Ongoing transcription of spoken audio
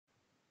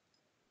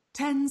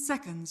10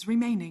 seconds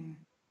remaining.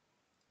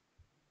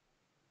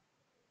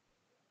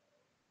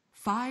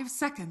 5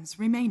 seconds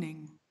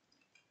remaining.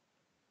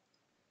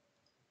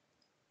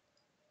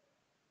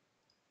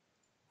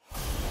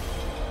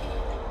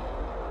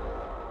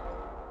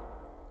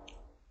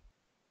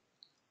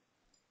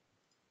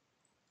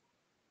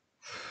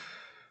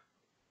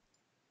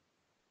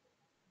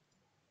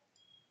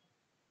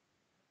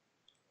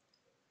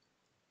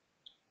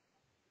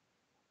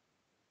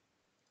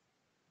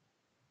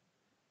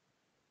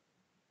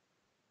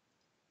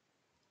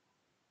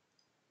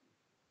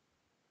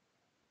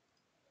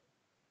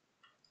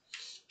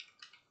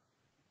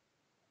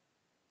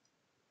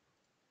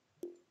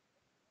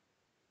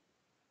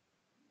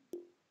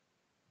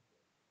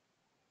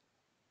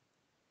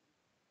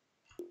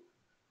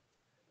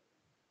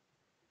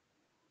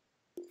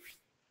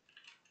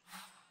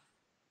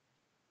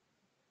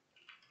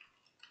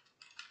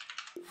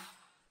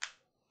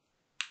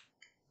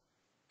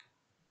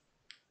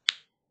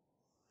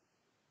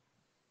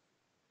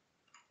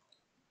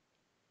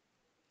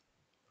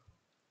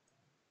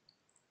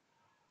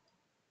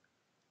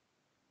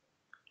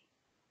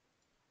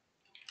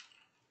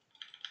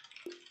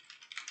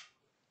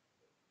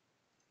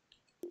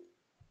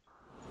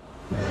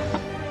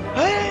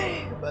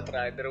 But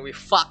rather we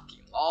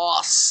fucking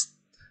lost.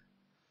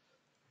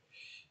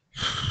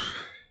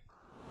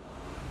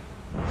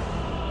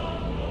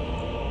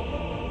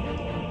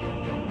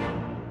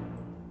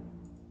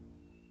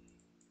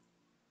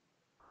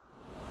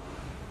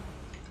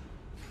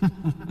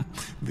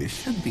 This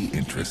should be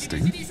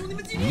interesting.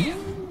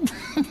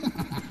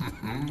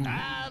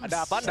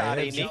 Ada apa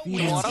hari ini?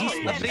 Orang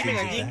streaming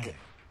anjing.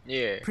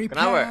 Iya,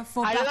 kenapa?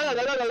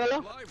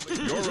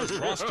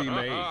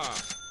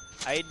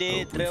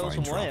 ID trail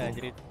semua ya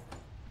jadi.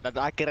 Dan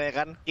akhirnya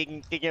kan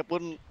Kingnya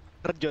pun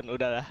terjun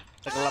udah lah,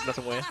 tenggelam dah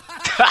semuanya.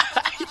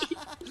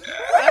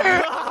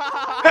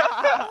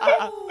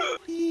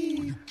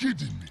 You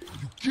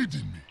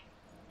kidding me?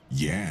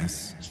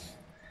 Yes.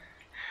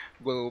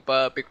 Gue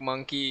lupa pick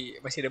monkey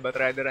masih ada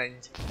Batrider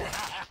anjing.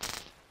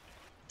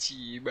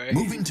 Cibai.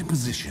 Moving to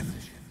position.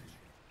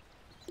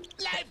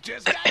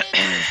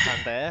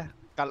 Santai ya.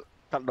 Kal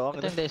doang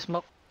itu. They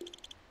smoke.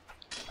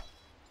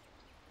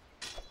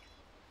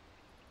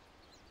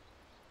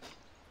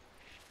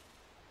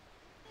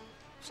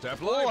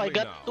 Oh, I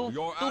got two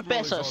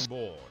pesos.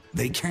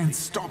 They can't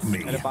stop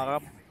me. Ada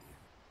backup.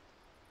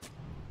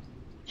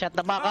 Shut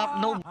the fuck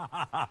up, noob.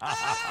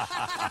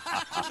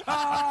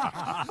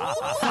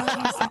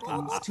 30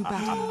 seconds to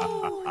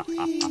battle.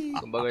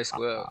 Sumpah guys,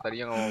 gue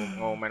tadinya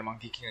mau main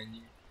monkey king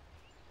anjing.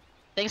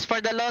 Thanks for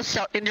the loss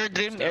in your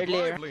dream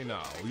earlier.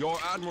 Now. Your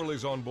admiral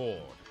is on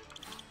board.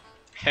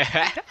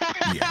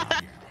 Yeah.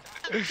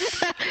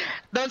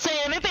 Don't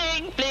say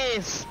anything,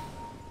 please.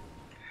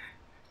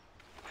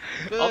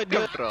 Good,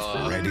 good,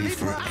 bro. Ready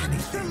for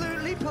anything.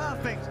 Absolutely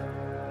perfect.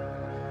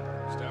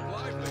 Step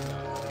lively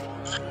now.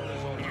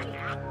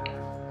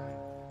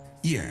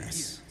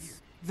 Yes.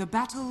 The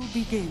battle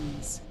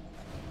begins.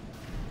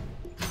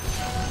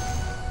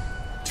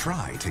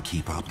 Try to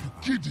keep up.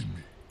 Kidding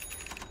me?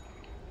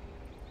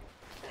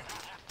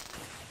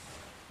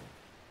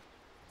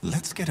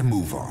 Let's get a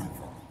move on.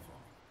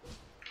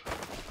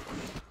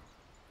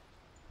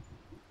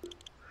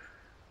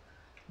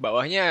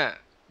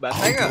 Bawahnya I'll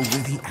batai go nggak?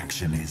 where the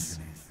action is.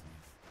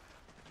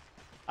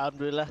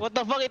 Alhamdulillah. What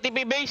the fuck,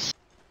 ETP base?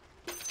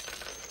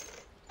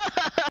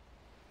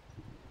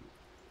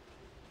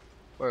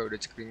 Wah udah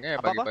cekringnya ya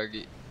Apa-apa?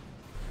 pagi-pagi.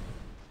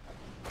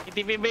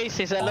 ETP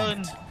base is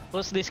alone.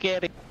 Who's this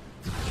scary?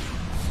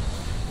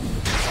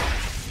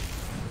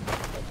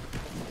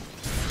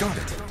 Got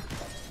it.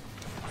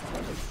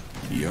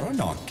 You're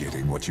not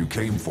getting what you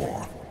came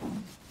for.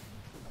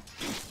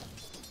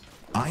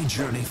 I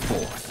journey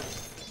forth.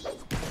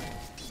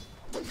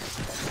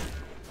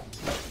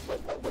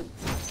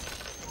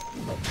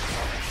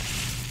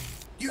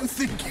 You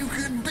think you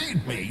can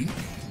beat me?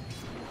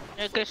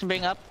 Hey, Chris,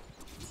 bring up.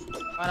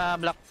 Para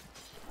block.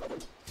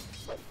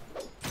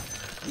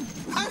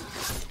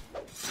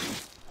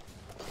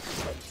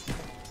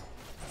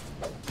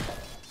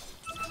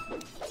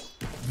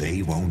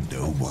 They won't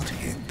know what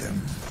hit them.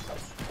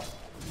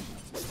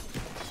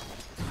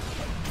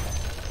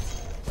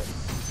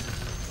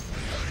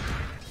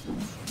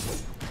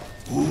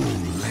 Ooh,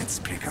 let's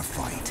pick a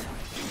fight.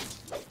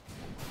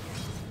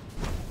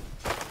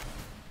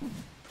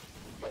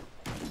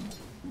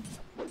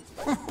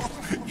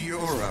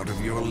 You're out of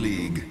your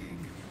league.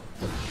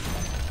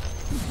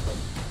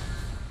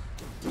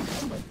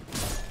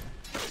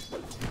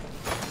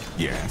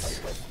 Yes.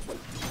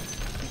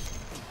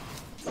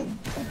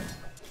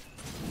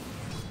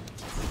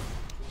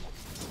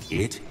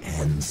 It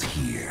ends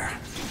here.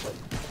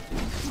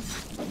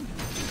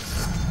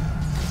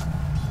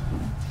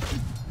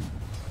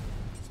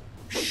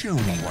 Show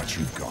me what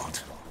you've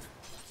got.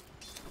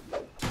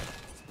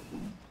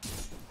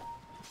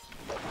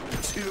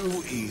 Too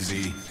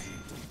easy.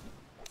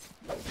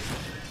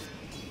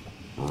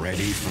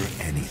 Ready for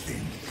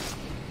anything.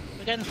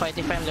 We can fight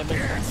if I'm level.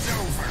 It's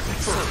over.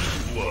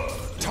 First blood.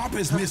 Top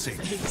is missing.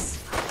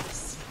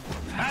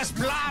 as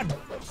blood.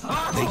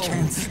 They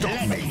can't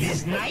stop me.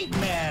 This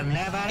nightmare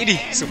never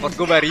Ini support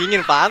gue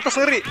baringin, pantas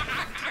Ri.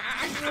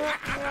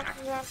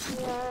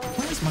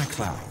 Where's my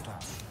cloud?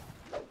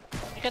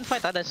 You can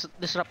fight ada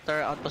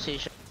disruptor out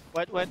position.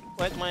 Wait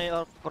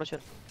my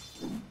corrosion.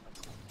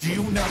 Do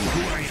you know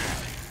who I am?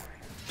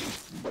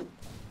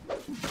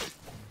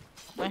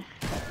 Okay.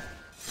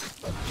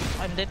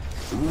 I'm dead.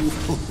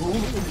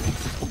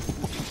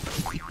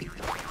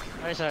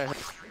 Where's her?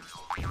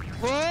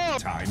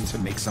 Time to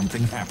make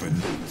something happen.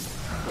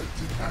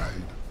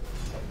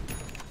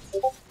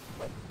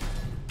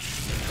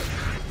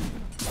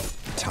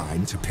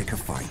 Time to pick a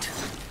fight.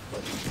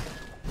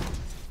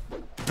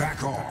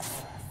 Back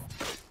off.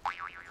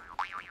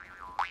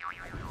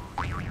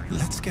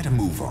 Let's get a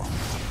move on.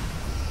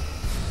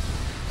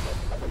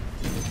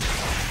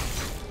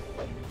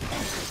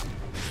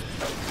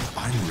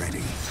 I'm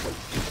ready.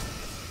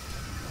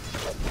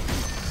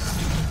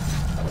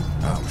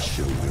 I'll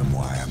show them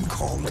why I'm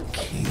called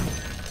king.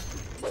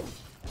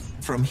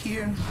 From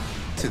here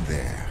to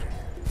there.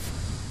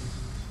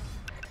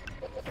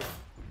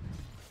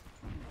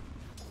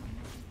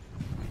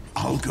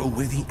 I'll go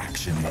where the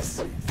action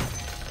is.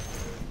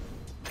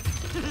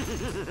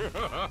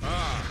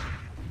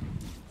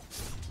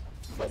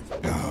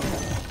 Oh,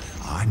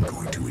 I'm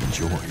going to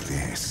enjoy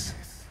this.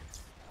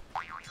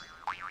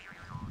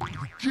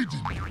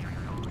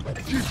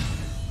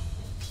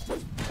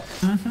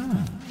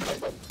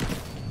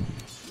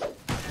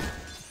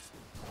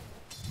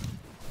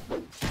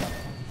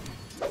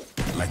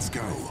 Let's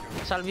go.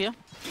 Salvia.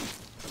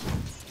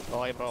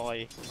 Okay bro,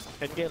 okay.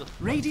 Can kill.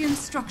 Radiant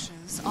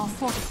structures are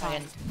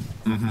fortified.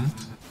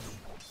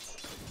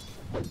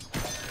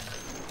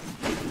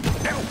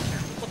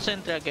 Put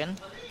sentry again.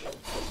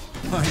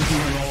 I'm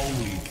here all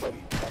week.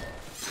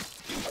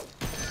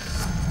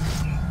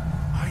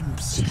 I'm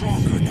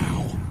stronger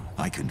now.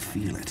 I can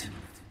feel it.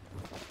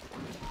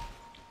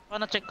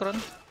 Wanna check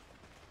run?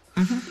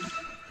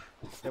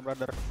 Yeah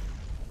brother.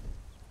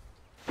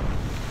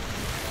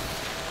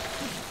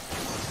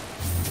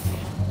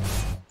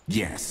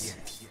 Yes.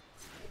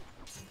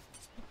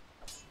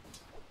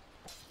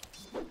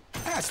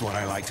 That's what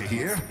I like to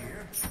hear.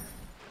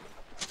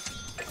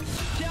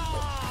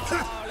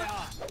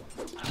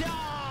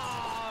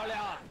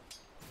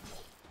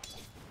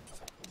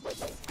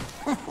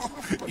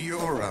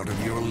 You're out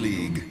of your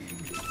league.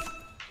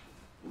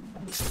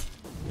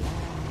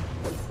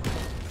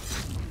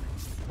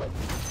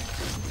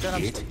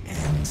 It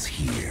ends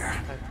here.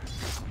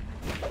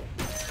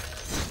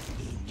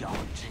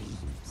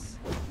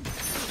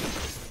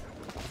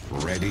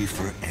 Ready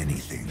for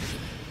anything.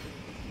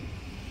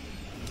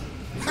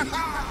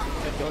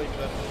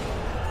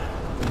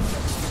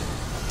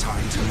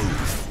 Time to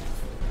move.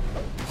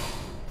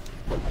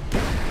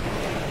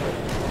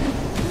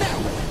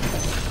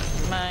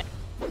 My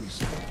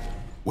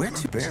Where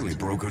to barely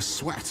broke a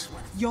sweat.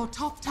 Your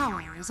top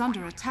tower is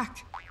under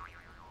attack.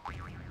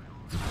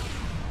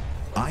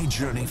 I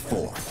journey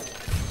forth.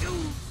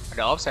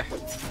 Ada ops ya?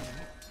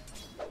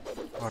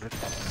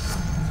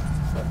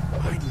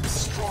 I'm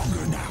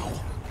stronger now.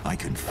 I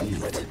can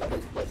feel it.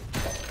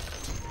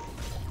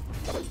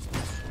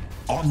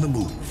 On the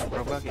move.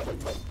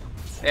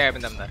 Ya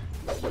bentar.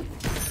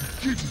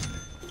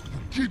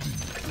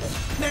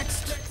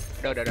 Next.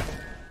 Udah.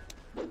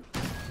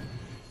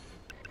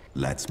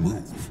 Let's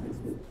move.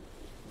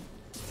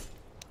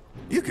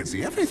 You can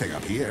see everything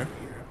up here.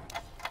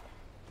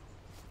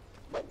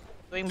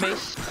 doing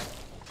base.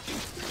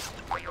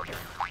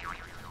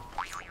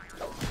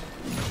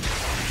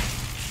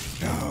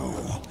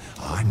 No,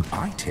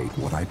 I take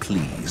what I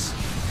please.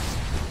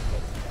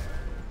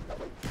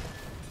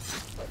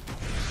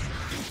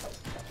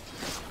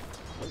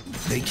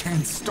 They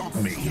can't stop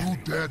me. You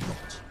dare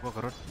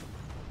not.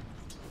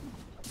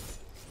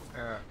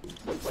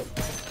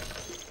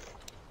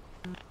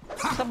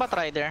 Sabat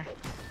rider.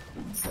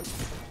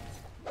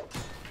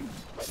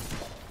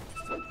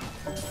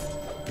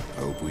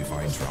 Hope we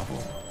find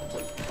trouble.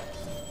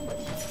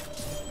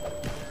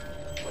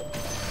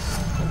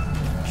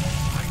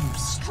 I'm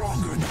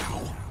stronger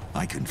now.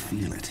 I can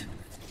feel it.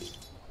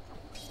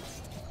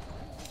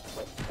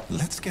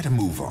 Let's get a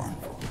move on.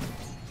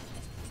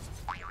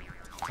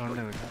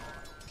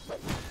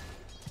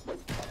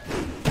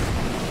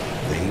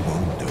 They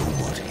won't know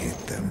what hit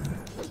them.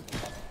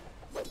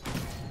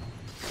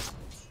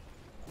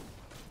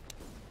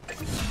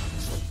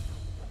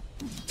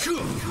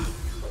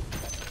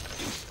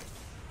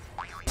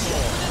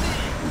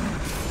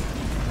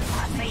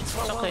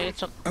 It's okay,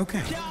 it's okay.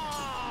 Okay.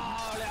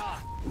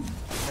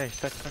 Hey,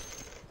 stuck.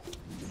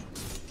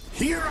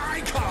 Here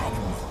I come!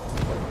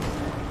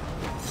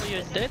 So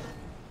you're dead?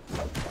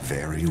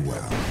 Very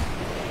well.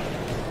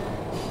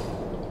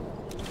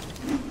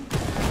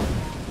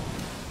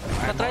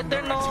 That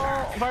rider no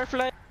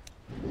barfly.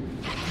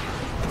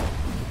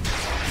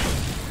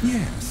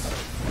 Yes.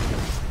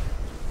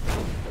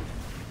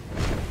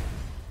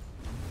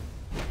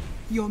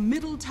 Your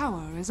middle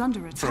tower is under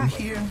From attack.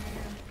 here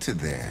to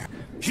there.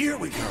 Here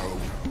we go.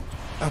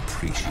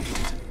 Appreciate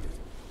it.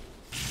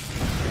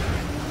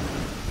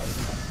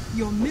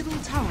 Your middle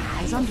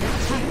tower is under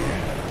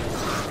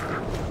attack.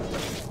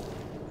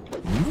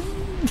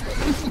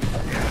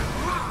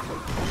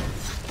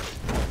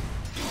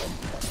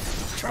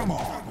 Come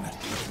on.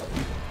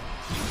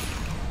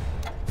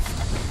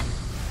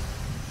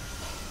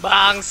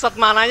 Bangsat,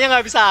 mananya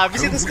nggak bisa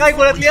habis itu Sky,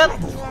 gue lihat.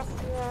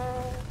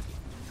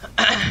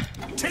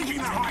 Taking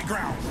the high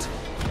ground.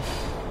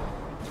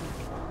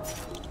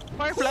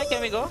 Firefly, can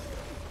we go?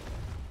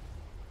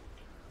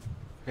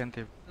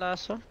 Ganti.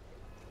 Last one.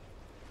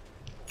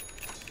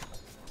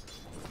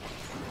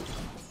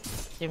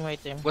 Team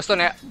white team. Gue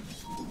stun ya.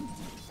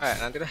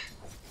 Nanti dah.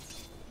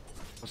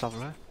 Usah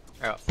lah.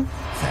 Ayo.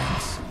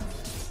 Thanks.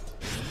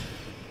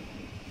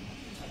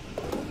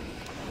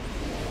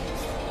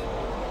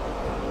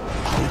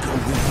 I'll go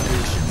with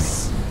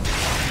patience.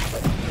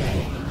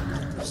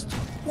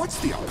 What's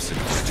the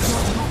opposite of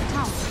Your top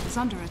tower is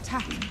under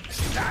attack.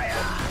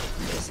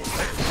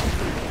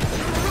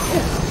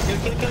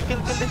 Kill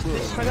this.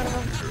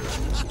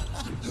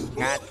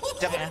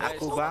 Ngaceng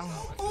aku bang.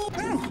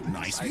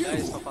 nice Ay,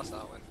 view?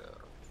 papasawan daw.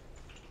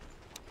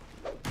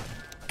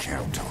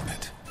 Count on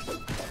it.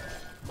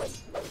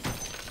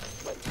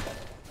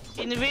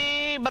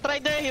 Invi, but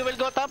right there, he will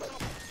go top.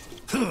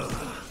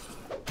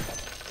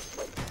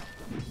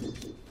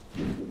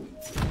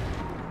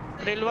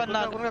 Real one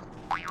na.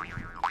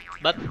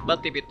 But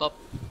TP top,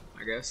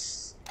 I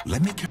guess.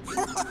 Let me.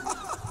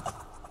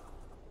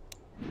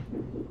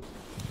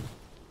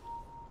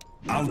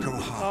 I'll go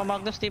high. Oh,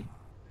 Magnus tip.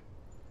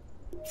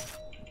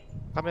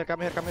 Come here. No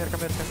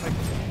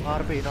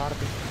RP.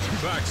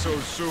 Back so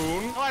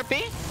soon? No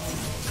RP?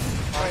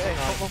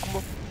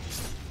 Combo.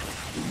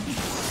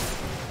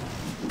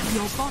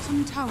 Your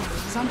bottom tower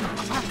is under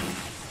attack.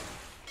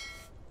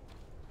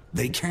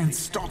 They can't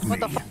stop me. What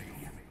the fuck?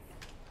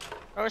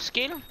 Our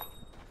skill?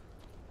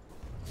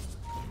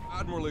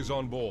 Admiral is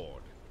on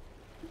board.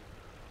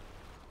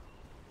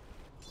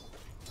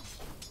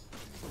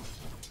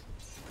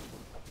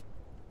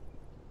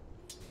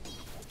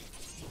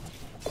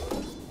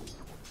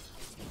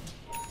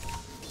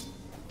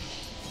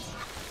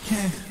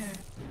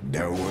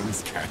 No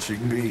one's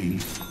catching me.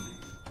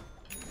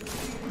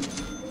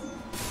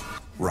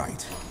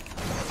 Right.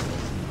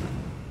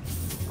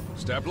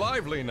 Step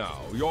lively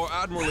now. Your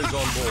admiral is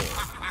on board.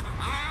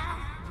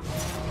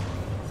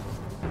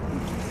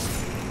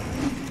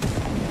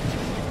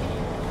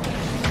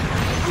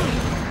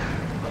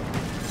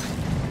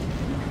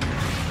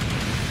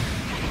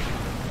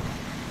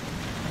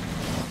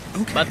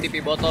 But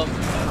TP bottom.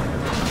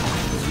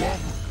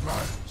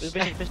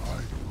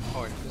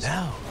 Oh,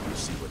 Now,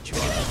 see what you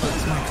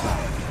That's my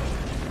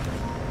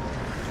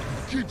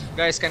cloud.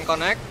 guys can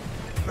connect.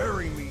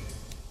 Bury me.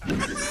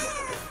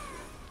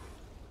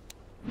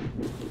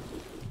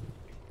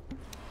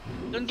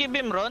 Don't give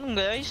him run,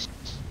 guys.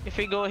 If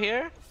we go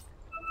here.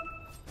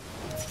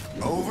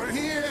 Over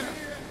here.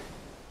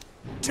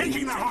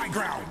 Taking the high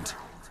ground.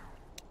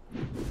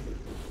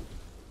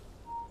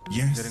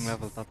 Yes. Getting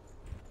level top.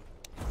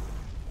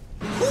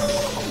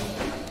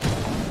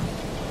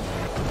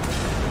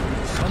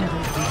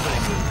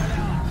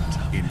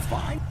 In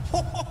 5.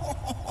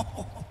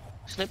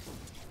 Slip.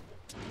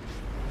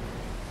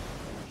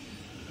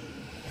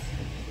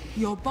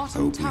 Your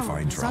bottom Hope we tower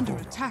find is under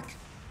trouble. attack.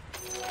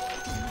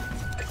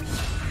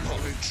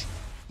 Knowledge.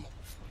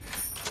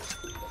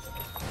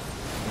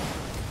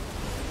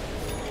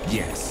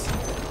 Yes.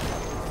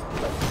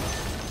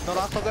 No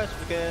last guys,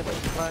 we can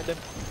find them.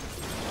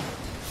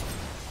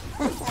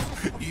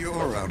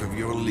 You're out of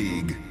your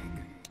league.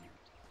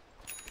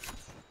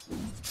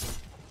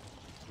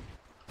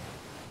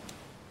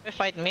 We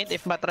fight mid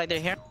if but right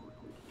here.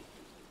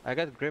 I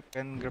got grip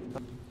and grip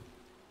top.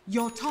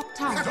 Your top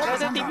tower Try is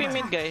the under TP attack.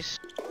 mid, guys.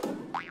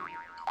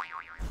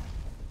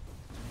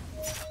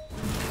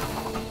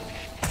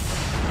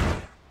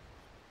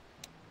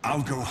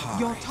 I'll go high.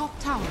 Your top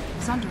tower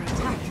is under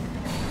attack.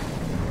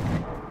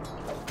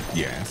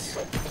 Yes.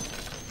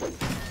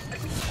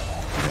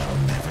 They'll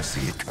never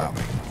see it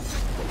coming.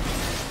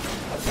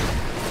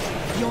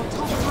 Your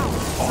top tower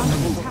is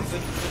under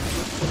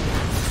attack.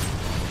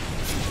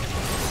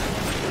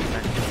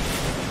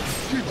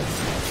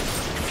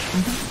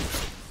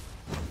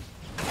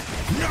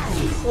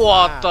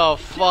 What the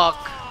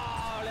fuck?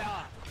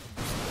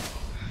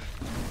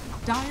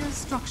 Dire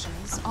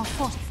structures are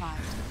fortified.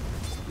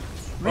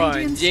 Wah,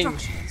 Radiant anjing.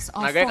 structures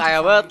are Naga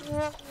kaya banget.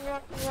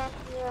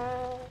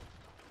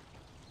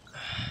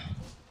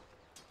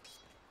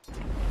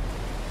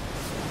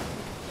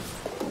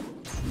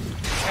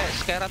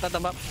 Skyrat at the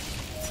back.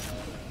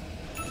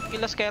 Kill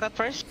the Skyrat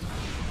first.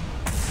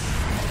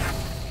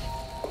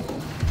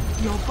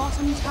 Your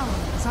bottom tower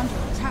is under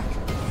attack.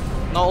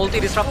 No ulti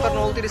disruptor.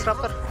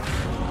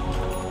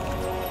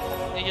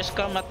 They just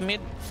come at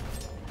mid.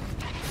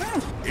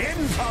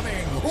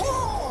 Incoming!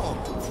 Whoa!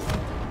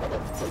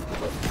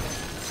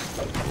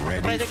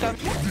 Ready Try to for come.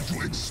 what to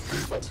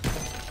expect.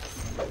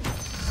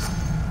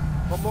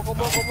 Combo.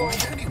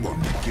 Find anyone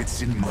that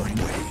gets in my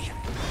way.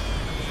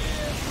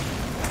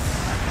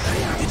 I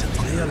didn't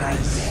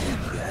realize you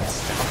had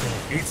started.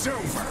 It's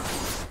over.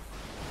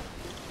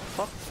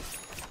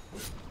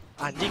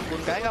 Anjing pun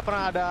kayak nggak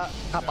pernah ada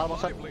kapal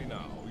maksud. Lively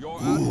now. Your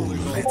Ooh, admiral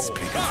is on let's board.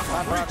 pick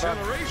up.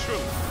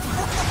 Regeneration.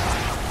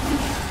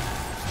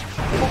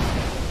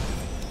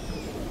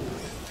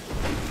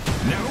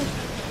 No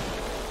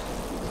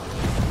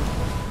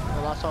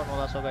No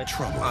lasso guys.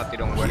 trouble. Mati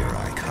dong gue. Here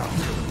I come.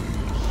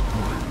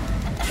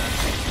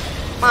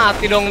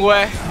 Mati dong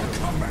gue. I'll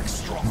come back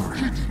stronger.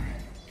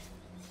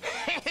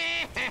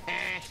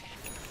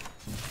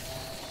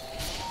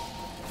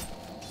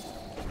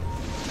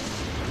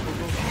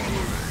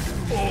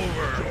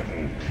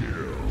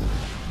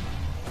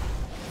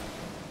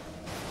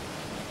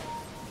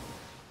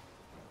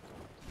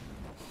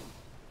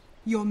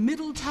 Your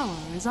middle tower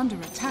is under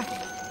attack.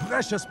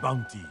 Precious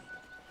bounty.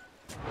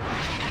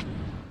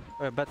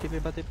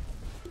 Batip.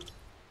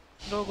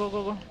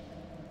 Go.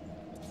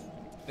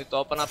 Need to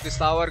open up this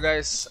tower,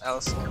 guys.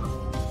 Else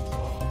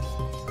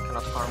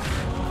cannot farm.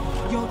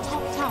 Your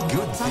top tower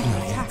Good is thing under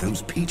I attack. ate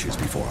those peaches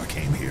before I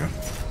came here.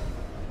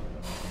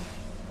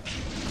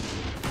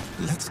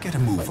 Let's get a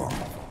move on.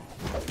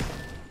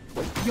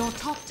 Your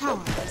top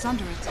tower is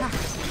under attack.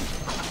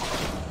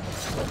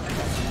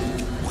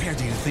 Where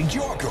do you think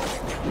you're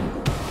going?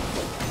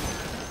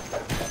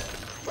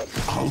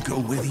 I'll go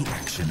where the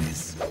action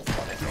is.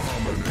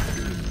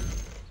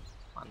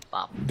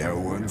 Mantap. No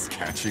one's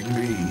catching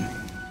me.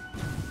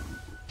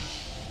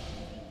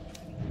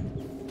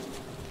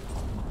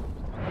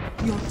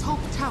 Your top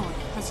tower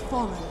has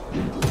fallen.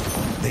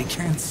 They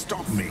can't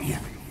stop me.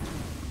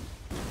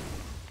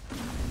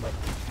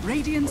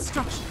 Radiant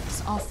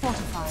structures are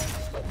fortified.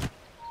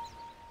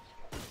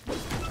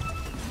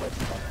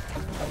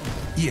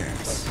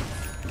 Yes.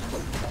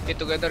 Hit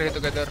together.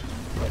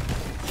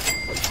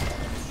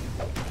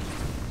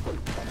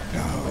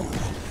 No,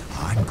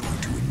 I'm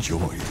going to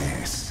enjoy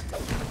this.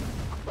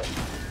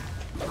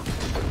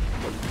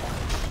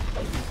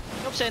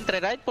 Put sentry,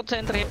 right? Put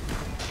sentry.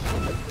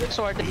 Quick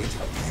sword.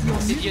 Your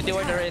Did you middle do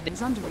it tower already?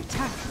 is under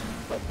attack.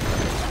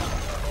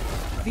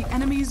 The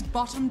enemy's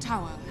bottom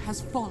tower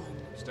has fallen.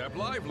 Step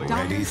lively.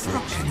 Dire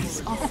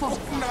structures are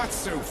fortified. Not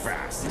so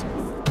fast.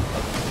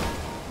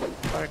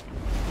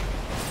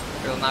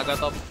 Real Naga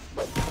top.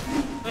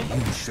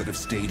 You should have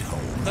stayed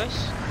home.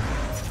 Guys.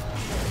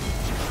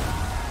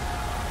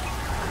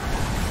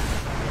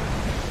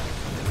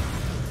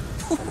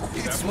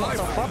 It's what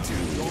I do.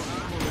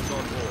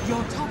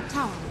 Your top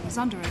tower is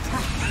under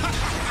attack.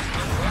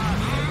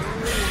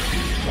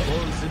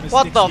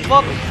 What the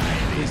fuck?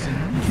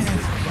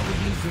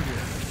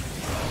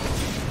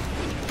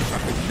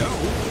 No,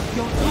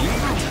 Your top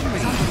tower is under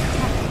attack.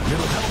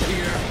 little help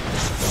here.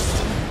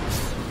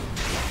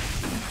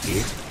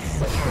 It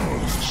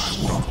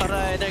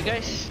Alright there,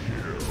 guys.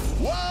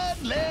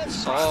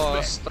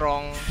 So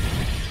strong.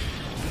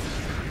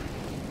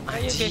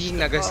 Anjing,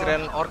 Naga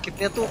Siren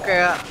Orchidnya tuh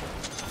kayak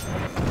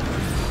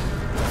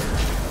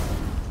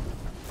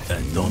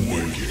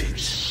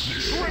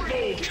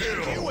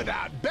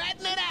without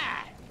batting an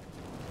eye.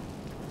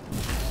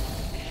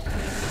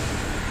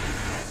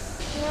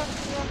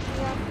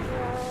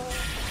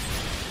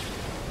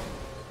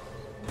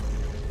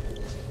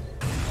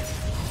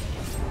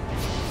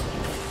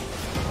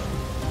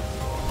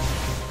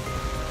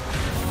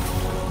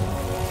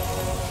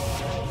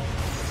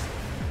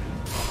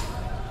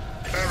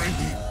 Bury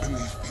me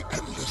beneath the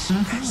endless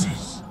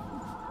spaces.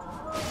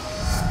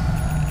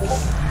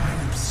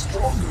 I'm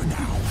stronger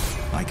now.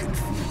 I can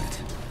feel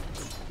it.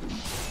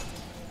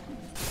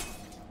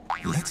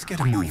 Let's get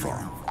a move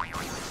on.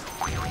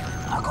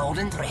 A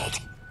golden thread.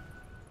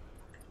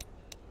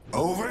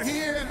 Over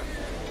here.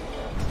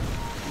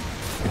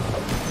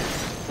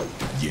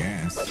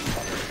 Yes.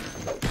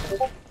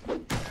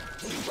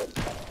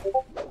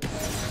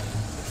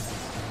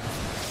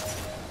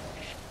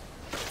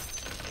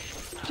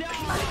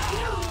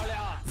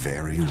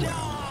 Very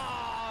well.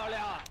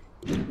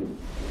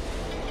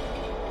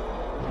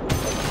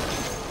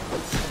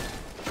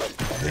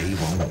 They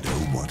won't know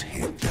what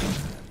hit them.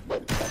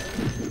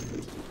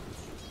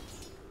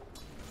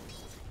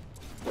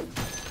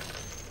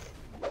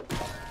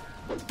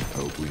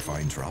 Hope we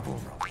find trouble.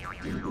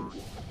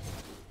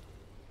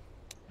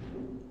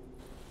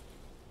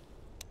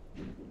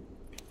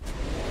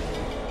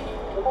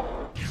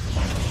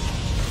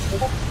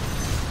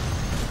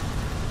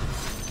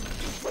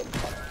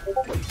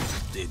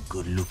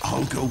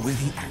 I'll go where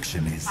the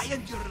action is.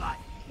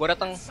 gua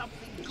datang.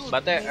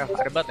 Bate,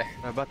 ada bat ya?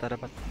 Ada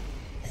bat.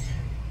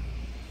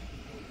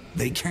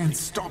 They can't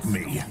stop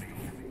me.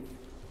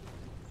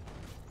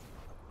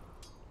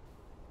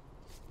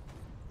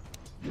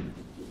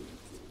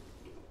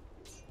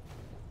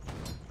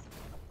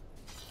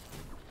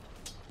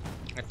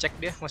 Ngecek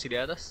dia masih di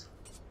atas.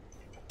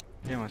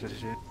 Iya, masih di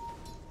sini.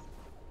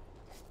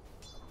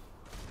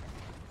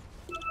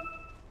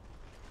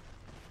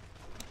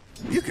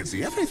 You can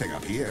see everything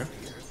up here.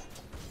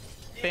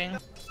 Ping.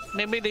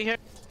 Maybe they hear.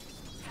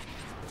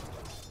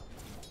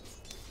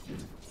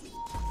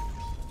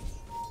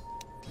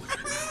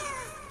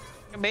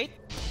 Bait.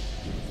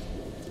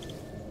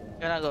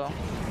 Gonna go.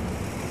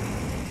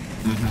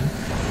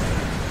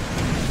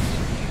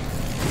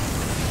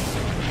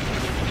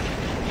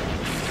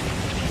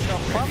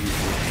 fuck?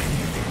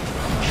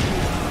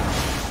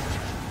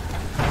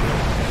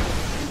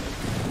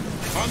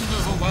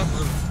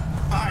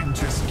 I'm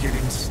just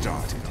getting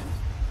started.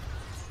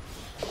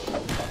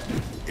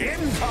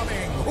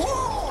 Incoming!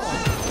 Whoa!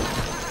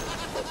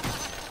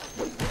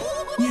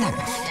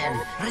 Yes.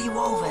 And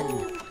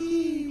rewoven.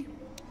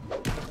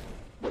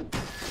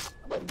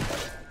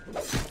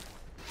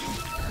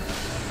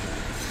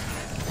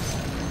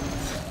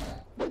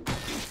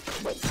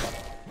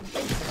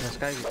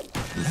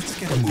 Let's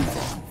get a move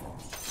on.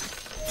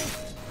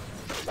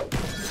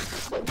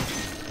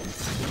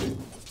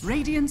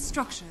 Radiant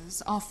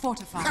structures are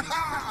fortified.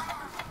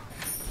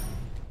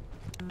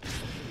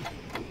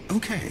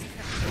 Okay.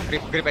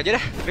 Grip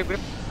aja dah, grip.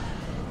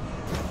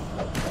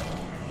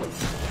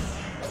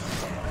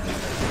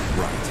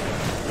 Right.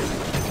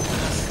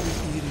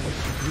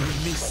 You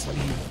miss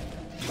me.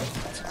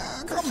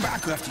 Come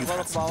back after you've Kalau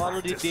had ke some bawah lu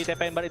di practice.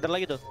 TP-in balik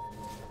lagi tuh.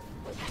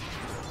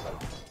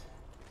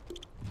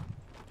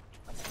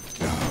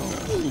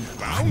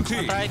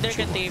 Bounty. Rider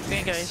can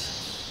TP,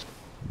 guys.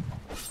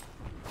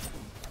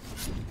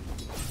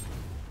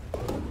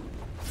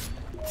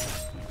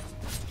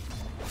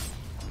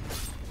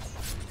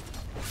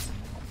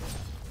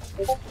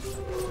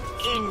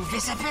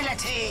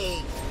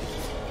 Invisibility.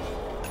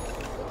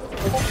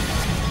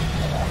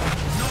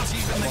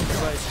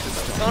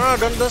 No,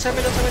 don't save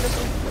me.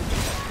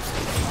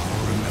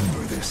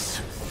 Remember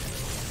this.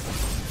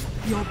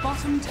 Your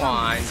bottom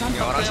Wah, tower is anjing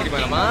under orang sih di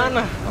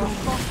mana-mana. Your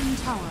bottom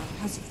tower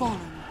has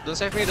fallen. Don't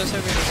save me.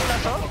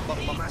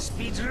 Must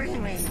be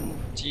dreaming.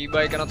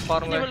 Cibai cannot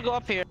farm They lah. will go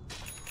up here.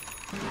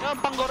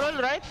 Panggorol,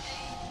 right?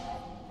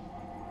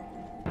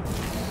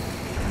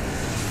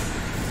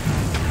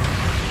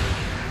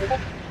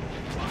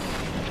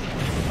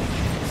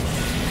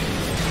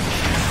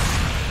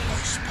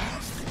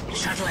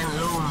 Shuttle and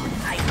loom.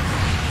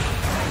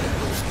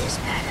 Is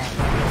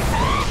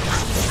better.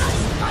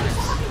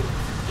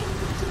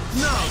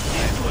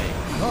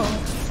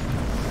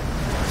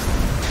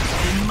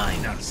 A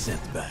minor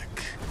setback.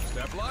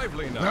 Step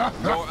lively now.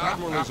 Your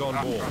admiral is on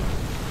board.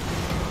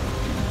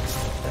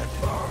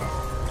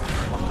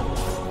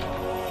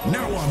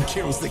 No one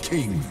kills the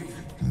king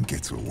and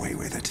gets away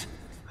with it.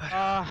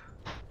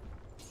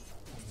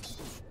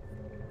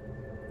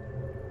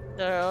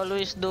 They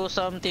always do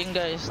something,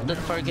 guys. Don't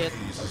forget.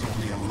 This is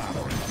only a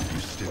labyrinth if you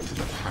stick to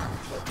the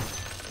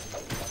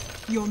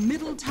path. Your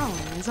middle tower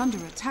is under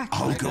attack.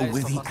 I'll go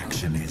where the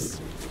action is.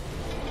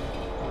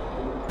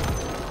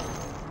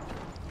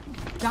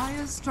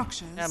 Dire's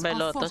structures Yeah, by are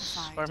Lotus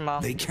or fortified.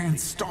 Mount. They can't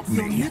stop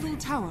Your me. middle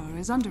tower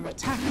is under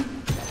attack.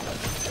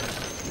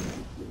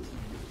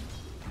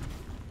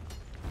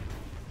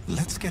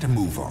 Let's get a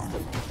move on.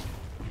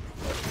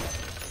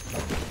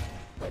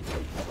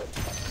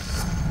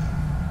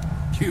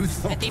 You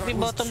thought TP that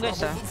was bottom, guys,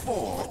 trouble ah.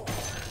 before.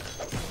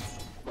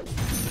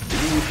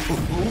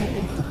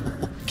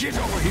 Get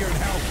over here and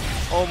help.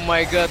 Oh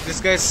my god,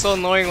 this guy is so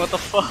annoying. What the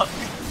fuck?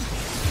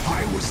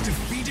 I was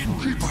defeated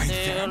by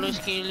They them. always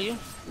kill you.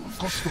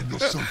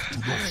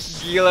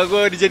 Gila,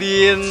 gue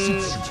dijadiin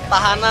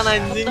tahanan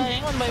anjing.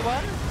 Dying one by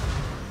one.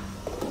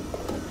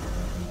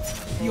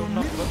 Your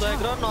middle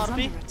Diagram, tower is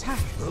RP. under attack.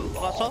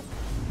 Langsung.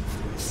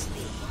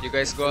 You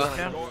guys go.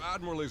 Your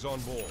admiral is on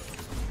board.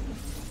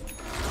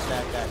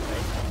 Udah.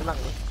 Tenang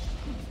lu.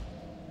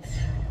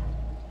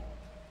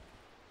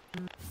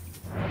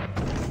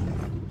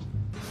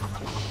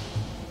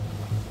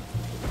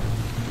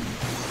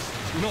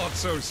 Not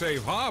so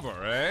safe harbor,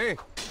 eh?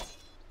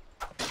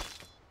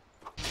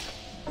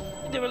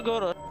 They will go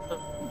road.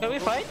 Can we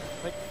fight?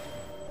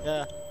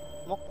 Ya.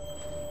 Mok.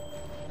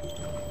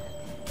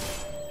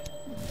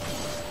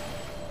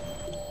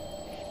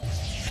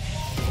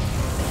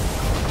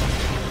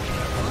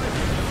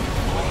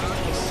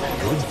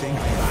 Good thing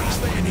I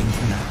raised the heading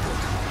from that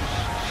book.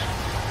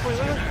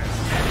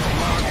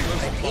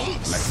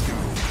 Let's go.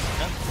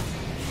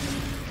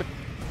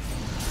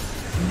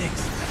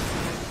 Next.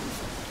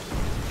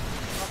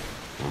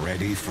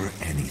 Ready for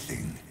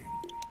anything.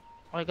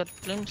 I got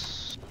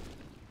flames.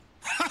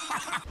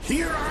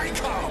 Here I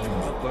come!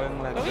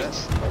 Going like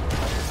this.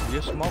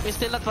 You smoke. We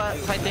still not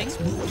fighting.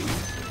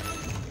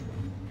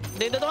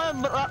 They don't have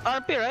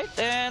RP, right?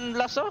 And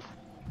lasso?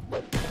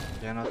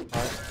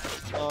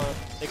 Oh,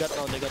 they got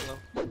no.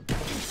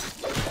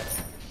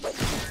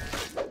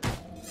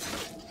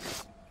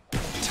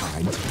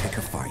 Time to pick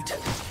a fight.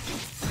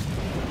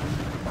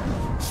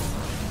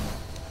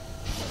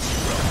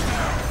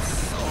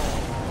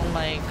 Oh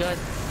my god.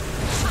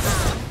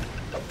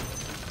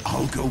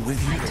 I'll go with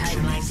you,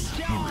 Ocean.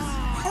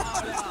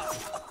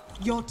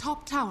 Your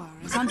top tower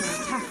is under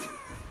attack.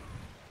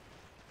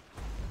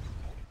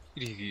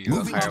 Ih,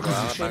 gila, kaya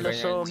banget We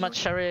lost harganya. so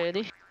much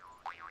already.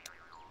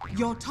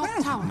 Your top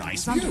tower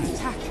nice is under view.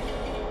 attack.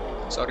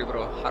 Sorry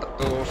bro, hard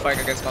to fight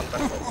against counter.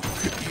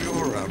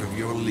 You're out of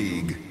your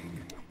league.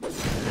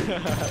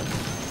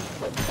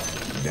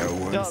 No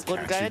Yo, one's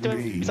kun kayaknya catching cuma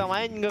me. bisa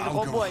main nggak I'll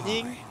combo go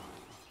anjing.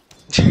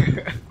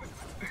 high.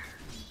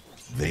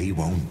 They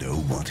won't know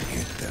what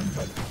hit them.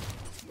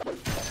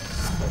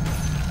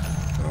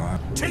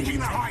 Taking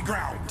the high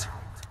ground.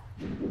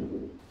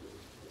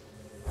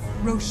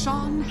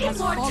 Roshan has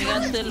We can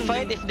fallen. still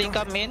fight if they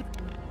come in.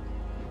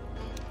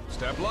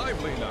 Step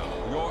lively now.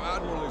 Your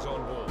admiral is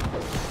on board.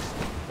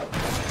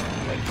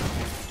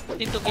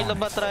 Need to kill the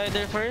Bat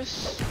Rider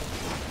first.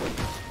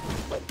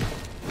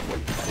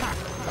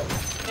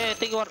 Okay, I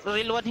think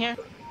real one here.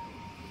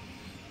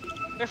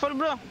 Careful,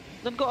 bro.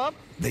 Don't go up.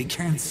 They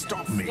can't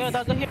stop me. Yeah,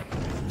 dagger here.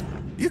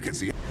 You can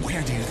see.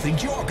 Where do you think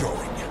you're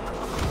going?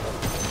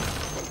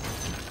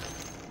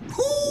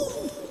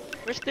 Whoo!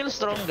 We're still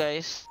strong,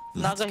 guys.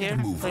 Let's Naga get here.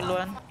 a move Real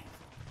on. one.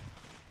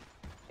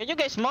 Can you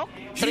guys smoke?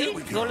 Here 3?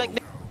 we Go go. like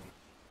this.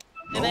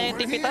 Then I Over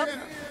tip it up.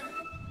 here.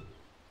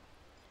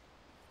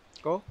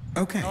 Go.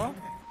 Okay. Oh.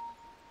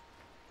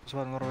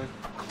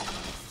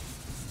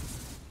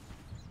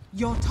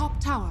 Your top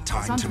tower is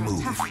Time to under move.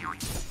 attack.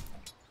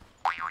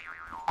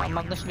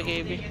 Magnus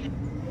BKB.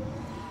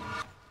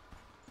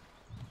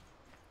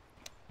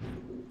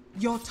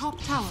 Your top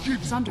tower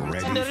is under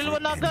Ready And the attack. real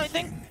one Naga, I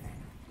think.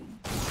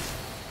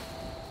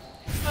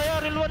 Oh yeah,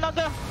 real one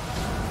Naga.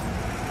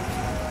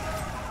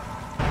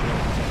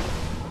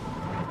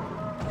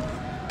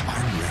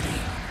 I'm ready.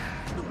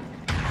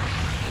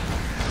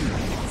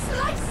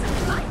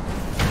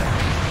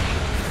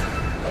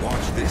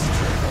 Watch this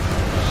trick.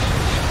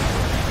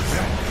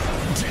 That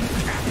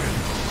didn't happen.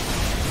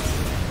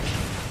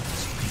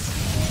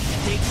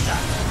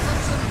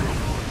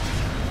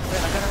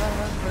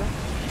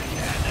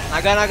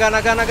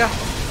 Naga.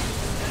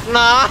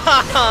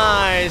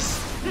 Nice.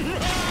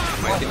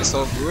 My team is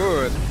so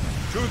good.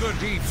 To the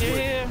deep swing.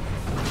 Yeah.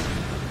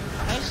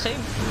 Nice save.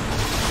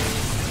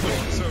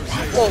 Not so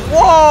safe. Oh,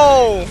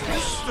 whoa!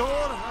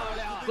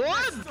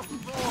 Good!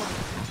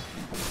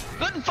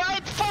 Good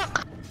fight, fuck!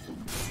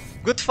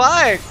 Good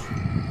fight.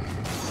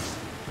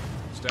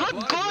 Step Good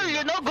lively call,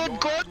 you know, good Your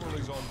call. admiral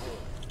is on board.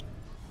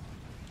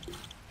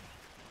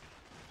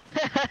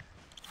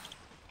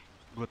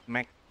 Good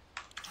Mac.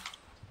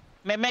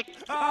 Memek.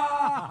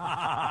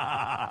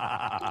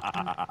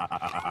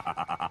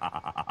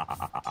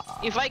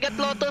 If I get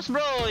Lotus, bro,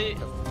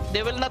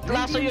 they will not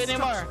lasso you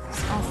anymore.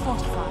 Are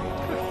fortified.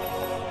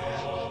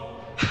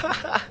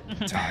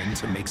 Time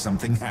to make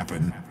something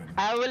happen.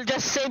 I will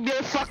just save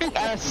your fucking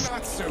ass.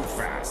 Not so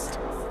fast.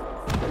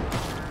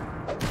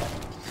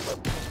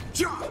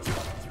 Jump.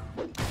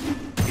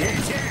 It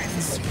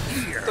ends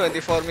here.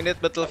 24-minute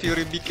Battle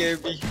Fury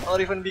BKB. Or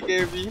even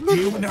BKB.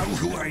 You know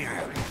who I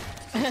am.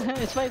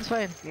 It's fine, it's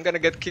fine. I'm gonna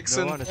get kicked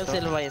soon. It's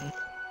still fine.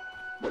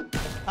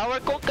 Our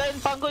Coca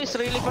and Pango is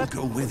really I'll fun.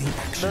 go where the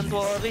action Don't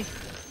worry. is.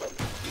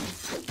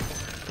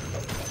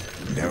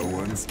 No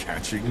one's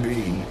catching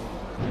me.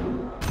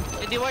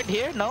 Did you ward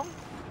here? No?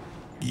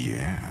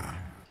 Yeah.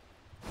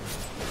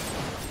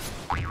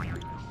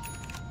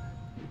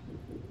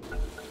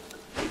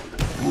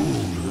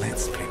 Ooh,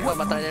 let's pick What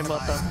up. about the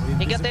bottom?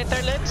 You got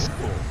Ether Lens?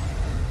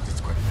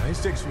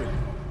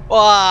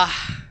 Wah.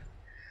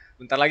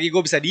 Bentar lagi gue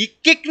bisa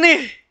di-kick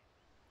nih.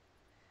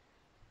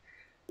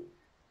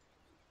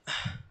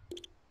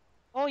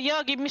 Oh yeah,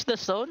 give me the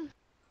stone.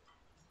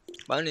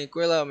 Bang nih,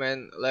 gue lah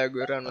main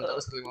gue run mental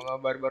 5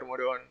 barbar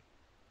mode on.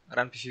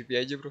 Run PvP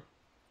aja bro.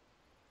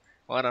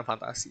 Mau run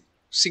fantasi.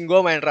 Pusing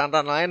gue main run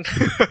lain.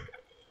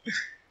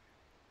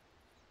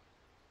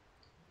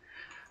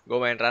 Gue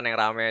main run yang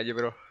rame aja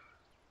bro.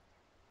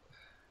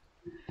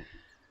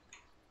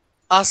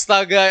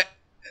 Astaga,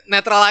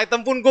 netral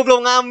item pun gue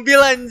belum ngambil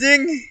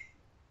anjing.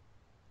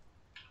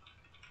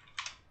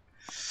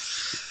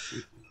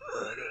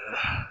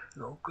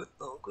 No good.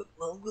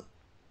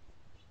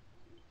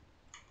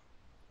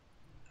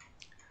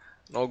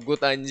 No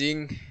good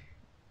anjing.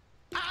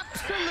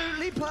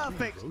 Absolutely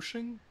perfect.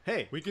 Roshing?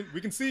 Hey, we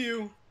can see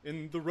you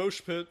in the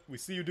Roche pit. We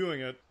see you doing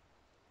it.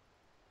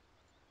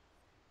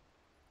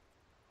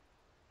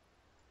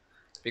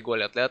 Tapi gue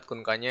liat-liat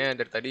kunkanya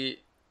dari tadi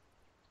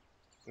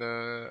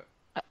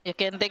You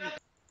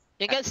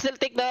can still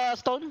take the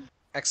stone.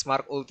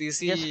 X-Mark ulti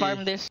sih. Just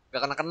farm this.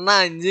 Gak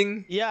kena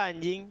anjing. Iya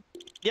anjing.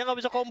 Dia nggak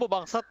bisa combo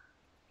bangsat.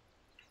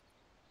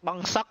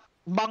 Bangsat.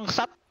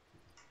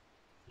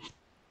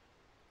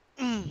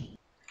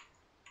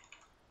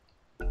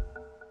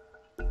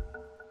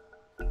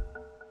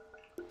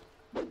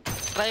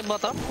 Try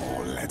bottom.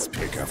 Oh, let's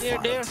pick a Here,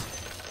 fight. there.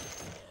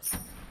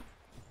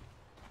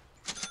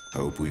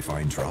 Hope we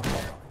find trouble.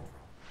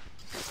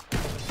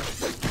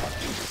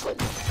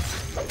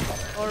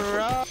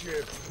 Alright.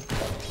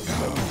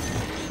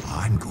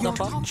 I'm going Your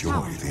to top enjoy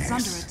tower is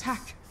under this.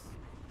 attack.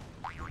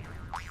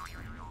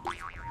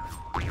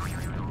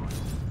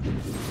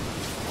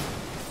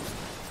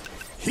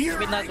 Here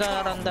I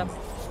Pinaka-random. come.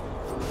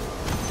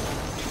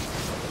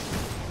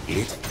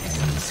 It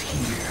ends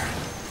here.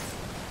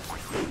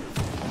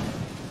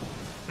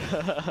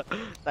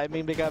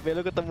 Timing BKB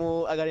lu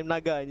ketemu Aganim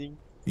Naga anjing.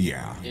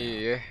 Yeah.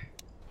 Iya.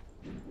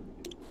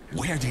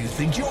 Where do you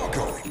think you're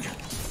going?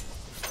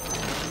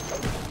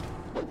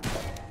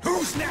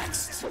 Who's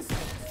next?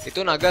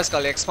 Itu naga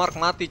sekali X-Mark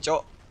mati,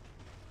 cok.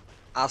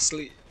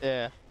 Asli.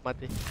 Ya,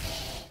 mati.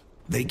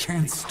 They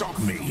can't stop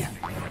me.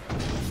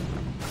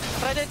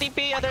 Try the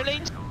TP other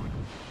lanes.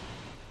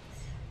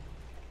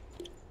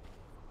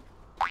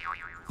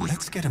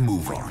 Let's get a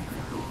move on.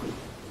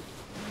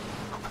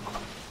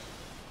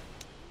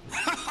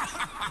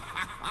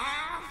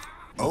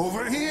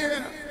 Over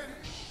here.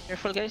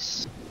 Careful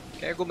guys.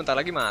 Kayak gue bentar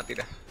lagi mati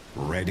dah.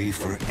 Ready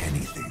for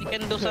anything. You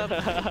can do some.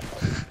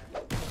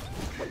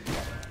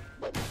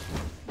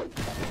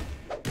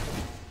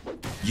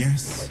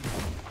 Yes.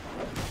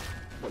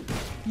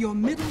 Your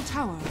middle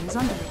tower is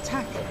under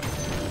attack.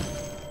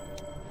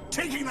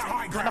 Taking the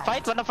high ground.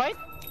 Wanna fight?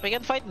 We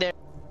can fight there.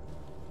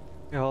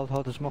 Yeah,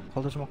 hold the smoke,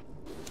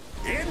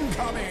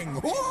 Incoming.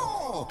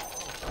 Whoa!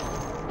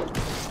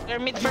 Clear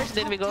mid first,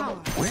 then we go. Tower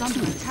is Where under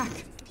to? attack.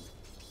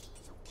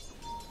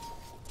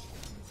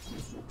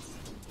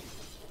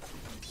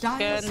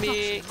 Dire's Can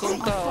be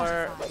structures Kunta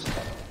are or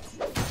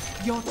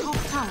fortified. Your top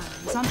tower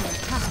is under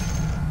attack.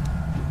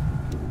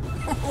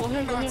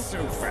 Not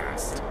so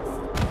fast.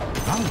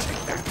 I'll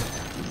take that.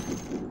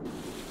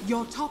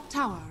 Your top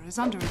tower is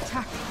under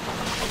attack.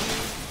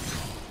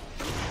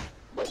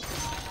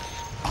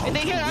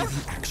 Anything here, huh? Where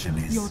the action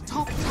is. Your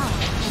top tower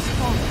has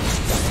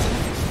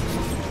fallen.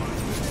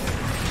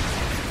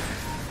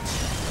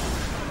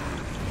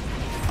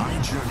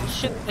 I journey.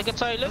 Shit, I got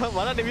silent.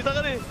 Mana dia bisa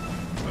kan ni?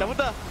 Dapat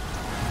dah.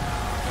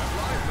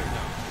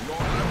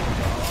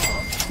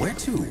 Where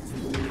to?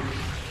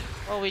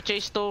 Oh, we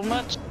chased too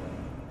much.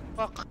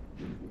 Fuck.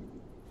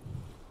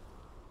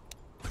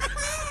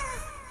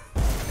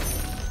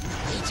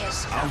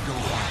 I'll go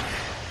on.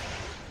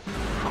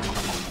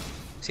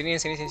 Sini.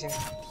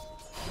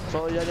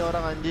 So iya nih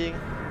orang anjing.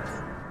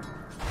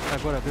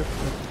 Gua udah build.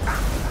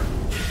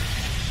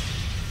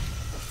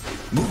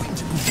 Moving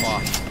to move.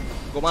 Wah,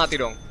 gue mati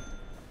dong.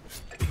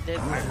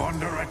 I'm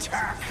under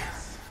attack.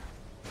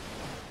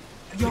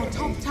 Your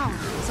top tower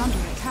is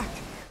under attack.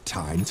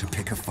 Time to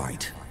pick a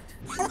fight.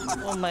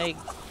 Oh my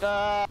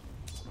god.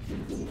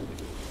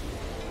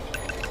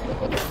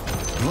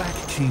 Black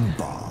King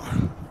Bar.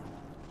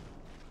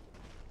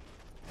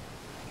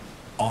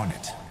 On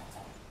it.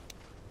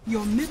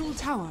 Your middle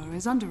tower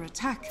is under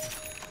attack.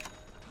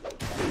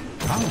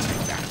 I'll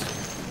take that.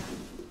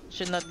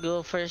 Should not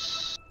go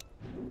first.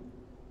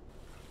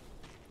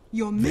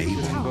 Your middle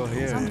won't tower go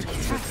is here. under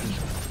attack.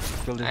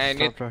 Build this I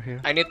need top right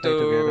here. I need Play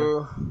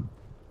together. to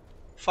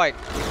fight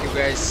with you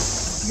guys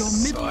Your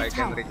so middle I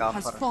can tower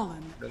has recover.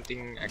 fallen. Don't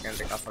think I can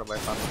recover by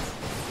far.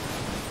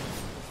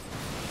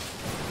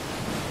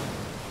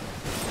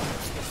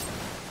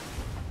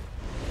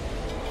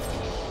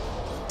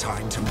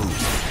 Time to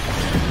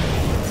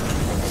move.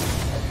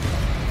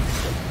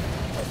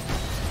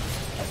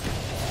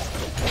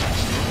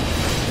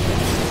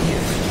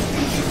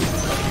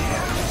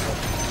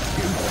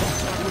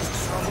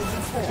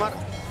 Smart.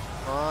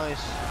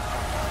 Nice.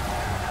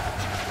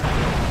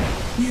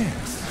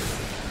 Yes.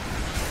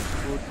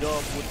 Good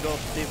job,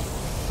 team.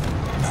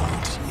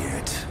 Not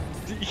yet.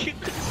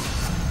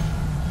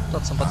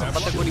 Tot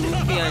sempat-sempatnya gue di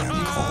ulti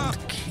anjing. Called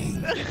King.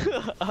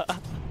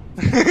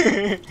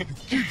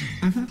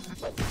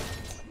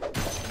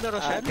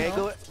 Kayak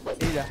gue,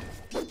 iya.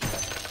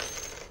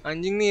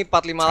 Anjing nih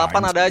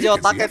 458 ada aja You can see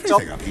otaknya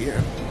cok. everything up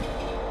here.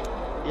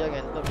 Iya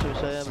ngentot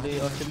susah beli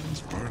orchid.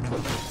 Burn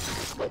up.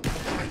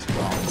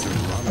 Bombs and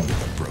run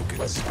with a broken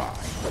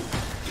spine.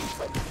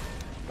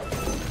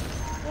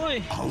 Uy.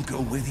 I'll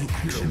go where the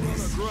action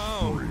is.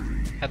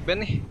 Headband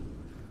nih.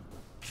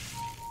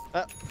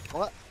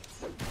 Mau nggak?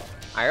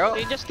 Ayo.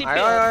 They just TP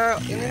Ayo.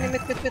 out. Ini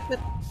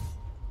mid.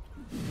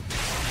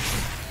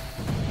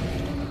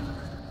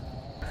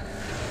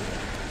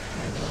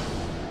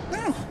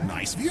 Oh,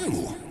 nice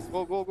view.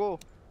 Go.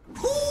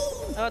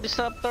 Oh,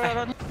 disruptor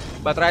around.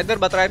 Bat Rider.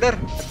 Bet.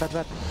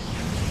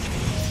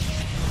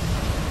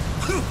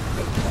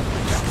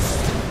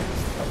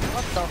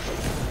 What the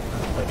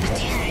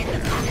f-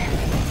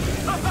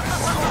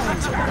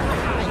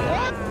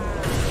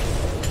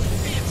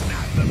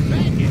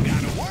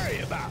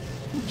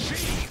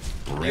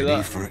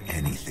 Ready for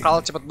anything. Kalau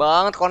cepet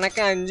banget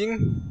connect-nya anjing.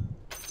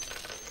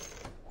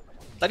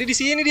 Tadi di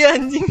sini dia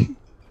anjing.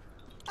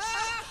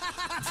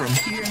 From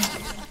here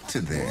to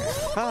there.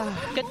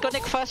 Can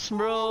connect fast,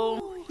 bro.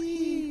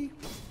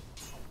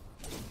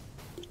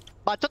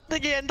 Bacot nih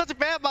ngentot si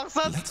Pea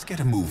bangsat. Let's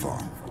get a move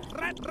on.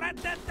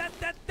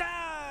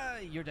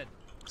 You're dead.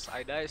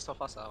 I die so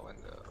fast when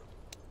the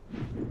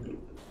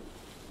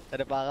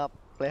Ada backup,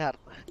 play hard.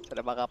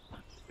 Ada backup.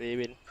 We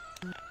win.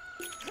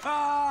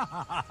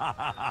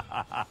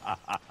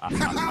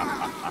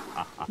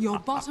 Your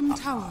bottom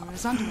tower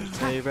is under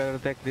attack. You better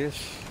take this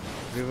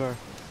river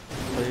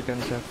so you can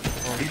save.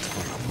 It's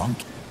for a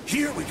monkey.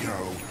 Here we go.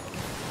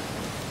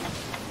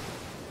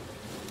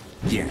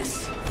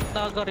 Yes.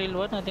 Naga real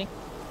one, I think.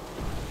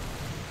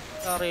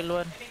 Real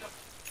one.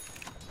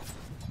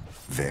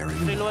 Very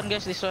Real well. one,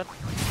 guys, this one.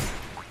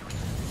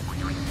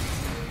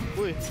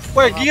 Wih,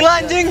 Woi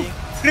gila anjing.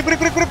 Grip.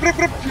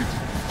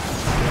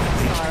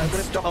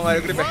 Oh nggak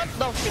ada grip ya. What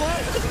the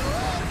fuck?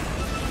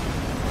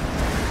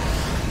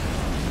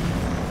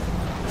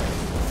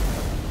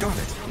 Got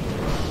it.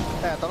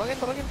 tolongin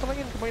teman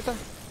kita.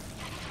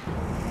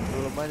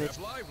 Belum aja.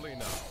 Step lively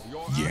now.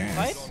 Your Yes.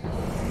 Fight?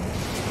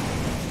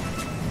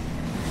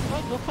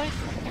 Fight, go fight.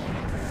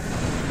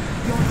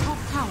 Your top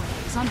tower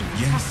is under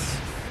attack. Yes.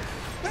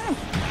 Oh,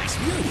 nice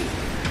view.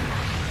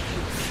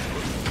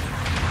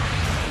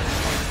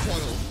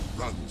 Coil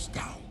runs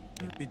down.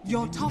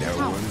 Your top No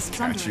tower one's is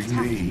under catching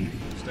attack. me.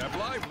 step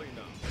lively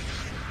now.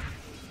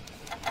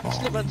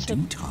 All in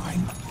due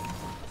time.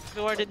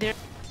 Rewarded here.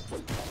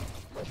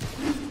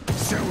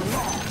 So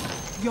long.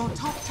 Your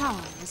top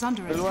tower is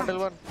under Duluan, attack.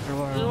 duluan.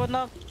 Real one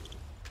now.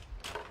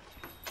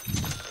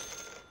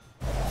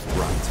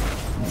 Right.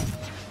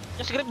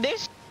 Just grab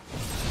this.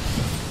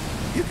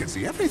 You can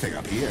see everything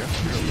up here.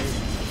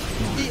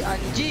 Di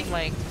anjing,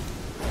 Mike.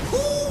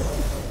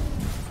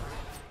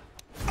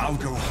 I'll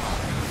go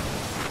high.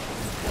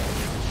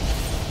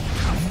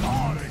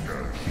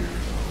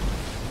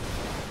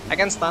 I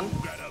can stun.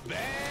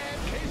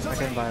 I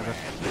can buy that.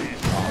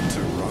 On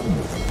to run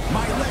with them.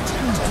 My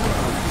legend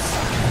grows.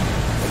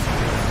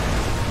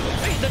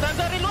 Hey,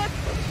 the reload.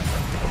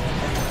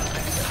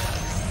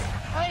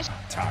 Nice.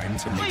 Time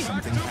to make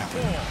something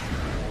happen.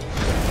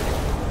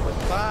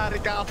 Wah,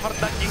 recover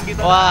daging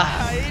kita. Wah.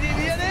 Ini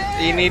dia nih.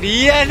 Ini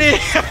dia nih.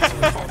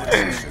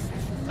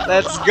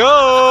 Let's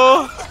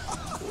go.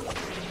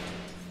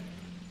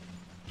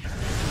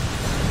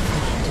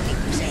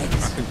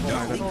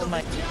 Oh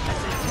my.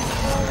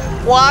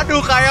 Waduh,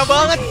 kaya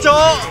banget,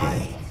 Cok.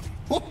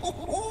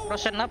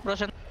 Roshan up,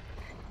 Roshan.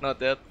 Not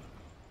yet.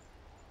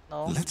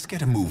 No. Let's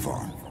get a move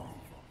on.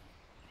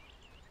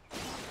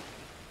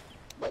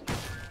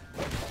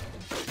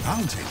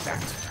 I'll take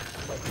that.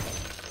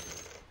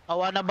 I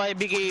wanna buy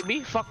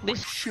BKB. Fuck this.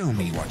 Show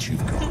me what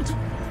you've got.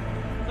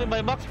 We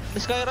buy back.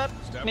 This guy run.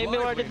 Maybe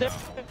warded there.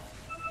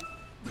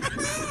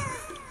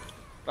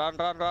 Run,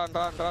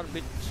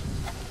 bitch.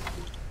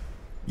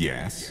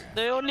 Yes.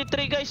 There are only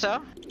 3 guys, huh?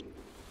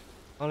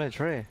 Only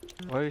 3.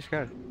 Why are you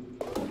scared?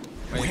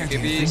 Main Where do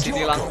you GB think sini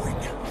you're lang. going?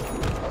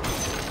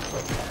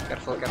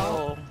 Careful,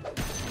 careful. Oh.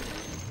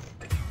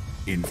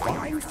 In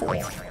fine form.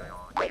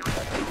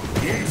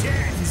 It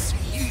ends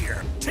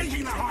here,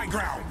 taking the high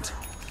ground.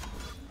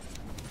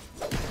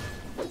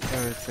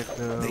 Take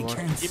the They one.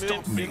 can't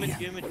stop me.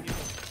 Give me.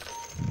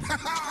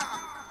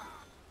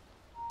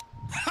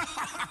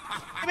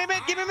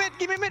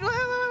 Give me mid.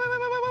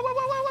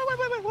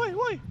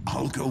 Woi.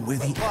 I'll go with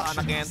the Wah,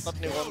 anak actions. ngentot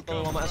nih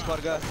kontol sama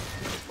keluarga.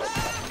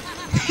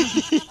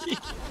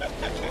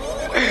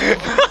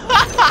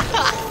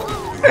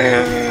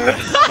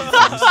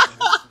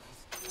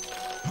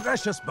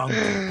 Precious bounty.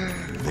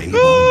 They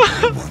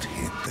won't know what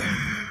hit them.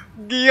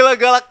 Gila,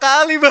 galak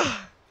kali, bah.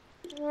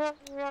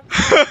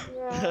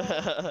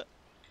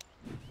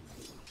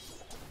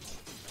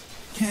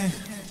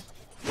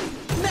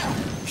 Now,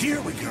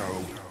 here we go.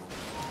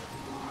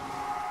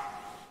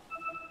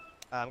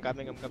 I'm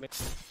coming.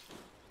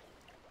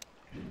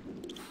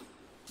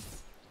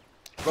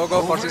 Go,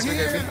 forces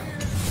BKB.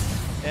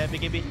 Yeah,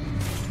 BKB.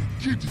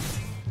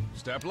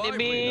 Step lively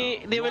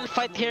Maybe now. they Your will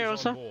fight here admiral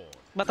is on also. board.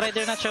 But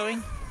Rider not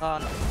showing. Oh,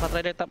 no. But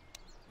Rider top.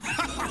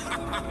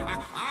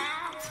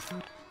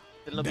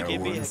 Still no No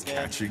BKB. one's Okay.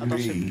 catching Atau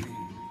shit. me.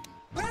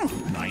 Oh,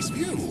 nice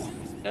view.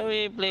 Can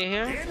we play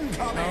here?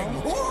 Incoming.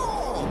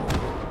 Whoa.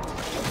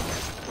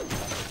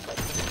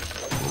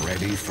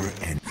 Ready for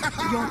end.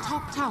 Your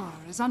top tower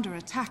is under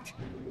attack.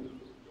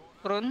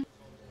 Run.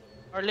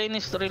 Our lane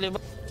is really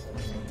bad.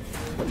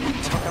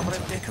 Time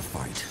to pick a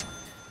fight.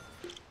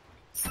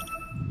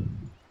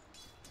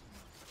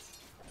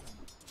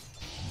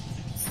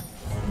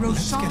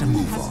 Roshan get a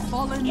move has on.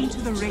 fallen to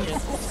the race.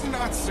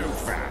 Not so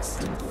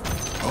fast.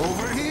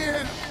 Over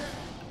here.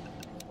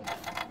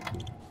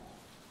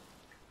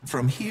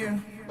 From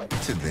here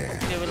to there.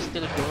 They will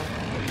still go.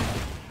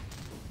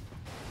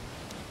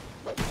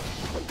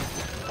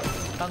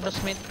 Congress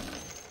mid.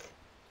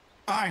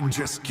 I'm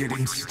just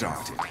getting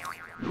started.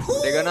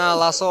 They're gonna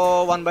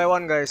lasso one by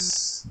one,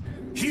 guys.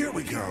 Here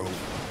we go.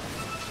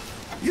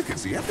 You can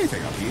see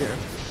everything up here.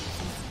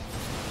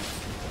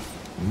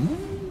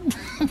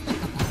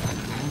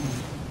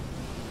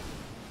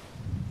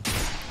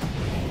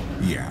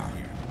 Yeah.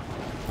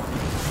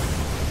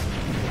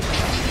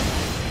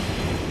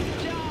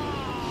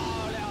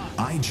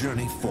 I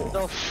journey forward.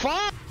 The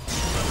fuck?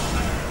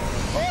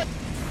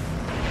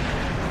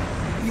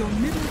 Your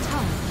middle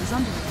tower is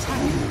under attack.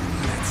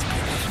 Let's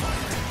pick a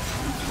fight.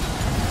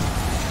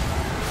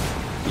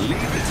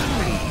 Leave it to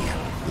me.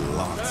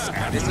 Lots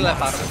They still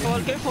have power.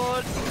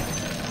 Careful.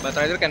 But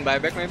Rider can buy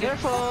back maybe.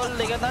 Careful.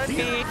 They can RP.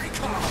 Here I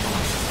come.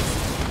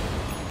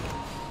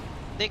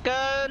 They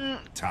can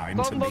Time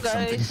to combo, make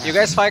something guys. happen. You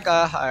guys fight.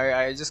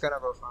 I just gonna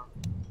go farm.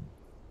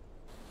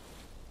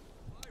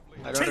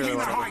 I don't really Taking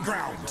the wanna. high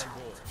ground.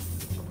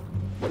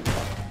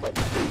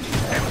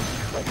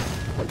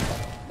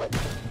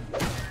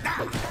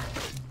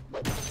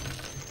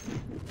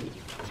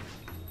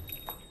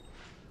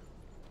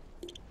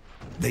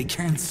 They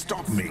can't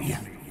stop me.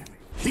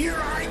 Here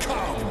I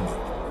come.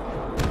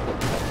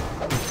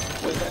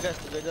 Together, guys,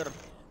 together.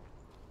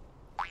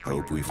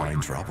 Hope we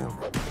find trouble.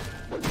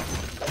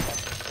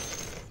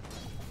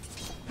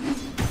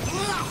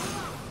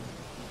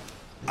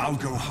 I'll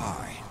go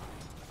high.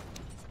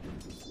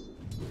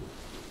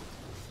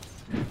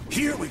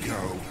 Here we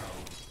go.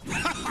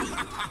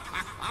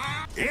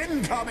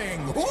 Incoming!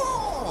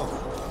 Whoa!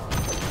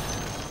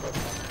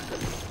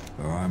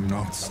 I'm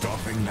not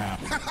stopping now.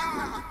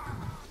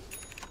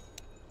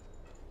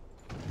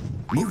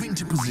 Moving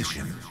to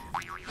position.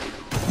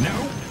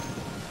 No.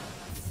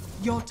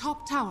 Your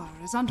top tower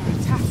is under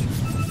attack.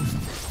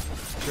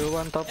 Blue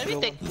one top, Can we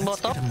blue take one. bot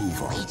top?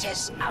 Move on.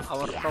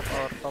 Our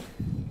top.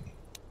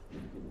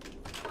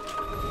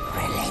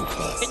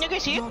 Can you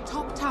guys see it? Your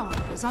top tower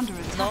is under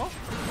attack. No?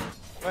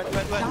 Wait,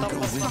 Dire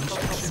top.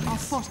 structures are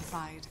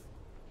fortified.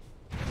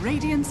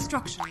 Radiant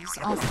structures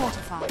are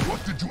fortified.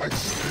 What did you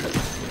expect?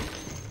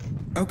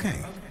 Okay.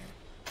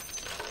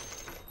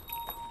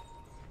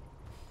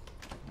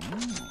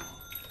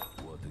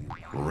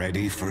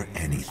 Ready for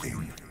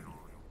anything.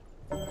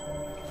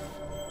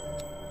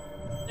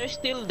 They're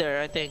still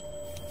there, I think.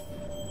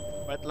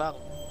 Wait lang.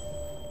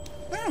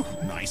 Oh,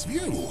 nice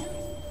view.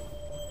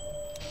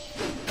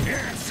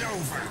 It's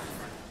over.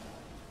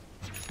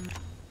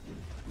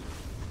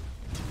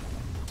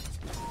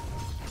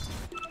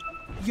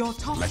 Your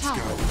top Let's tower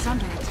go. is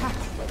under attack.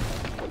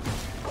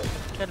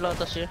 Can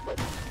Lotus here.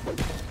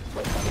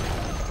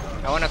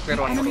 I wanna clear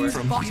one more Enemy's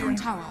wave. bottom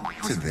tower To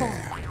has there.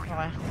 fallen.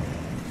 Okay.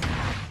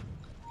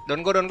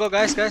 Don't go,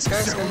 guys. Wait,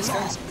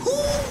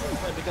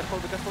 be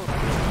careful.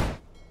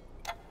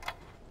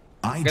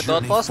 I Get journey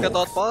outpost, get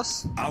forth.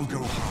 outpost. I'll go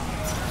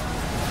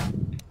high.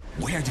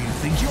 Where do you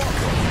think you're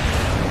going?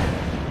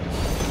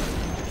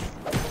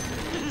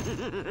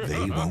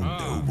 They won't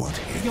know what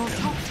hit Your them.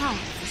 top tower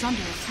is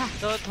under attack.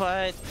 Don't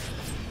fight.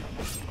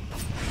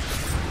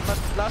 But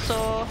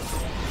lasso.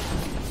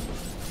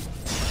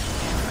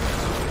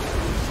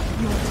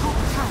 Your top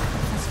tower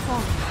has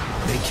fallen.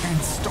 They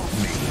can't stop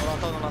me.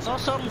 No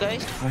song,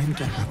 guys. Time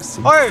to have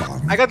some Oi!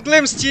 fun. I got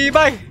glimpse, Chi,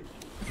 bye!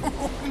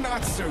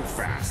 Not so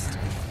fast.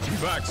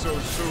 Back so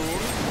soon?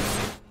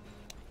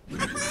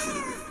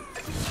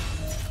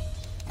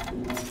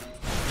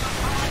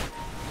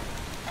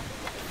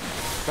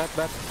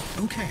 Bat.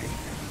 Okay.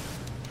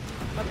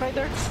 Back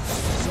rider.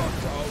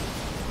 Sucked out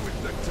with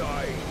the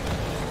tide.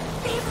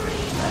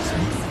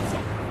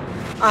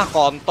 Ah,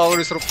 kontol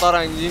disruptor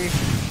anjing.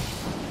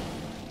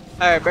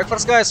 Hey, back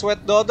first guys,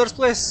 wait the others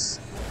please.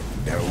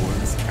 No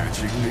one's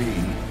catching me.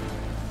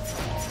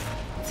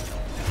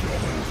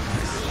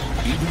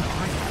 Even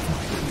I have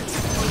my limits.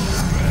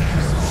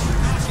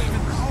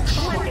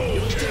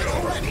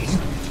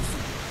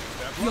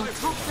 Your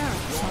top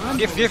barracks are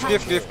under Give.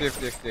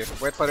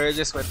 Give. Wait for the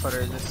ages. No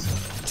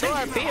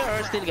RP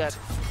or still got?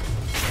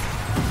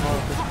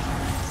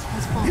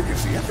 has You fallen. can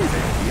see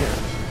everything here.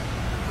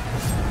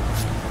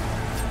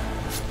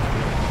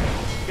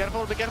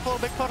 Be careful.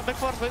 Back four.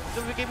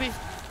 BKB.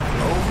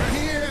 Over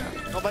here.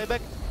 No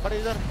buyback.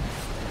 Parizer.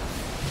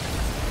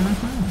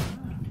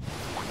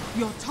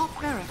 Your top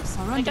barracks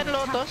are I under can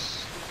attack.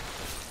 Lotus.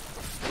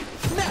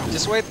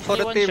 Just wait for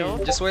the Anyone team.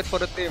 show? Just wait for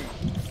the team,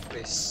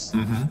 please.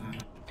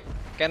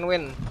 Can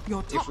win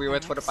Your top if we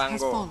wait for the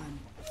barracks has Pango. fallen.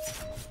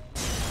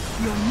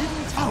 Your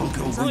middle I'll tower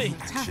go is where under the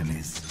attack. action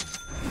is.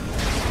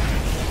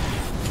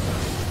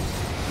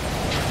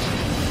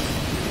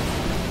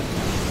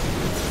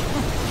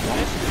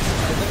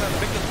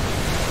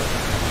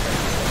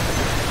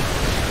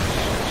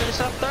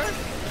 Disruptor.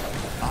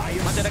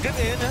 Masih ada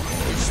gate ya?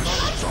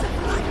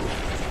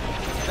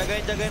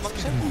 Jagain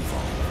Magnus ya?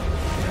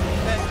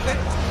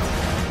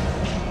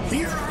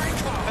 Here I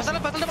come.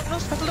 Battle the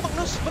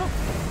Magnus, bro.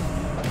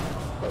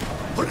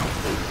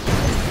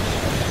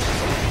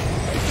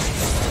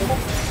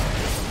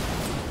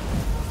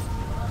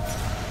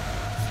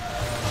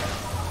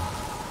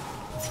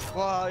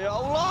 Wah, ya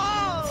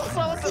Allah.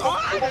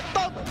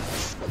 Stop.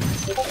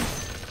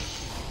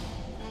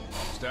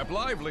 Step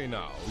lively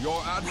now.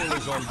 Your admiral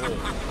is on board.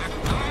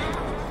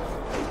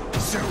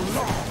 So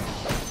long.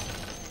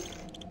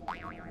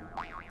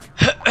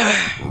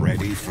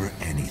 Ready for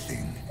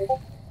anything.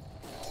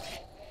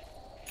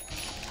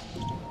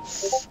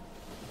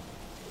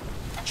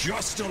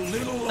 Just a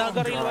little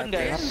Naga longer. real one,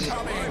 guys.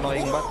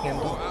 Annoying banget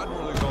Your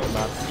admiral is on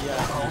board.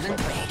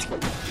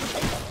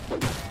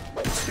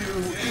 Too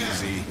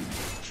easy.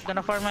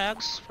 Gonna farm my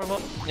axe for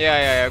bot.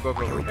 Yeah. Go.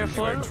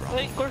 Careful.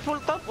 Wait, careful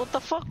top. What the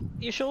fuck?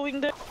 You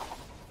showing there?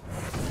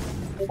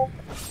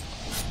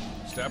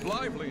 Step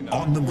lively now.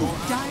 On the move.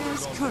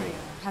 Dire's courier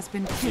has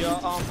been Ya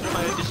killed. ampun,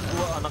 ayo dis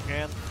gua anak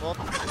ngentot.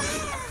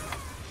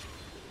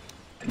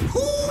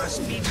 Must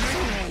be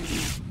dreaming.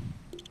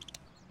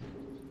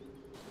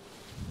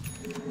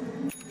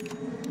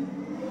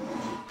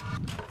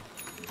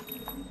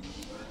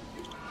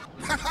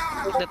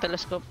 The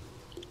telescope.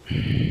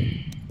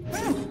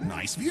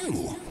 Nice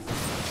view.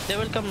 They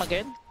will come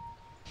again.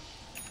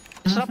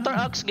 Disruptor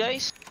axe,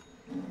 guys.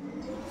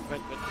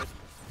 Wait.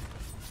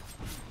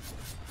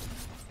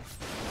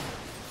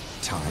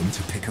 Time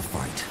to pick a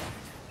fight.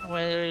 We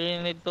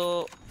really need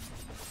to.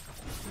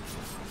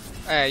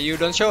 Hey, you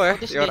don't show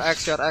What is Your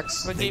this?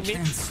 X. They Forgive me.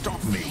 can't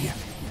stop me.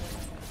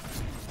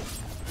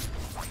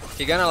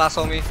 He gonna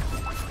lasso me.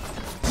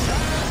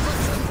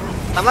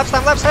 Time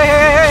lapse,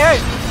 hey.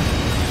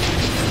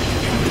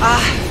 Ah,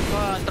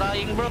 Wah,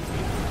 trying bro.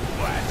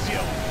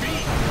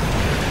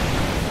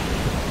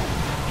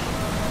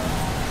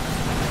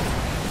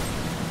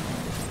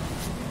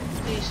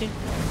 Easy.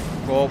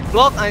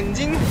 goblok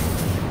anjing.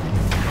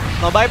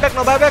 No buyback.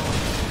 Your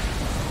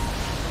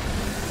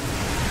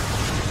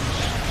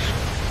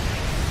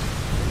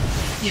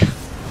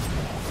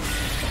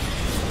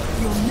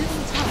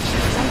middle tower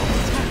is under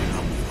attack.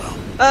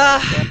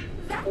 Ah.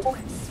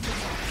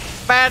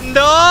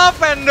 Pendo.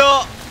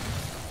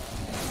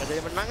 Gak jadi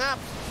menangap.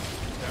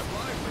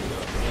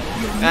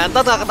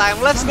 Ngantot gak ke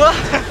timelapse gua.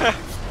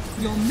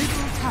 Your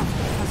middle tower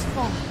has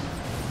fallen.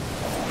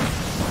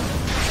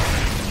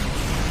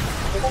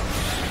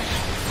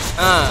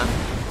 Ah.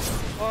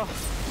 Oh,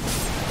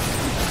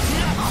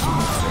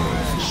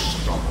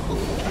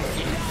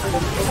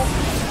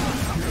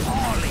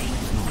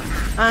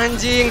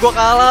 Anjing, gua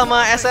kalah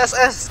sama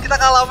SSS. Kita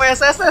kalah sama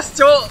SSS,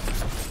 cuk.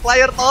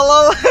 Player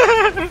tolol.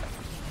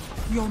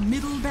 Your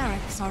middle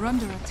barracks are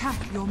under attack.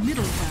 Your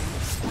middle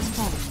barracks has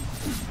fallen.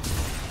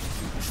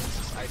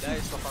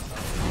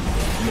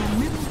 Your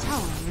middle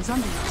tower is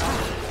under attack.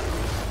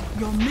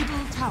 Your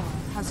middle tower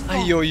has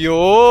fallen. Ayo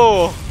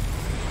yo.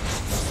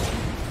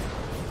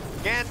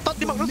 Ngentot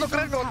di Magnus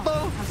keren Tower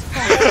kontol. has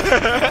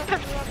fallen.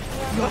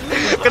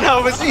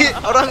 Kenapa sih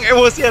orang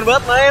emosian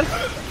banget main?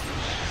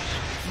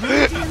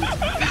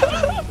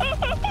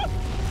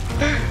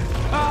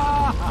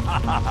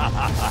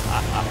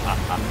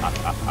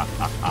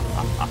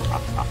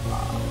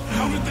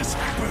 How did this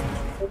happen?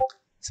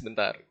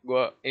 Sebentar,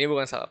 ini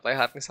bukan salah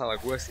playhard, ini salah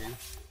gua sih.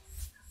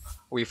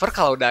 Weaver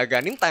kalau udah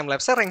aganin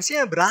timelapse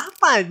range-nya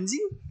berapa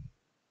anjing?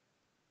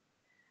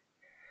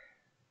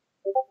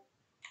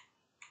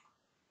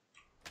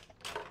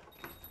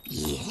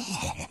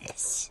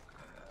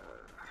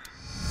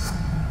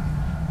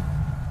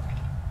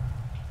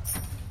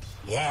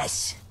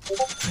 Yes.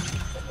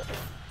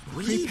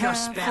 Read your Prepare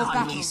spell for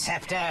on me, battle.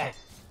 Scepter.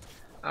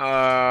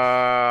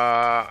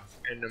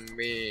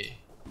 Enemy.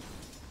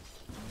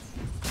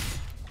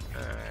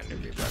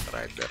 Enemy Blood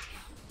Rider.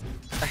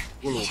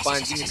 Gue lupa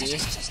anjing intinya.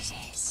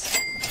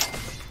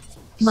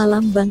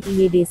 Malam Bang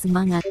IYD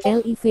semangat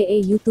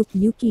LIVE YouTube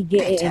Yuki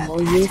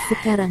GEMOY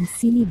sekarang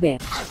sini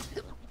bet.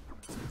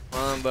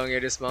 Malam Bang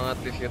Yedi semangat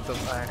di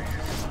YouTube.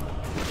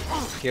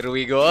 Here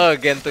we go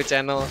again to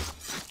channel.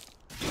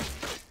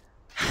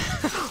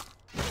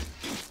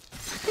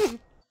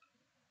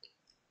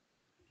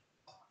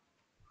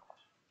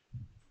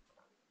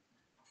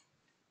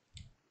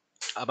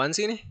 Apaan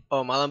sih ini?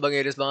 Oh, malam Bang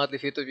Yedis banget di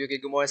YouTube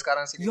Yuki Gemoy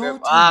sekarang sini Your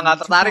Beb. Ah, turn nggak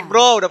to tertarik buy.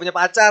 bro, udah punya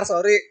pacar,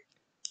 sorry.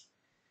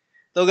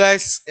 Tuh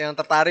guys, yang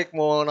tertarik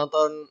mau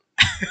nonton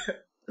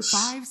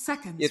 5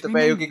 seconds YouTube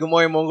Yuki remaining.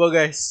 Gemoy, monggo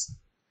guys.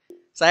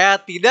 Saya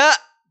tidak.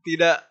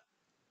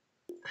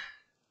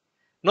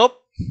 Nope.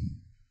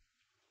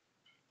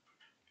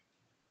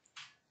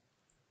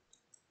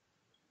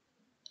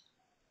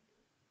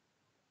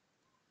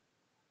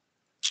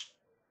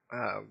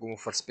 Gue mau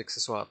first pick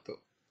sesuatu.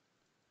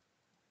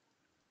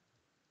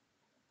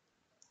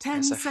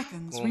 10 SF.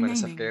 seconds Gue mau main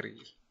SF remaining. carry.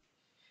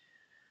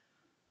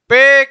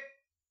 Pick.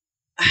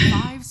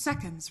 5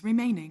 seconds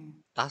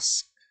remaining.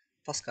 Tas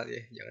kali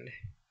ya, jangan deh.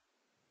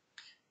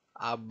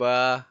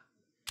 Aba.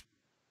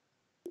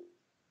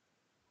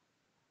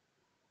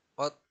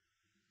 What?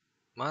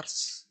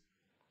 Mars.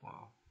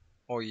 Wow.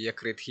 Oh iya,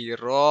 Create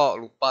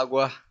Hero, lupa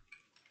gua.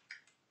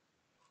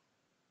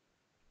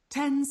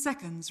 10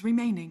 seconds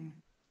remaining.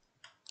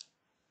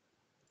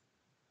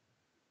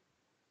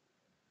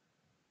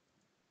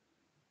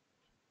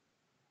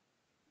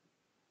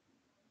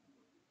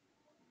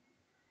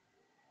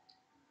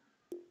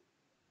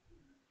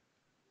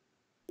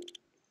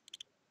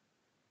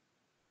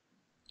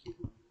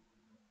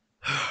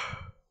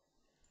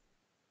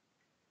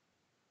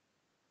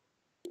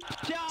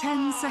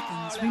 Ten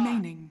seconds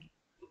remaining.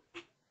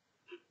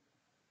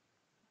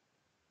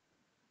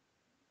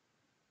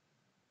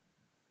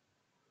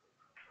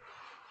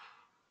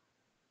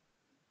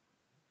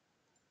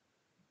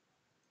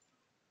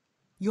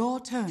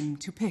 Your turn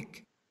to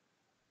pick.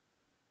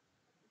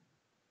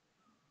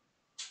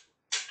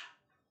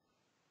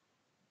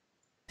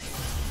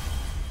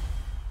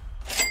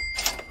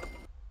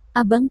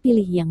 Abang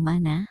pilih yang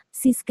mana?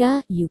 Siska,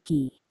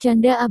 Yuki.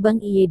 Canda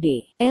Abang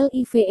IYD.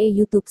 LIVE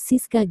YouTube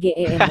Siska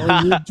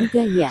GEMOY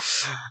juga ya.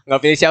 Nggak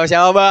pilih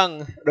siapa-siapa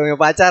bang, udah punya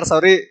pacar,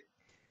 sorry.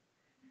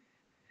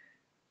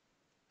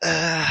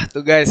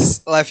 Tuh guys,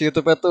 live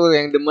YouTube-nya tuh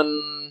yang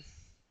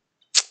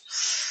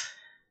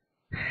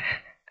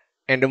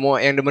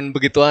demen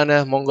begituan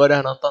ya, monggo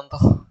dah nonton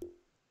tuh.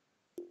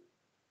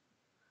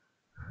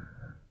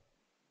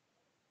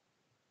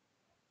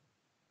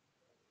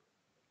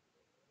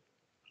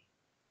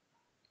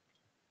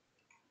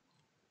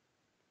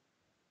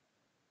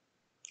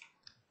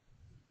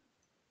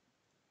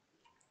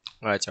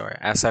 Nggak coy,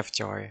 SF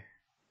coy.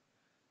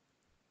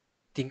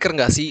 Tinker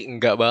nggak sih?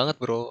 Enggak banget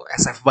bro,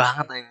 SF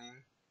banget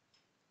anjing.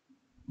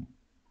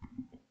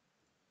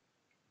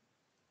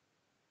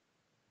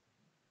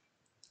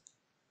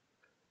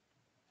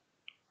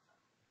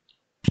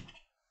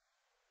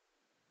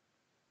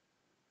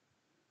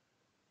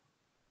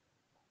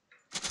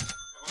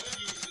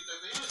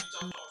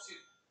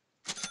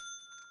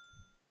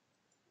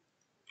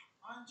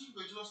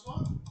 Again,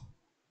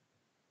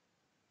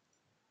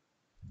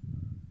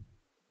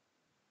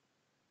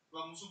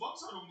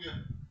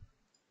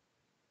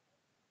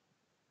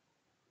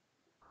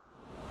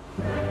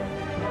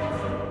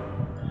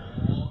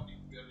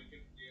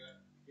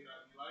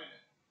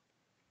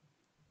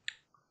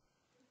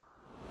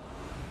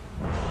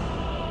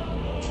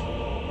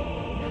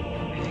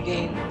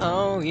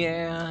 oh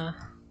yeah.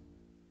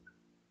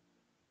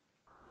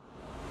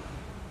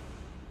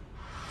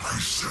 I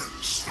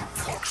sense the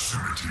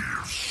proximity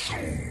of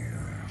souls.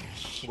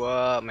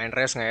 Gua main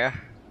race nggak ya?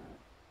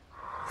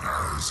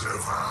 As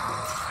ever.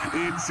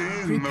 It's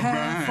in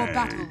Prepare for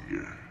battle.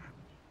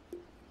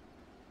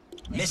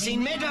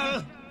 Missing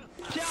middle.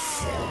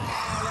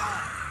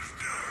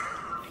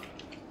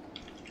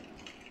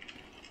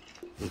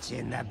 It's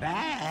in the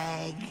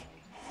bag.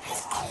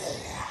 Of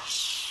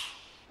course.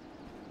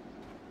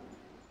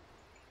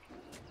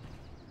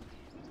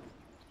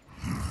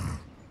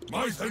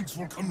 My thanks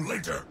will come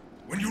later,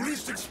 when you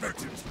least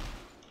expect it.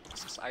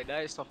 I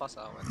die so fast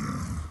amat.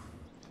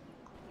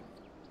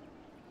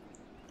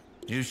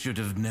 You should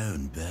have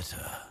known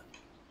better.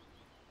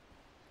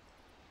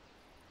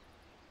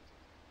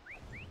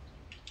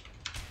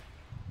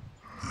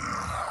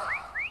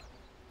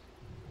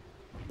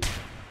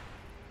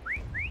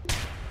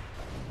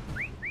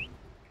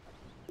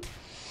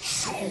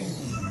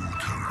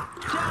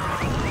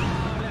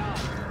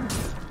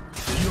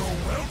 You're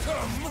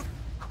welcome.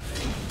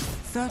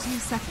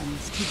 30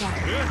 seconds to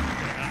battle.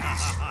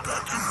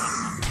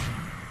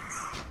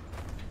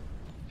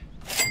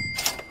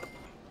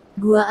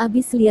 Gua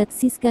abis lihat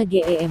Siska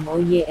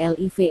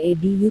GEMOYLIVE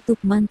di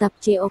YouTube, mantap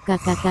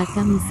COKKK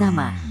kami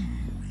sama.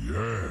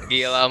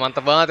 Gila,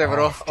 mantep banget ya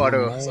bro.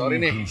 Waduh, sorry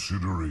nih.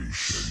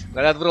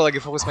 Gak liat bro, lagi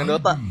fokus main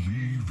Dota.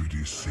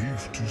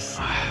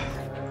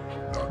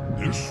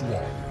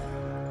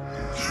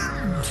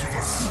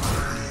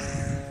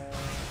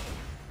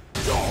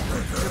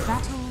 The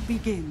battle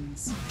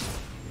begins.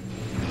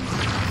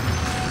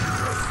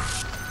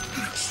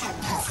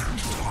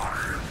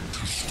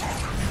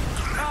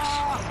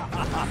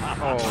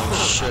 Oh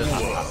shit.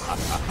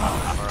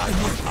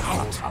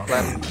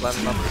 Plan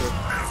not good.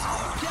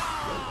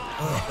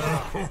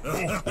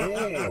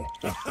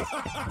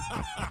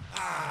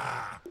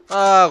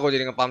 Gue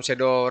jadi ngepam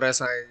shadow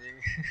res anjing.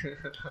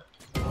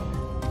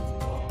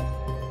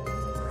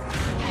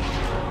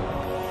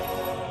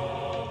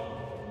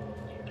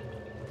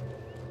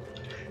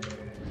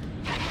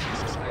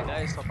 I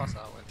die so fast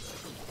amat.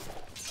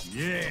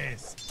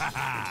 Yes.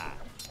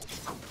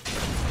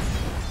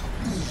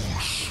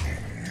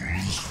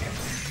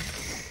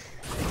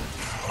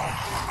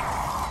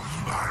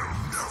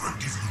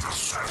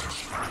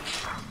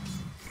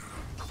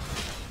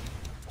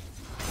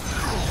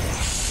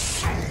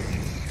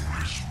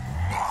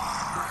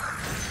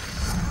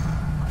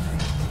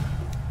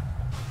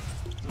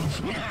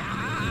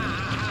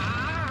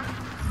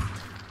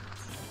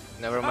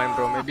 Never mind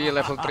bro, maybe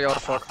level 3 or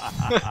 4.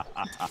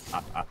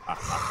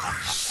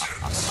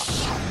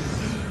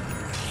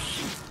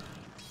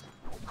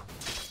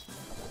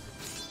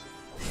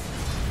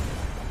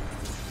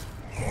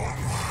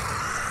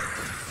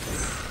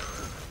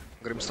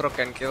 Grimstroke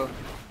can kill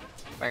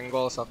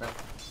Pangol shotnya.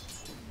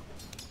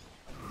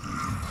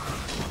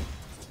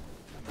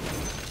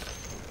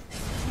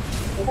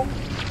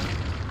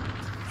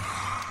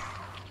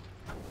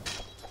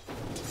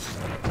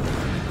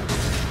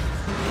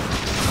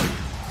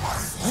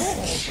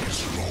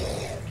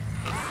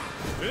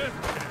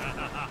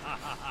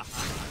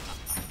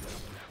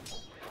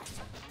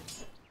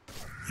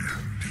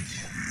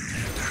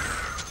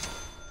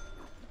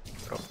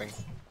 Dropping.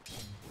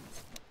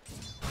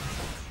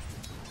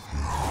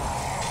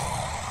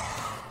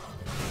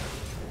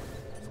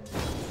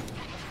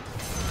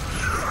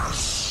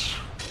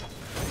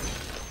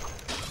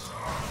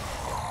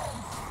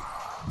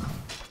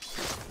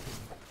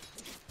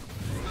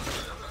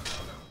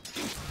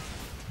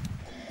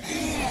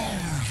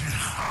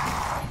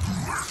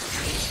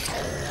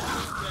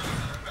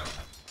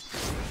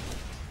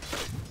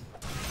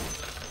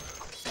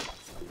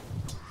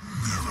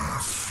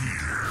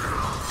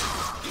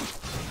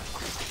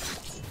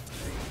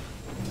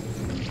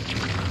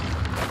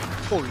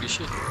 Holy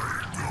shit.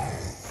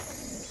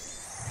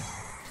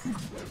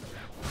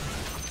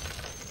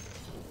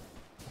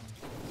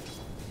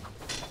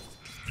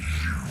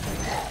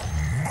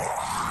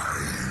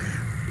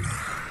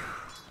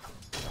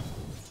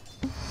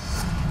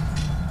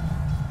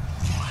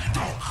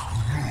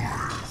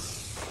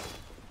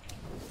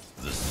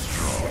 The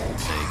strong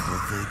take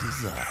what they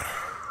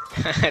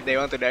desire.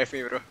 They want to dive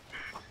me, bro.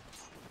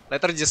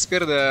 Later just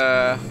spear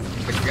the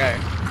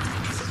guy.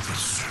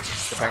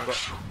 The Pangol.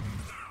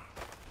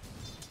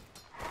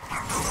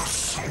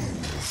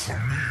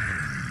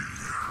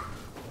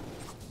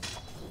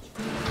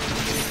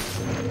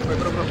 Wait,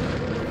 bro. What the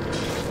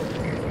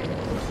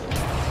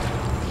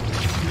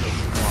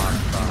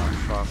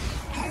fuck?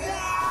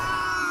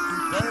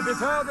 Gonna be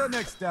further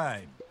next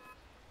time.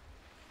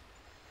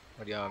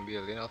 Mau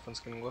diambilin alpha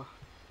skin gua.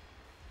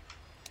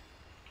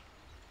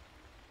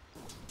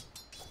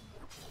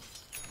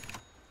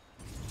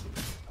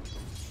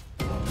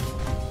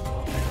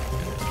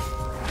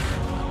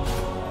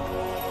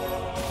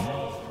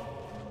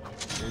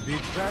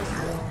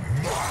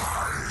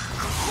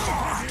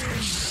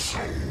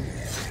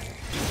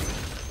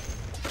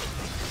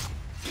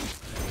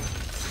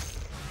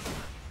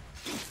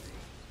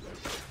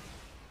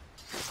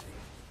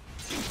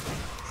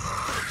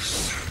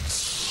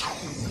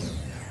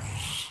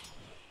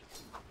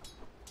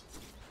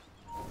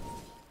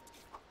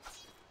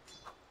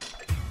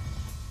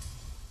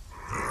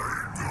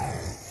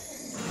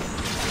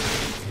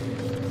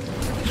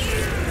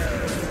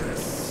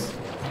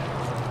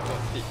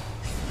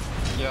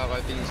 Yeah,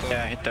 I think so.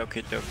 Yeah, he took.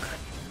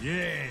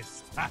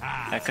 Yes.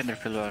 I can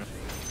refill one.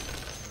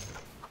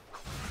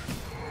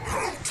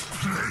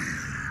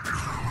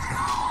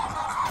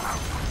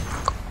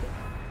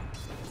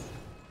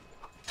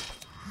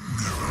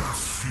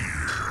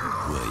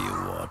 Were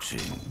you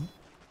watching?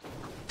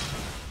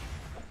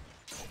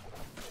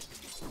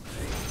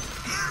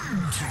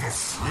 Into the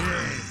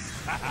fray.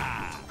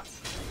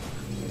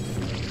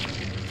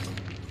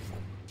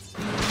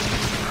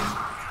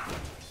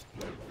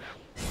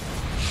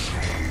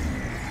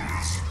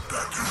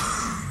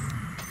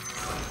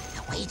 The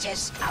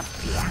wages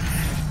appear.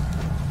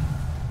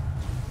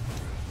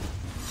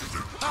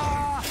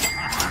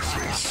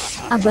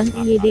 Abang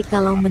IYD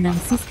kalau menang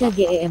Siska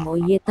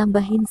GEMOY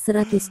tambahin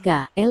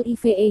 100k.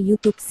 LIVE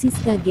YouTube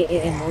Siska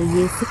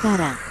GEMOY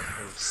sekarang.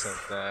 Buset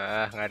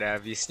dah, nggak ada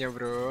habisnya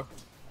bro.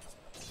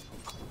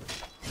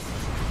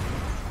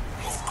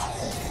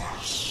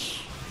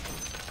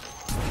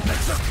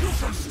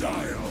 Execution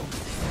style.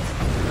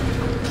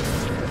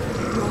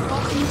 Your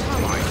bottom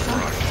tower is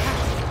under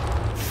attack.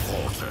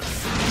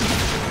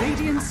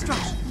 Radiant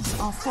structures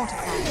are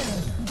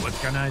fortified. What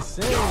can I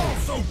say?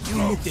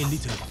 You looked a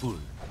little fool.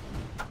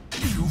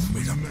 You've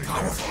made a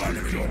powerful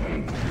enemy.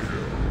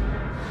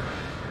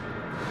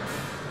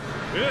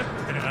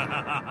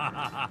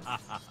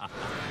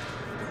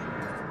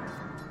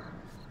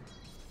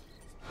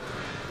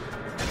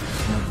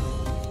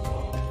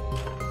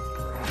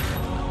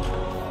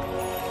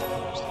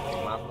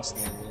 Mampus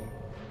nih anjing.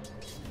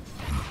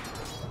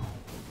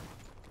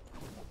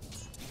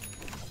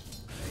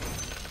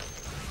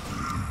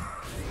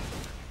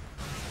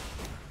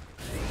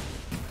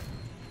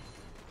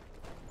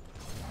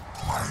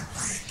 My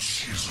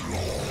reach is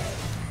long.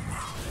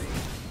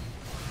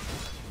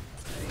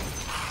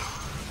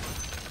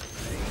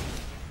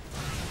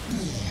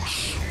 More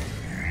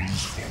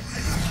souls for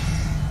me.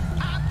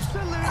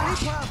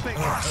 Absolutely perfect.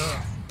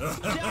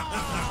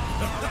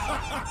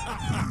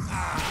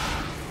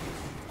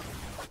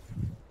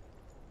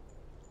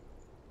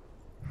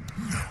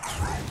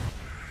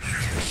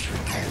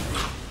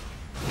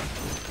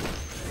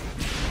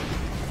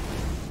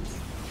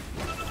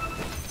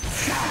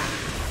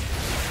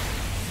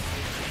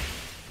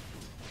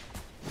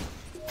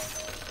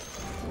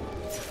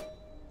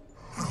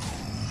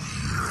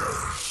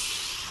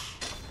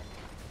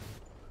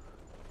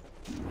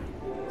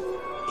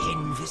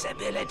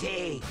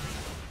 Invisibility.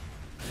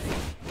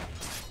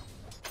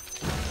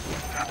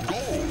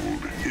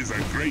 Gold is a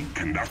great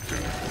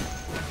conductor.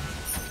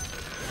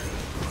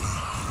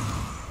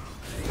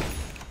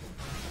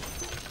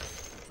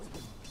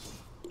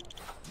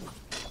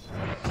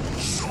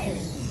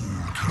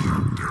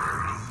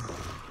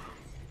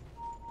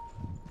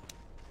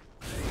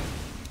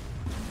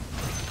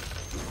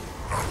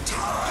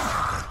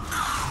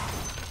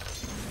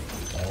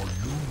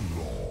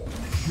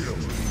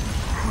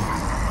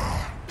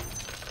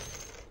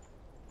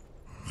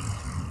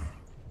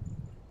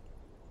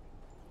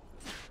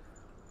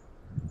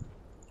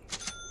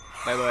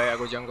 Bye bye,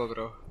 aku jungle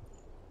bro.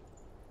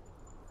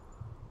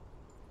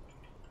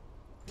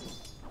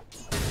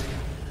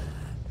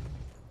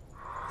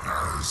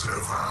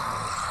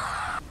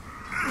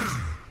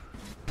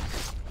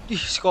 Ih,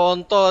 si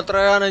kontol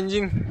trean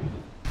anjing.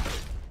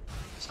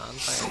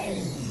 Santai.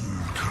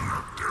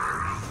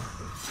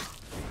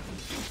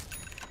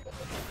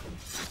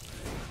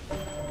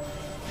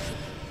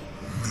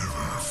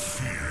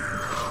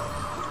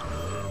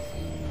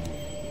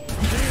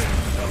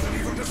 Doesn't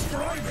even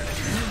describe it.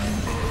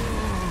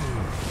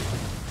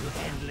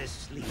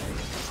 Endless sleep.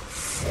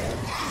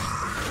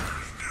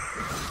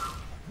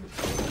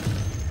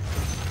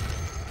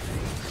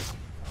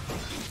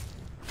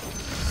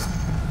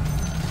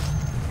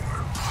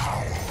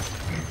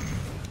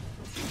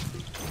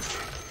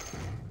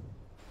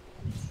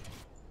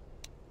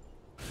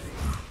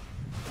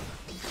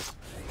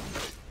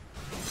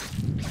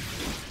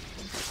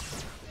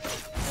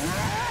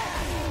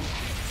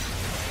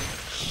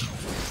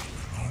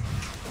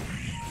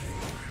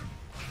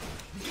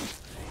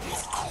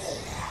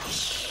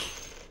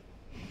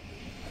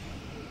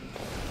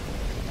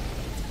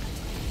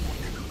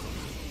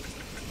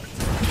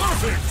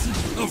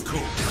 Of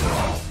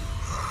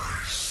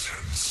course.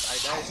 I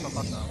die is not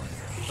now.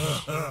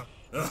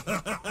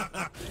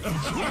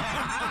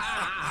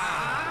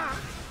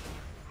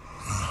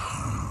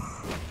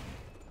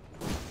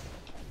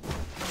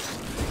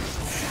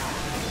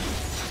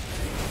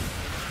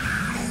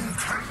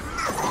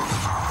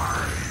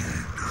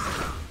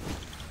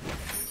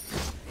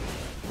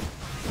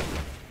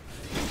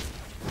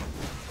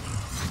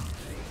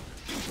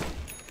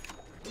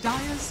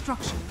 enemy's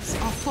structures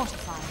are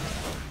fortified.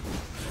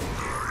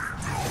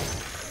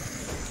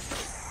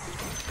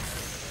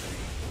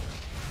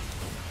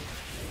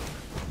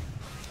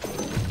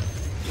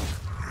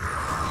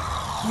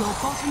 Your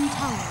bottom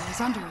tower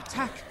is under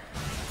attack.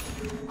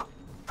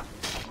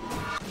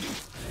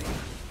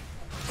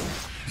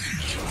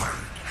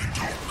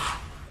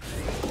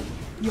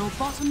 Your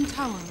bottom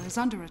tower is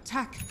under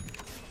attack.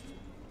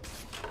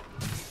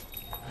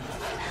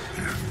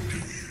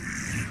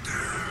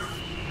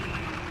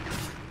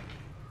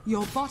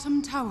 Your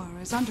bottom tower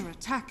is under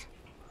attack.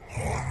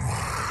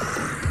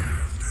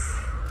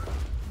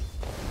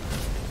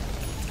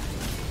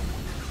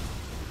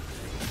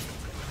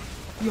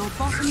 Your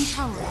bottom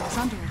tower is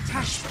under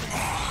attack.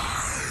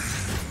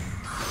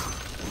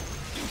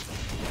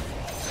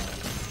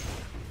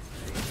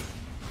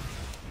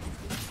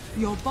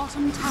 Your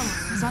bottom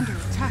tower is under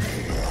attack.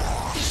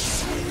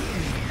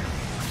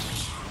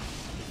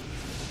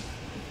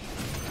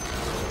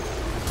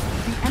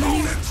 The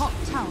enemy's top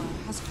tower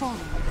has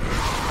fallen.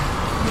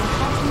 Your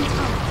bottom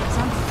tower is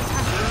under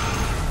attack.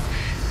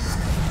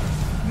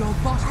 Your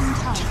bottom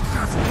tower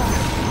has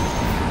fallen.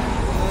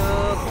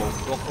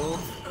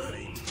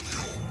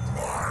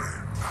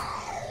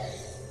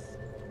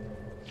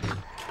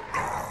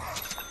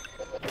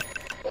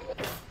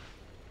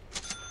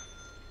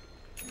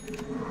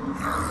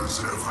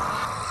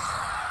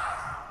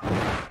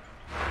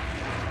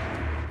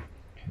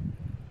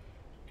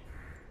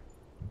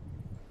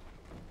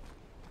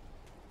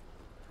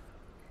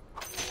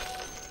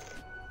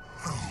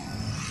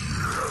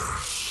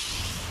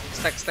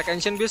 Stack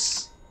ancient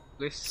beast,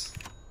 please.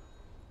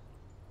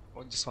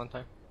 Oh, just one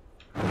time.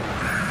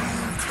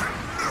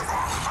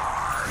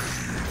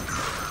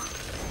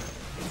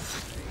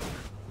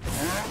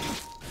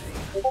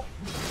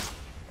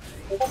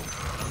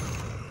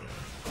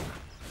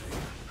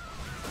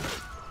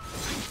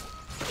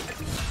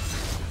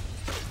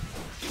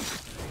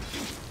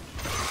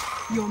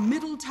 Your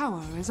middle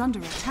tower is under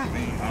attack.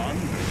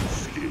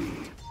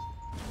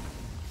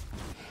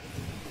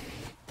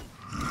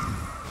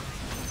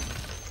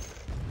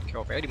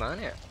 KOP di mana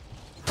ya?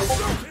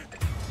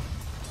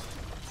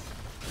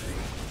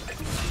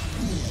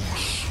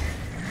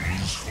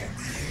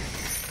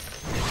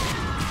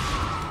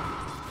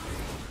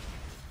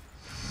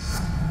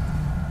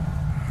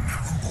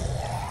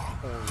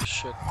 Holy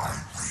shit.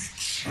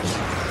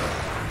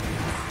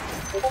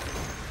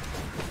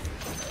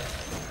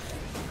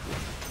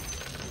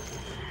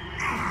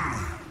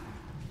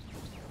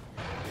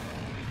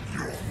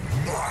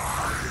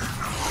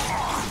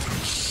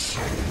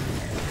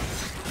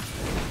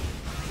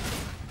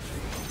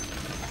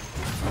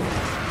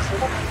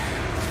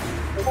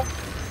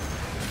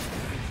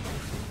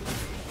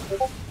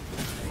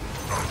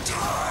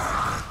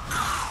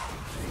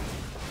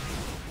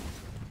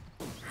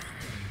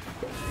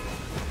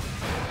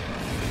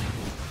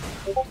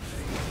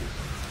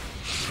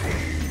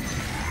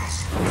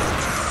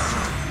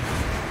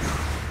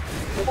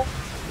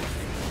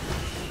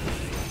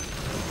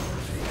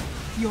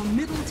 Your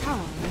middle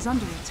tower is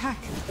under attack.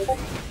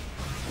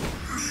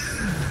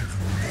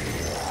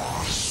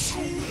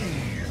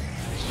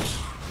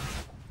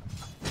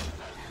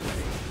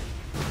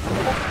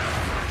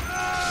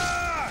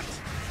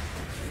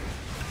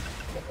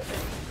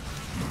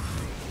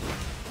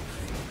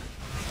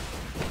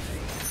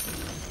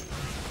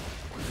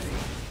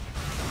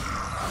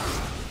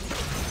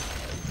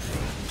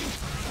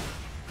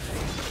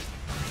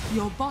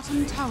 Your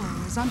bottom tower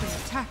is under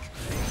attack.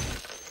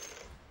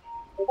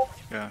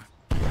 Yeah.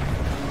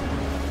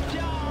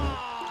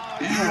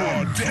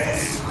 You're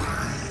dead.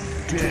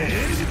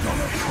 Dead on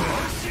a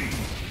crossing.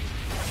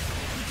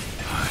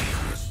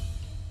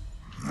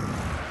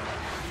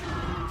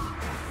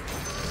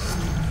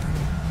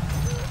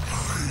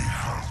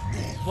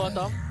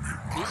 Bottom.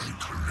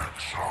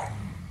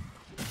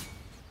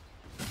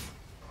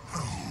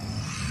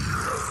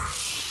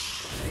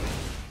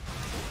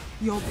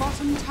 Your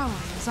bottom tower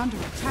is under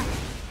attack.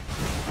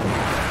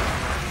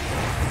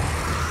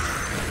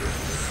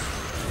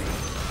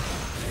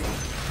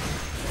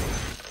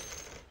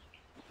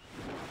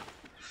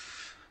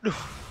 Duh,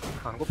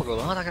 tangan gue pegel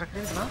banget akhir-akhir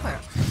ini, kenapa ya?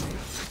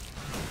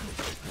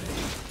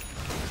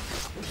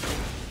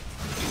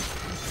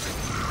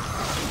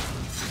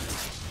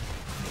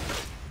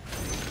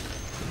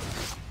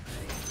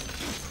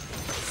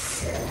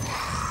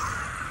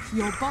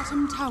 Your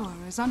bottom tower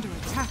is under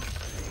attack.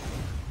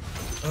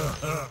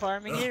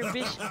 Farming here,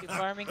 bitch. Keep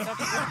farming up.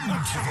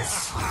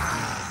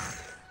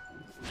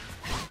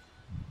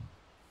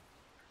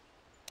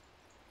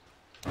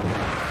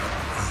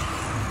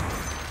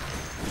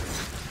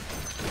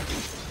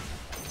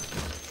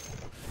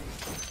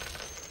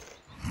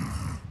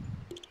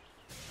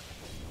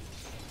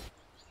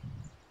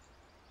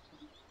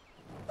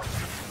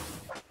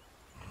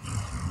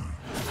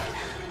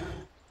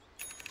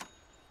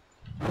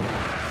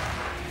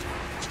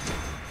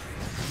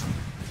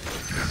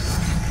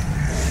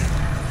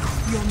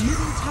 Your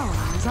middle tower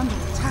is under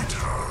attack.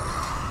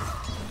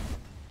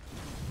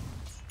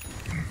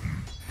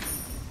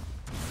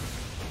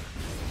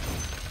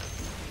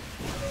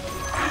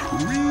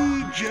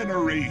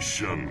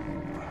 Annihilation.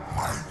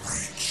 My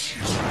reach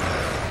is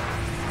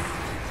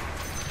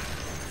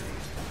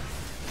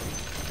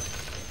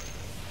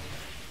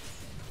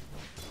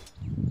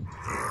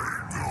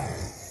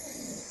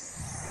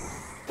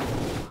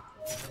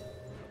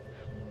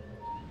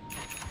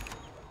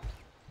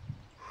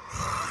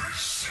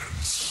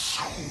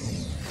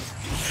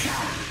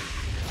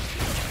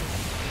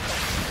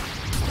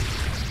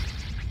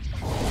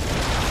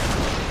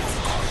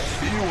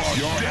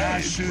Your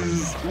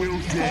ashes will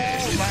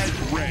fall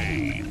like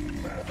rain.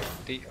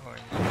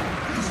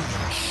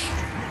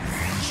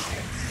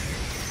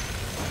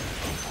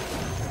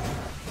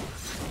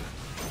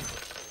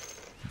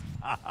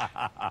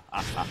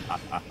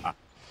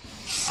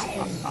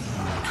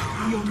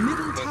 Your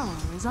middle tower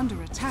is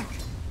under attack.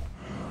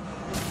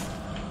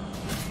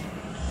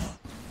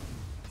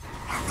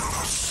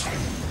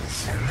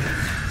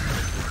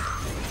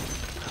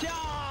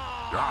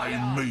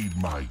 I made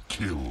my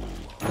kill.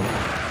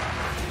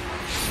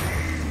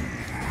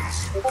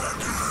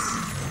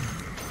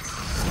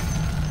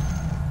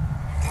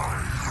 My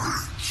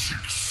reach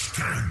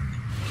extends.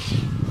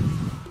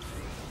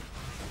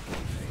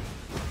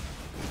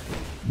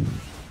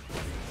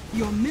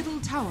 Your middle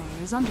tower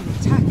is under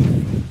attack.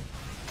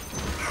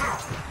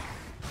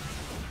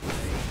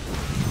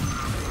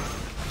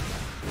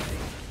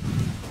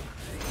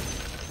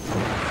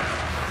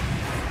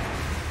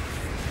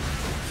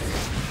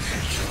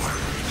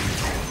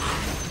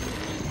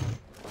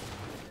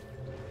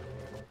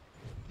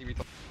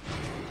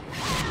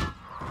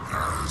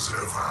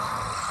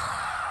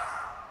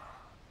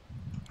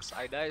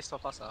 I die so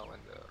fast, I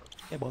wonder.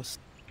 Ya bos.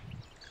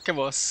 Okay,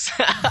 boss.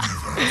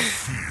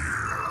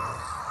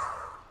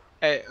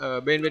 Hey,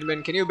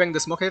 Ben, can you bang the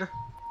smoke here?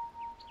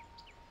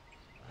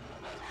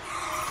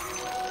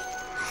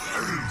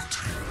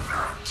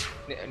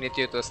 I need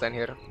you to stand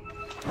here.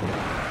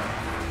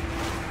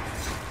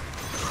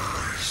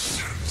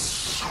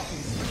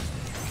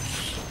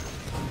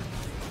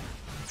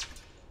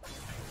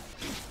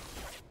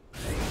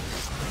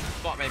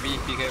 But maybe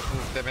be careful,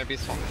 there may be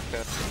smoke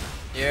there.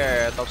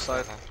 Yeah, top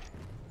side.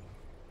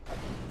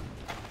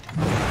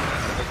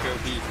 The kill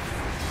B.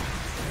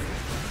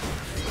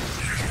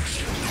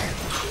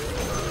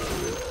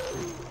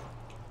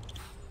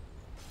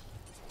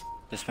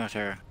 The smoke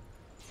here.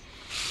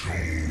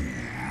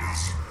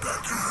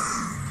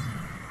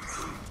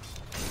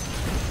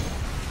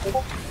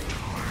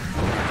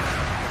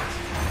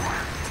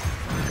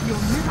 Your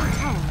middle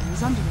tower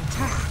is under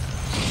attack.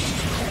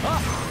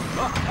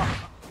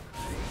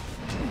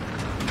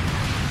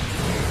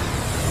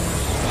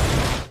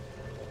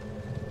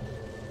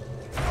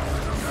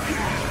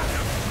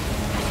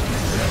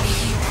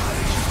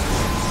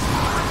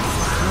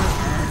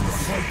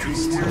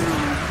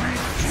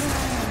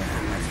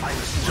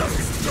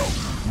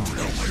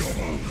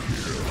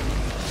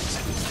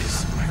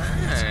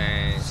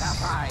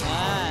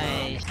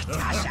 Nice.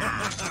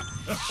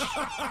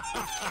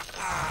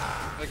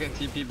 I can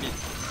TP B.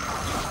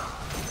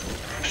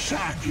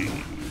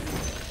 Shocking.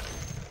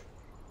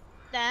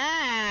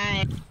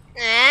 Nice.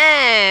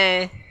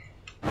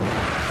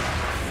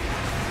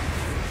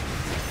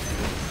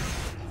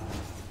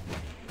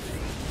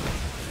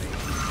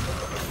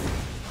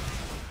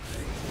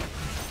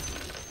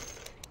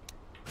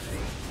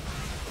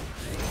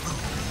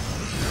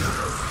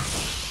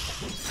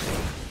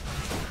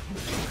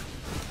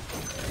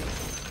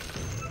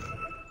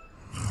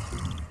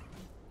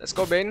 Let's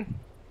go, Bane.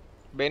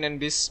 Bane and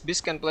Beast.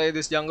 Beast can play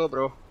this jungle,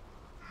 bro.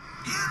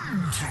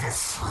 Into the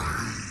fray.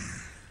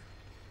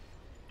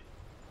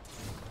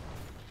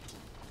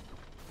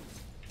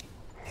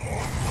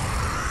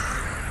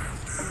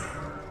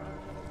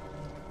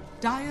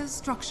 Dire's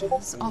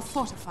structures are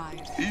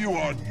fortified. You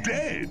are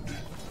dead.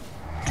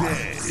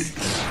 Dead.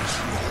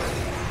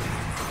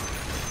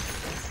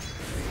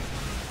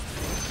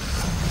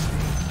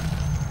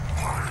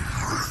 My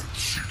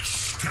reach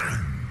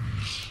extends.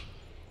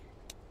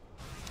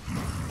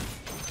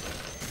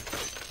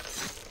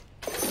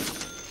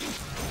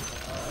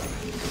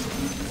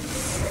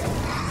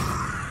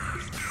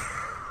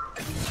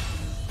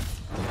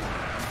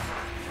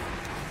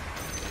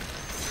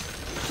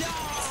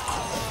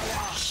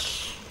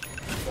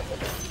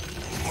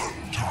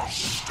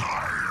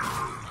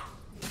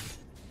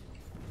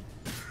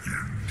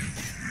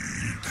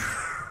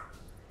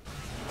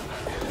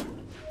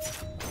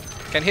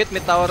 Can hit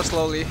mid tower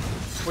slowly.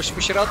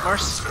 Push it out,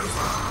 Mars.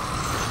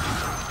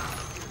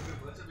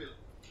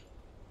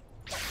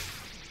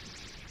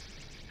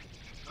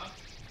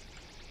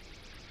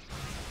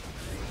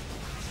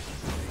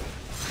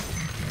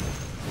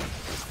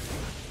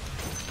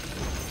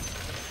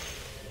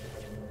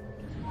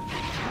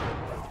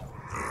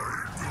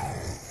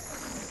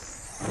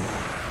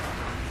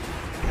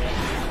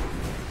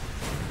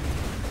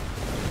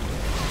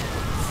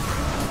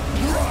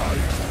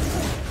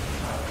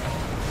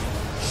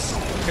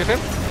 Hit him.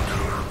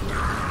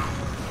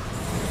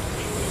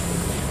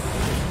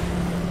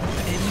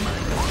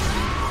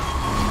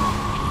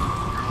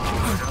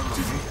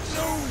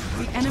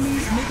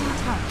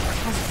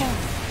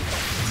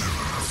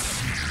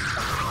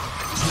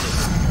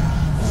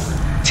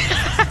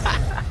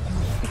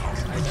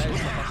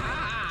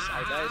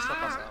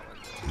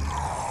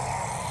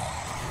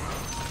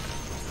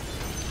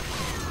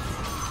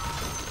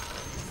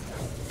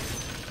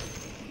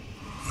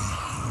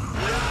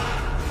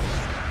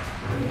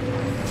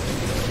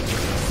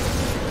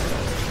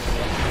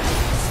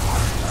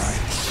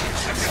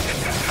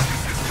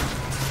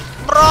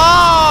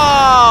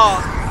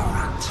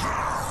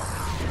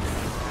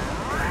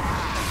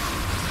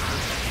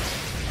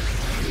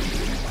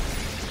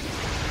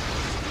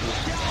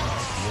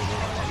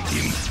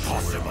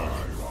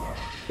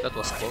 That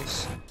was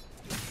close.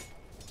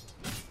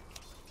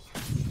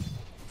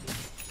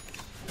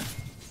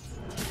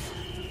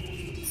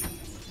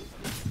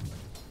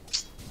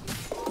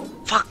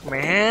 Fuck,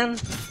 man.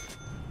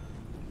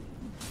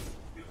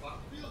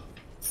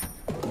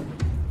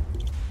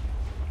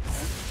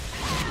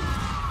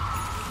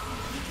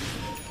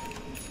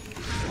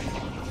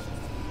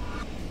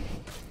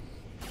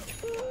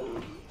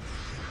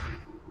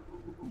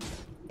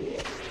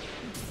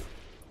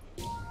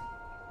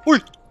 Ui,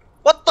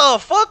 what the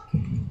fuck?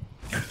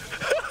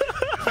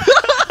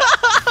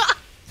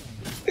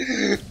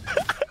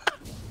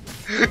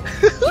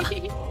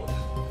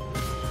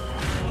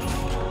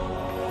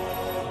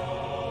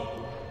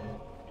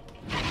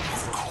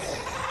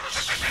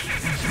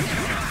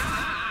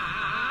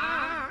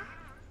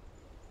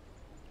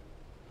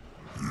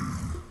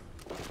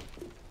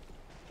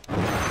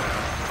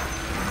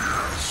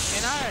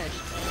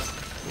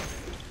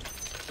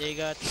 They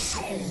got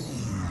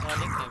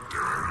Sonic him.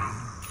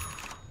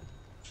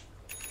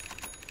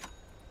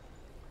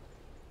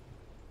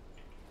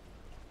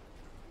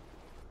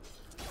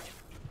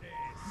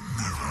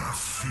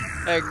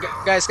 Hey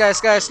guys,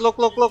 look. Oh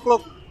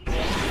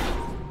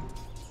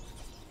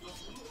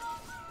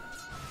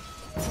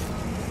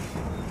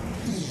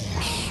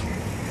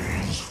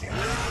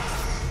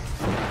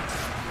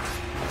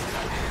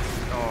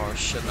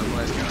shit, I'm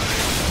letting go.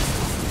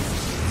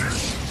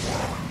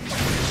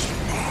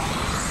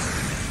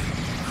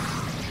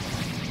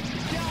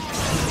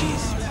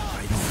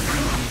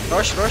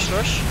 Rush.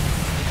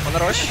 On the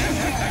rush. Yep,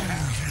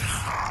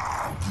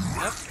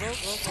 go.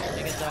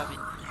 Take a David.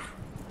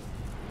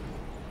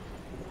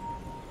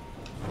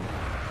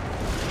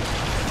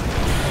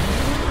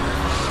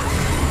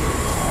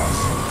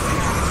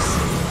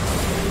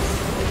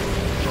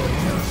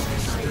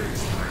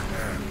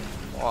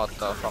 What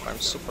the fuck, I'm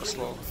super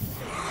slow.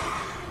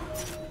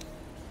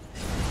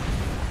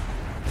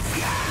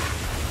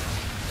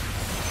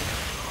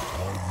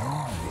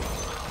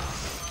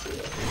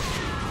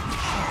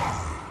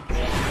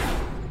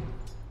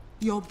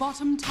 Your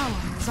bottom tower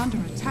is under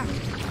attack.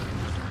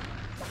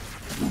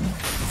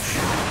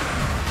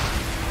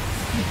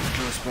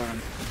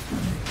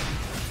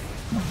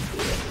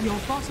 Your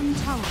bottom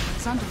tower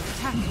is under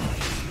attack.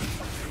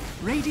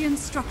 Radiant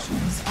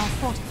structures are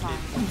fortified.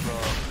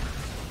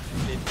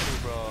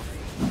 Bro.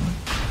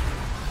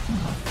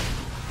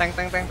 Tank.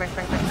 Your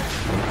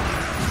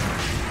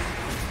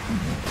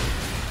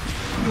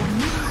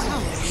middle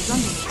tower is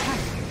under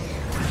attack.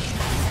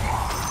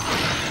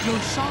 Your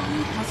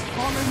shard has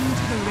fallen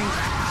to the Radiant.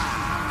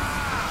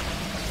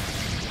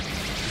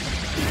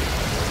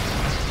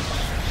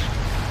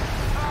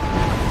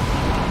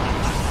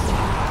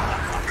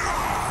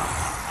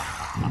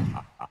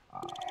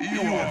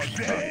 You are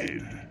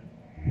dead.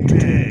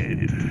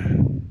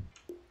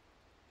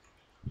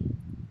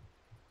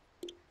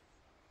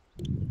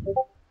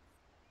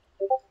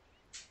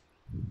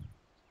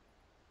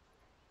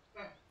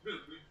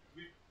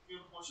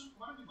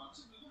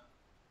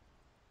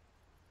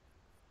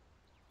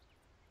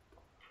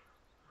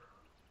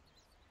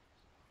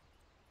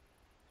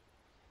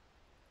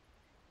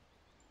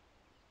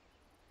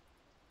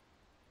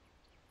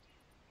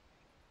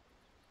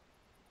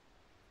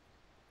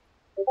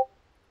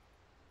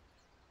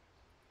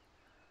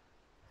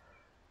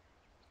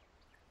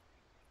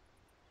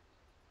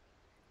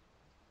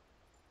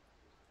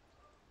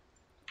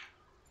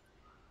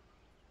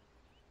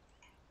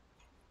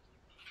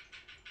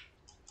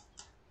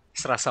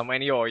 Serasa main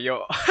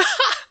yoyo.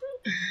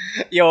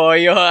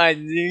 Yoyo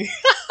anjing.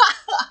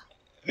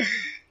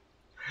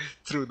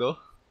 True though.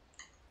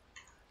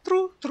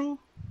 True.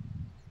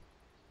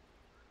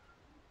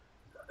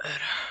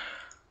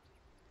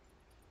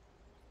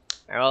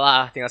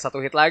 Ayolah, tinggal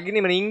 1 hit lagi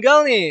nih,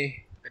 meninggal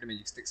nih. Ada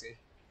magic stick sih.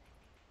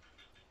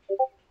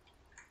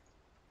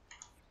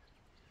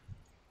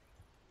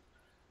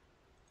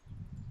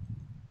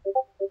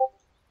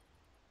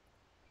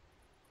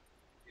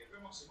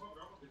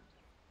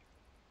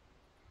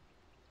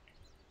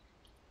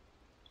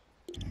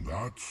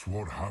 That's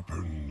what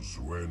happens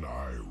when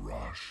I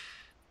rush.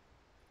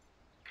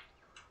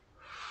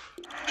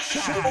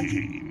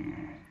 Shocking.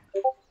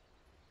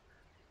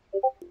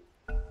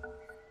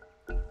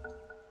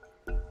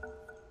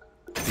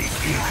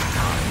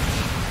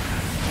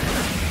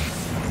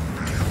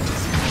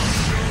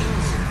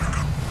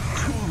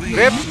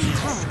 Grip.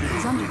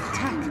 Is under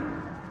attack.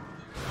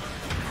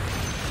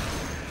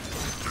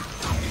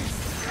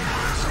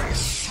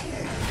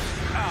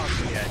 I'll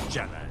be a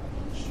challenge.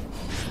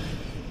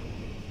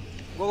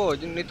 Go,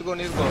 you need to go.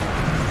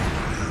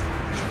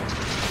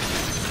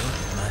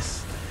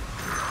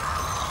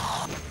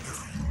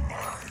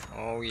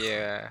 Oh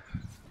yeah.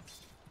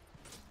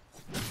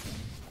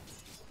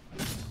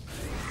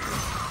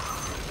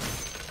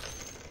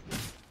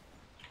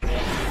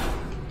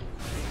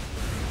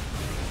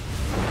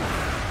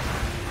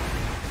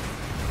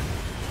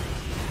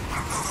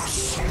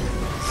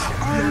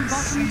 Your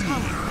bottom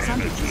tower is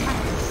under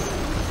attack.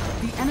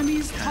 The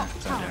enemy's top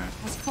tower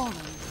has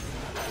fallen.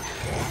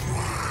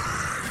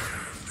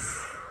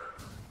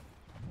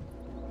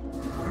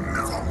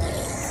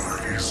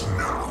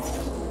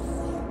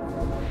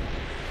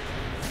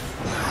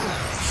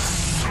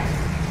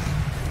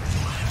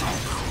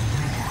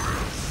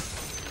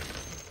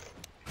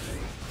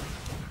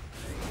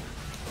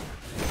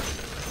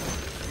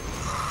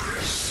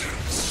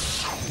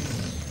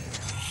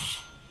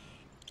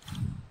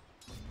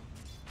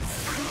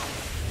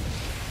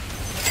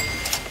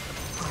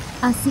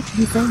 Asik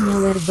bisa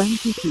nyawer Bang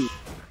Kiki.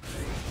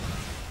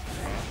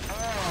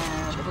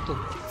 Siapa tuh?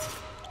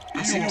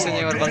 Asik bisa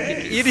nyawer Bang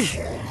Kiki. Ini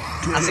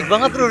asik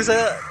banget bro, bisa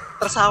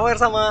tersawer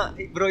sama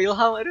Bro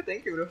Ilham. Aduh,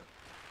 thank you bro.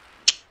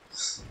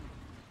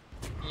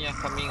 Yeah,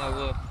 coming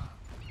over.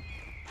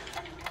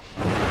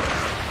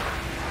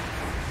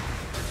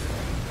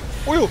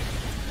 Uyuh.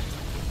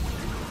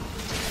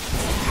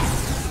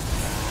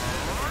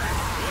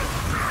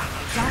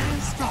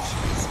 Dire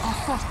structures are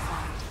fortified.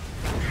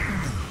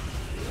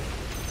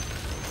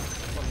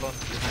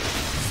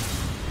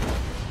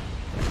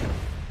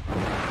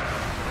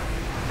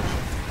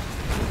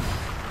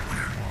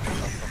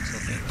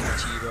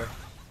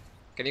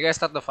 Can you guys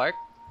start the fight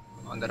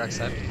on the right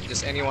side?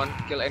 Just anyone,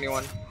 kill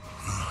anyone.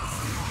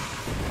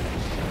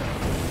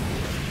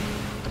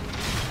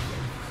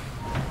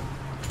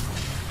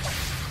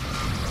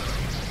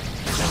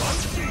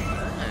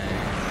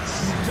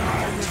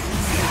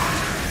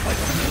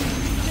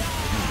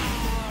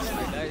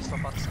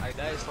 I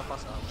die, stop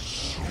us out.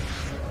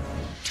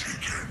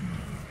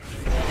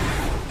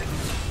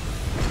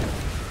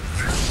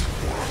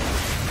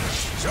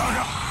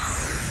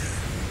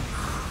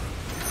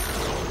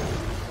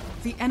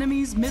 The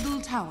enemy's middle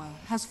tower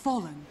has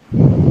fallen.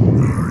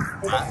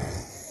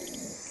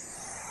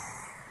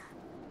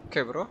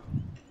 Okay, bro.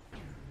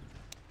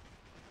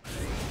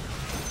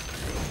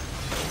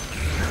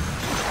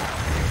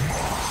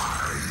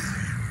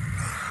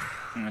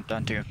 I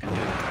don't think I can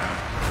do it.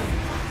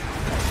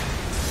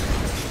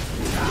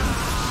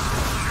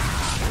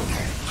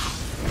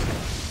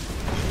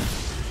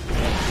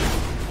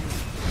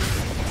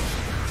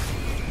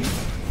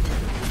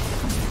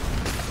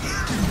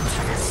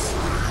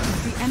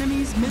 The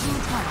enemy's middle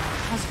tower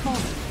has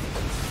fallen.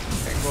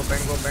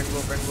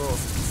 Pengo.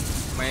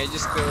 My age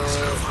is still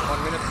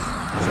 1 minute.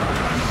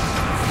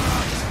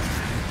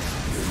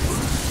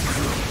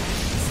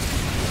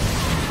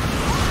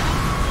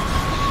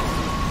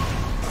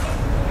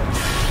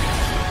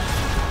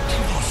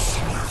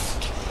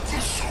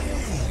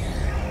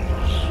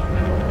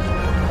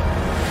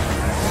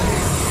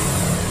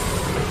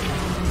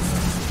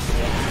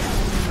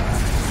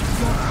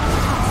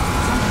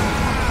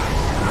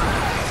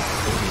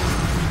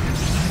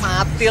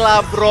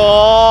 Matilah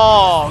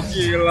bro,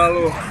 gila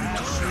lu.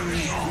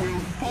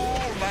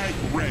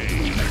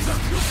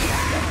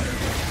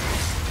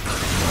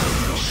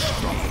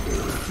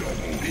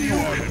 The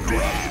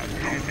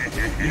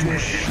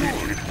enemy's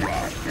middle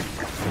barrage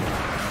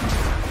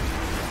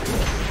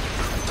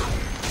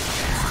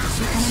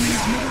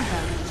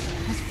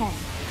has fallen.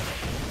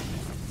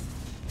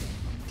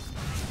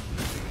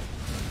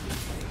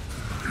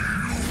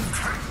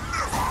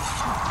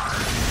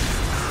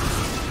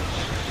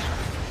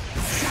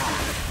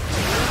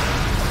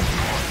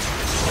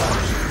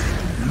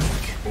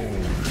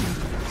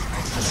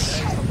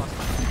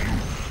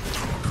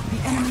 The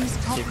enemy's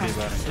top Give me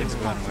barrage one, give is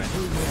me one fallen.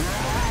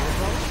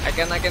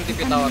 win. I can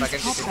TP tower, I can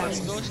TP tower.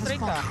 Go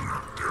straight ah.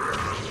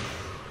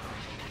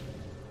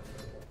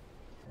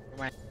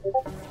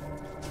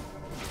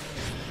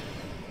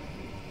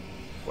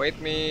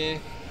 Wait me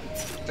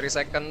 3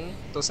 seconds,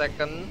 2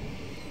 seconds.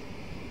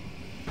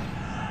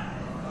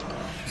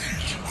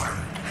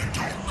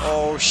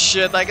 Oh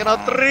shit, I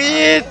cannot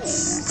reach.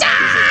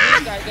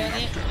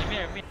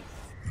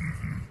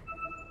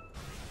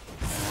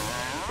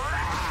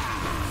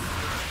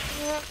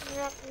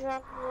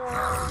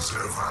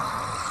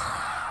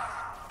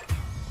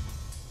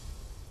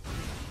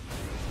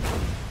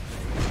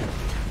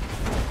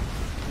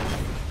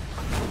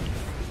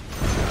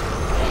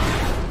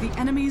 The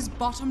enemy's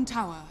bottom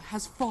tower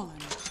has fallen.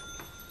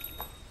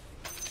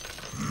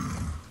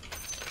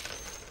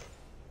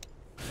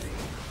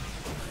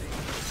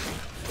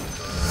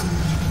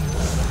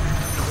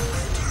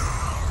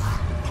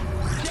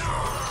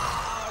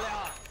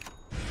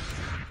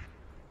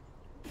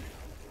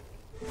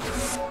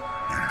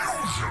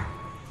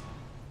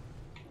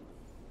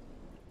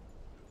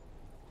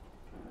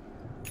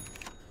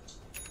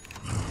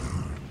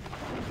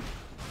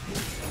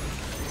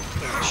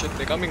 Shit,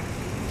 they coming.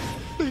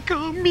 They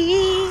coming.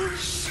 Go,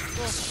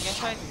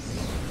 against right.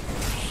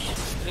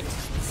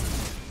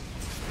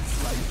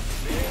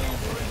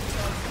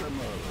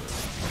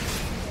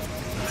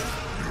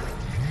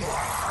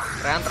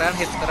 Trend,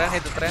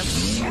 hit the trend.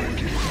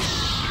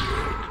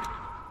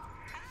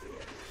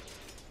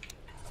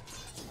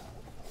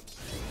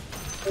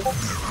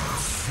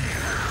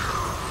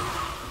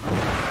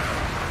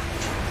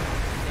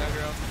 Yeah,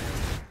 girl.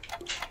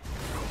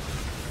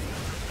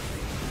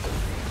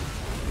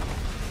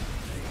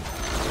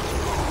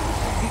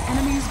 The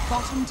enemy's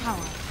bottom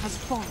tower has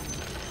fallen.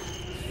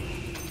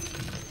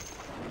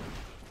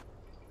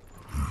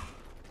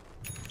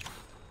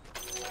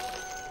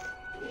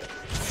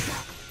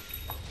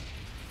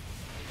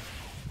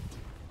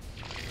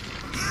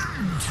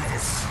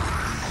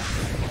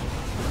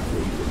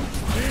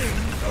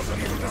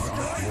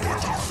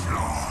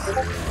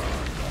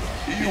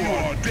 You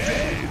are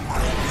dead.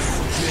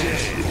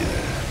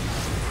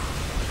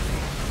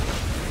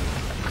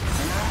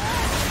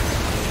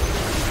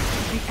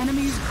 The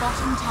enemy's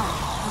bottom tower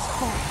has fallen.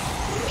 fallen.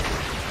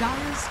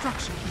 Dire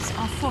structures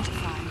are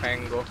fortified.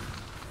 Penggo.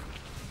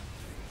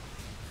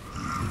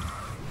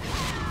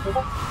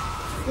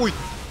 Uy.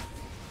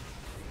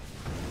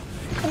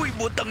 Uy,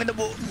 butang ina,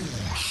 Bu.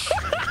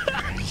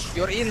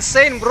 You're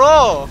insane,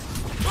 bro.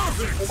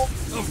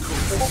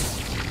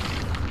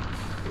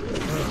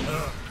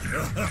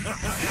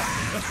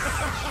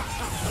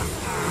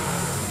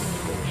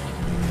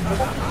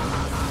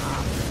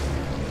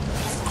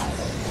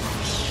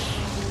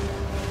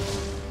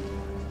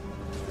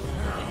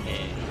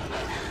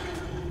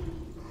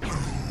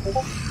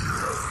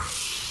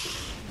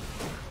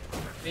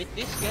 Wait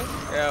this guys.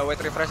 Yeah, wait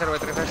refresher,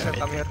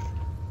 come here.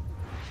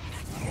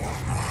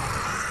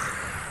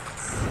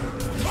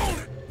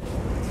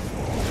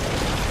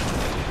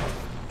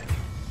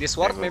 This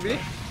ward maybe?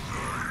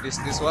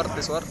 This ward.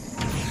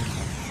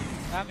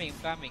 Coming.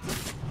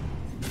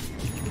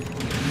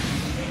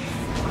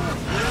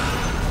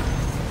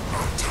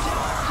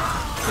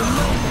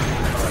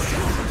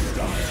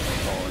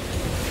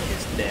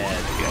 He's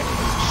dead.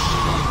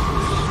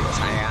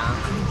 Sayang.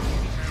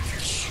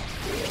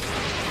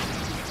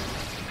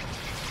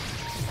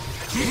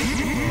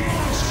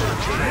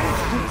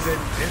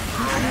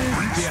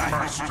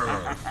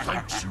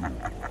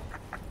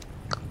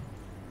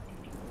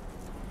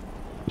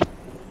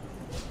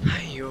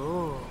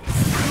 Ayo.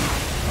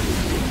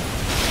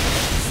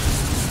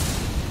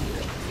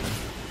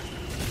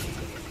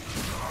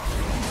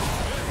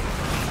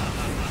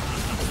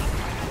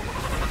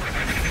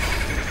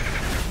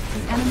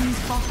 The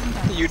enemy's bottom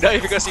barracks. You die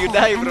because you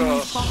die,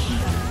 bro. Enemy's bottom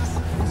barracks.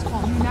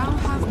 You now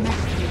have mech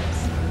cubes.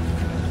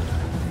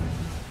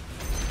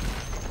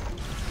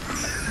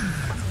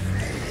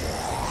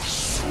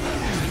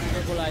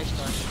 Stabilized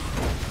one.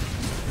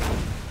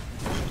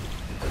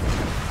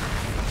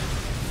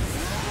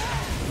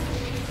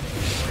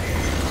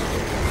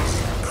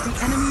 The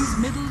enemy's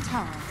middle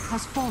tower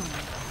has fallen.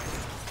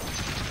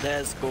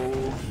 Let's go.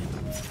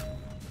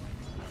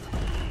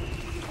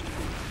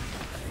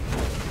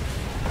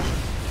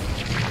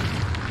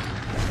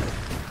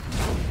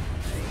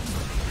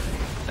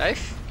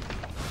 Dive?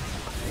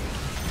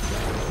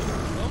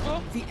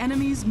 The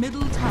enemy's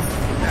middle tower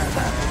has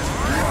fallen.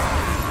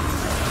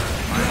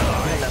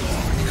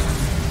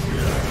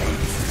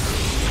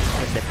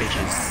 Let the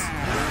bitches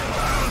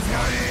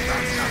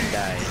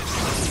die.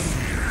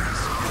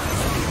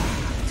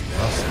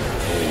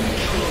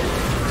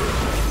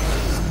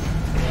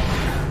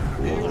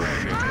 Oh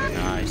shit,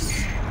 nice.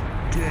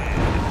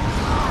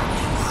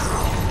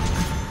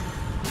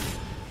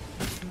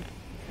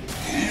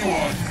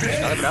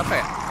 Skala berapa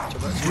ya?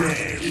 Coba.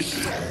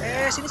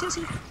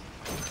 Sini.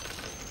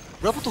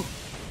 Berapa tuh?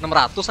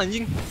 600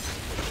 anjing.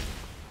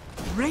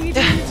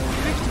 Radiant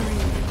victory.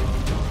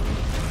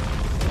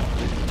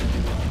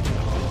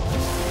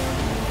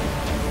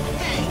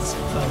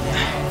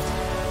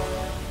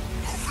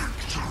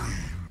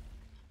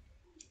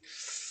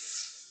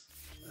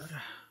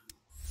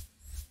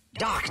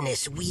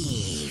 Darkness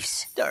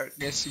weaves.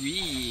 Darkness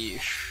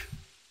weave.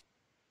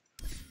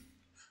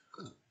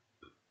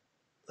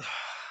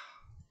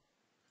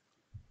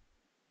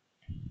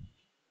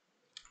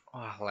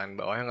 Wah, line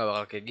bawahnya nggak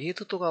bakal kayak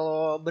gitu tuh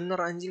kalau bener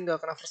anjing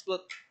nggak kena first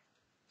blood.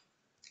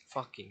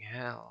 Fucking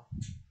hell.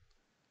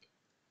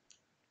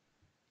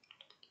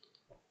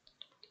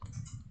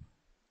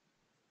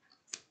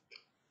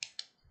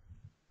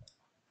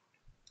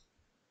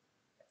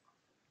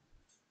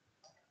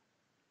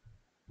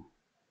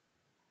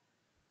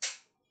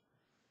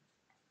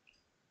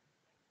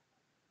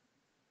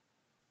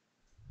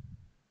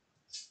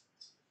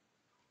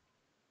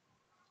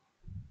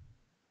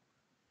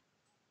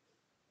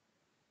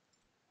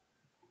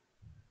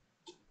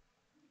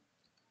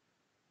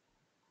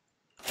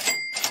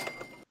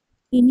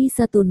 Ini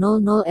 100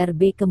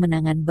 RB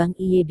kemenangan Bang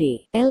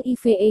IYD.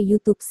 LIVE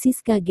YouTube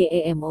Siska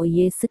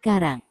GEMOY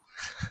sekarang.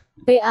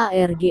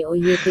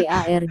 PARGOY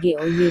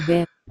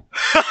beb.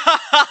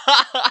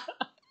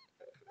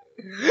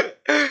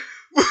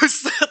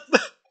 Buset.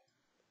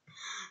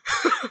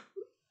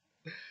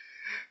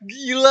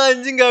 Gila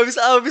anjing gak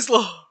habis-habis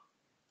loh.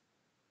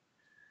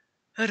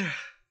 Aduh.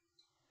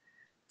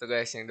 Tuh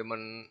guys yang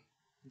demen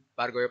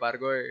pargoy.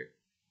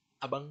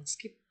 Abang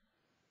skip.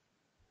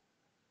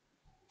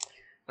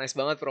 Nice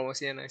banget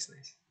promosinya, nice.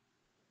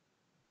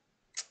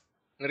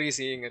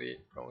 Ngeri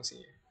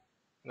promosinya.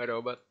 Nggak ada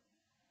obat.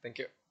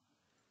 Thank you.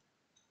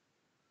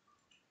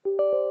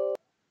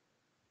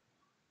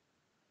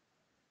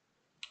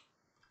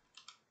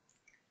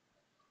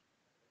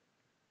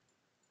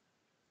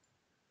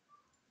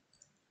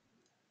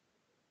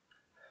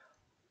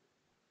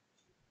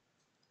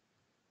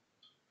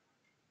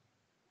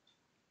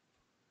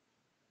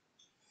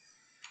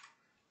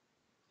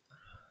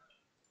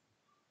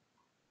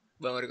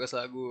 Bang, request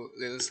lagu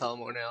Lil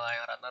Salmonella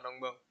yang Ratna dong,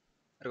 Bang.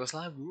 Request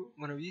lagu?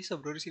 Mana bisa,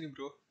 bro, di sini,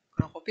 bro.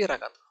 Kena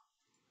copyright kan?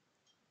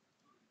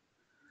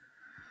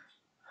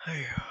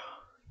 Ayo.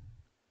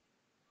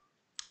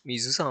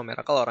 Mizu sama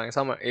Miracle orang yang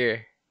sama.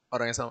 Iya,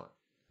 orang yang sama.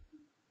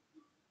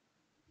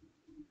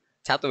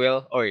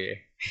 Chatwell. Oh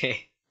iya.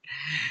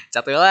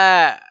 Chatwell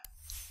lah.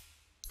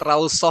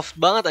 Terlalu soft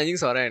banget anjing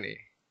suaranya nih.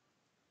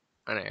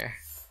 Aneh ya.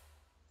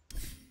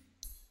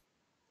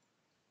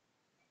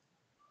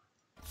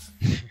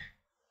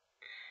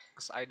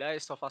 Cause I die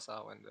so fast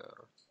when the...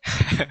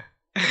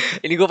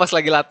 Ini gue pas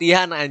lagi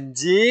latihan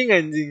anjing.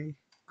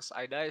 Cause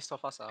I die so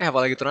fast.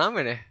 Apalagi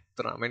turnamen ya?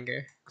 Turnamen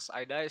kayak. Cause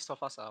I die so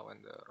fast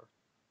when the...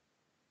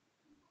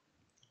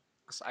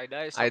 Cause I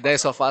die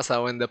so fast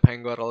when the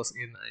penguin rolls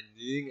in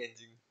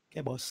anjing.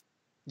 Kayak bos.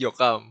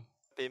 Yokam.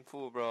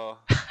 Painful bro.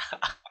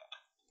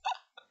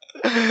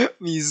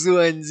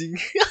 Mizu anjing.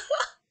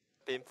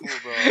 Painful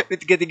bro. Ini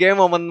tiga-tiganya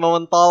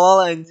momen-momen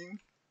tolol anjing.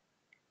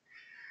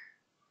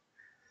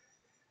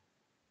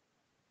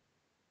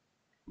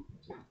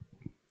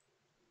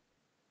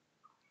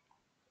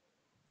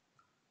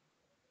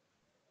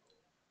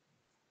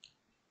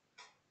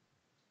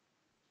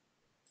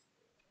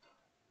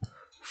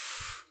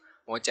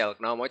 Mocel,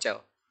 kenapa Mocel?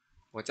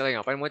 Mocel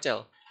yang ngapain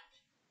Mocel?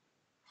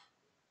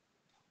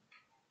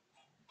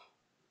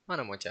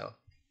 Mana Mocel?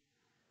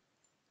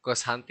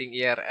 Ghost Hunting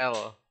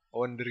IRL,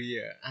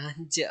 Wonderia,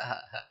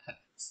 anjas.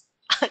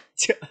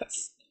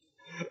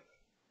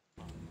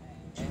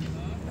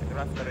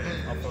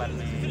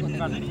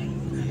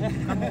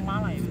 Kan mau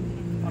Malay,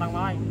 orang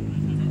Malay.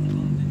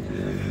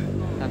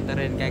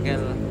 Santerin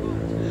kegel.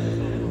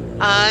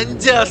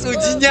 Anjas,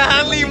 uji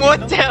nyali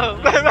Mocel.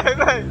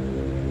 Bye.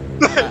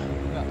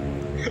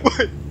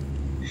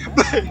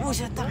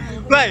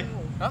 Blay.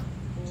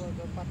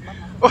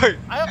 Woi,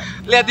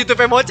 lihat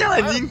YouTube Mocel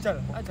anjing.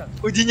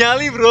 Uji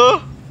nyali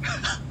bro.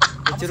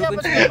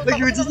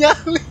 Lagi uji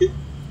nyali.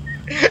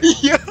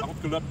 Iya. Aku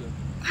gelap ya.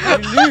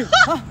 Ini.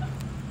 Hah?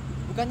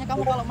 Bukannya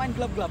kamu kalau main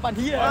gelap-gelapan?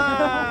 Iya.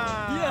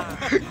 Iya.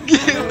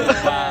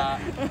 Gila.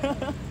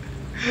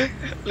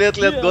 Lihat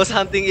Ghost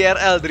Hunting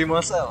IRL dari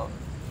Mosel.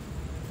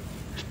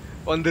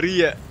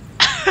 Wonderia.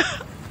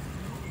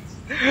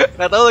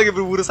 Gak tau lagi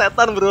berburu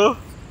setan bro.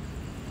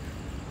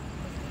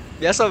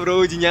 Biasa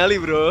bro, uji nyali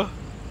bro.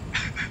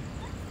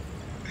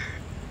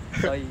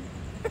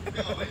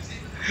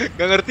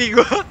 Gak ngerti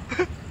gua.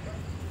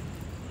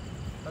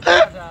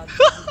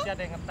 Tadi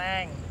ada yang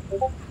ngeteng.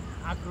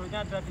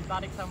 Agronya ada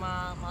ditarik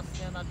sama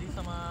masnya tadi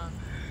sama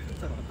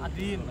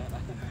Adin.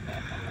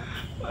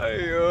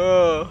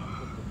 Ayo.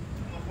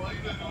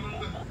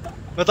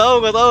 Gak tau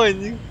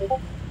anjing.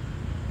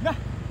 Nah.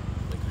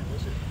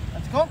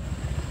 Let's go.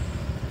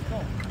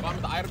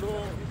 Minta air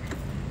dulu.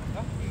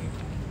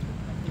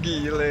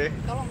 Gile.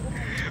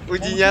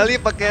 Uji nyali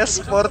pakai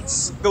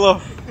sports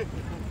glove.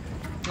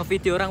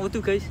 Ngevideo orang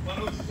utuh guys.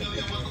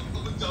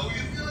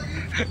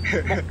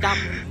 Webcam.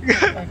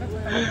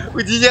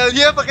 Uji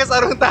nyalinya pakai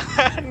sarung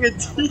tangan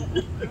ngeji.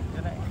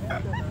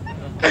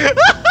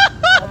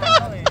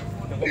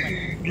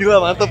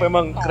 Gila mantap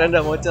emang, keren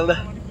dah Mocel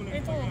dah.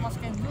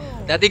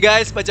 Hati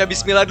guys, baca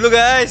bismillah dulu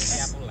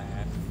guys.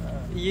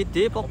 Iya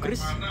deh,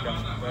 progress.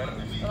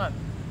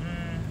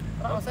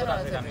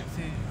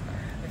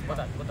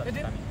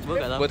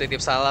 Gue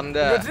titip salam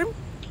dah.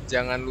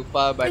 Jangan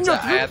lupa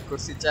baca ayat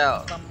kursi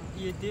Cel.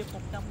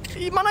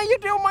 Mana iya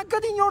deh, oh my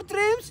god, in your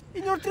dreams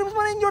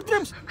mana in your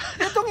dreams?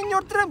 Lihat dong in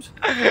your dreams.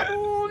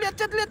 Lihat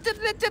chat.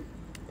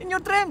 In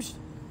your dreams.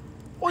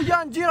 Oh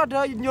ya anjir,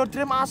 ada in your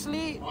dream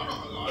asli.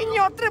 In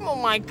your dream, oh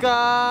my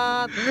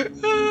god.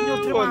 In your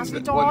dream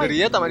asli coy.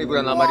 Wonderia taman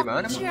hiburan lama di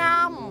mana?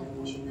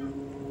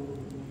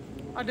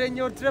 Ada in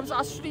your dreams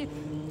asli.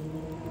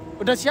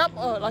 Udah siap?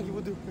 Oh, lagi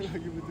butuh.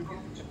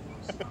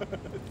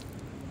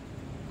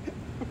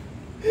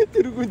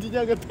 Tiru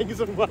kuncinya ngeteng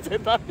semua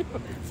setan.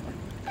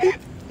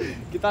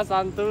 Kita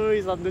santuy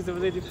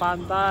seperti di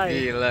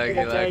pantai. Gila,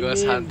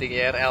 Ghost Hunting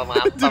IRL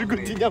mantap nih.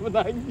 Kuncinya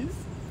menangis.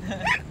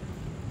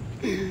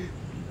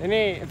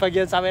 Ini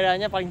bagian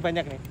saweranya paling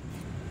banyak nih.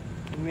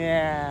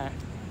 Nah.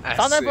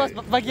 Santai bos,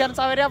 bagian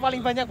sawernya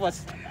paling banyak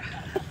bos.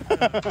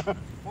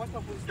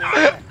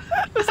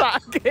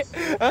 Sakit.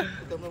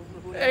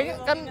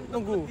 Kan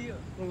nunggu.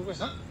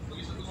 Hah?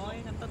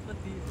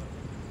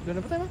 Udah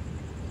dapet emang?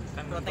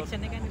 Kan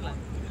protectionnya kan hilang.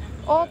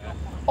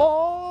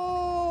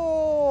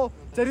 Oh,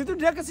 jadi itu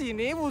dia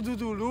kesini wudhu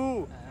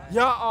dulu.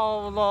 Ya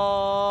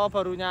Allah,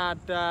 baru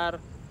nyadar.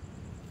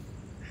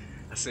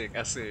 Asik.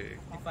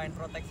 Define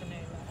protectionnya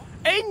hilang.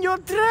 In your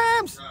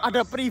dreams,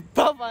 ada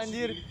pribab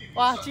anjir.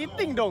 Wah,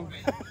 cheating dong.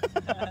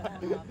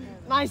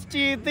 Nice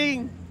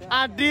cheating,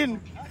 Adin.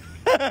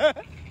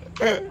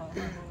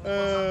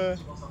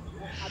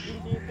 Adin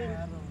cheating.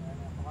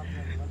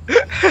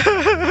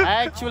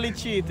 Actually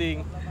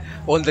cheating.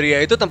 Wonderia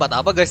itu tempat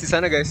apa guys di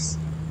sana guys?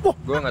 Wah,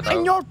 gua nggak tahu.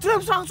 In your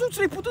dreams langsung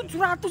 1.700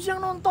 yang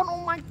nonton.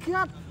 Oh my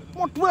god.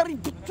 Mau 2.000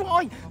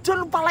 coy.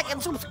 Jangan lupa like and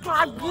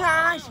subscribe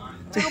guys.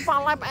 Jangan lupa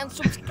like and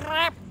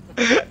subscribe.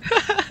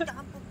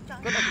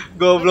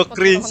 Goblok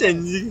cringe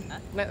anjing.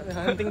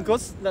 Hunting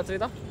ghost enggak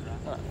cerita?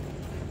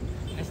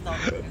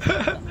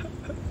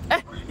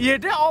 Iya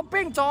dia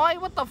openg coy.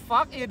 What the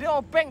fuck? Iya dia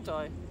openg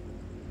coy.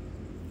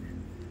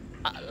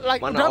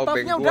 Mana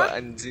openg gua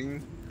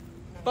anjing?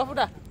 Buff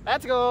udah.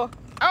 Let's go.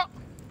 Ayo.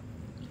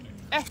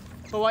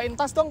 Bawain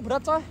tas dong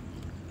berat coy.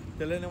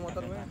 Jalan yang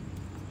motor gue.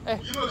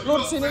 Lu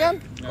di sini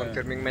kan?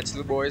 Confirming match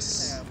dulu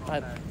boys.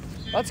 Right.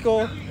 Let's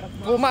go.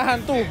 Rumah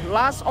hantu.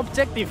 Last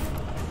objective.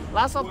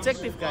 Last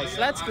objective guys.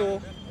 Let's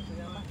go.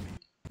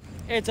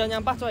 Jangan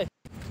nyampah coy.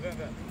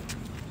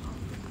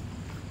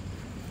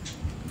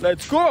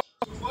 Let's go.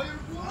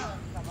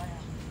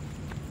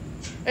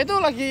 Itu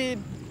lagi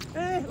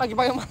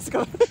pakai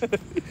masker.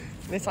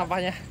 Ini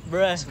sampahnya.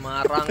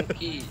 Semarang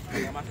Ki.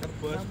 Pakai masker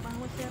bos.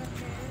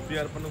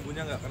 Biar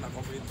penunggunya nggak kena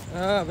COVID.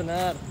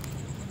 Benar.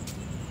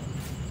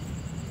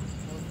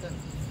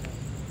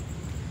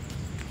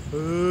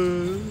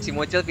 Si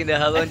Mocel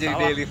pindah haluan jadi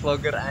daily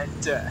vlogger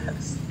aja.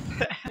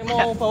 Ini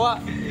mau bawa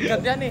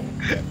gantian nih.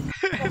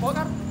 Mau bawa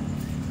kan?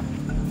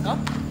 Hah?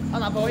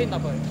 Tak bawain.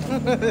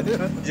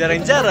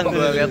 Jarang-jarang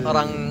gue lihat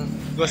orang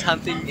ghost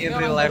hunting in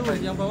real life.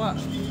 Yang bawa.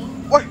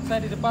 Wah,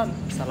 saya di depan.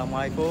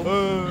 Assalamualaikum.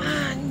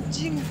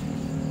 Anjing.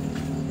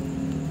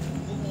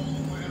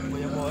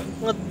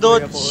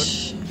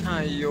 Ngedodge.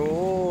 Ayo.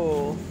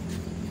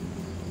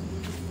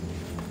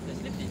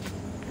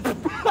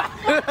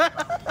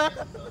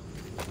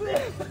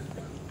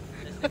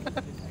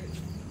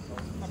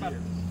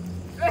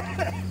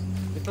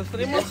 Itu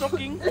stream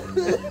shocking.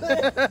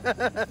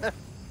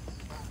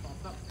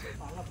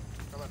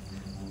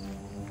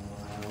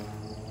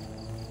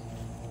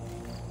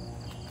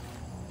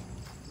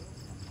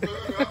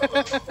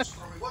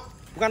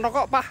 Bukan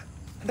rokok, Pak.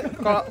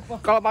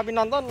 Kalau Papi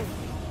nonton,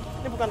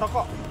 ini bukan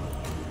rokok.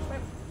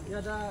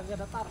 Gak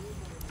ada tar.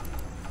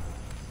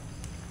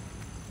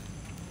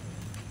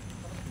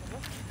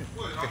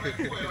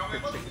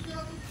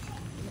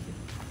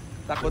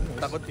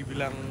 Takut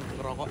dibilang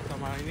ngerokok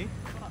sama ini.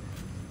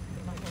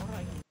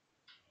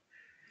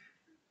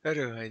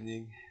 Aduh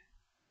anjing.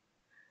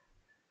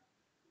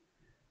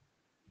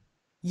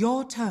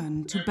 Your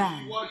turn to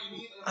ban.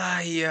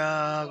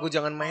 Iya, gue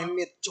jangan main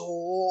mid,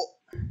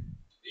 cok.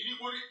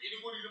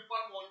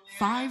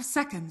 5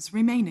 seconds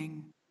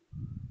remaining.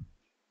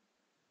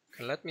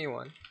 Can let me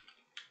one.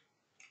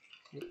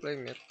 You play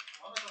mid.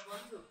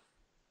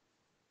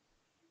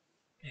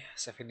 Ya,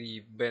 save di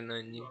ban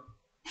anjing.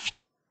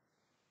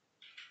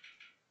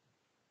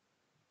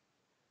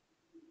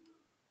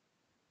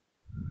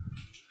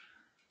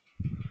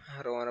 I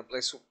don't wanna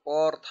play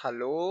support.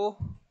 Halo.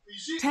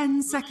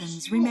 10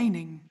 seconds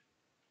remaining.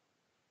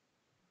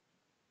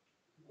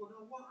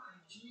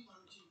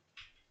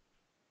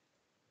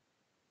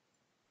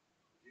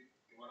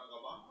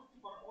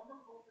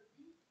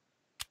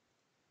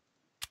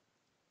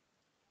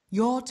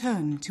 Your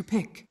turn to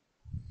pick.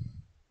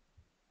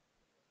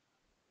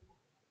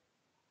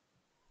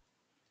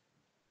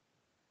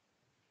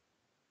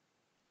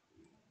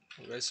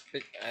 Guys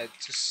pick, I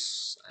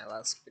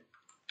last pick.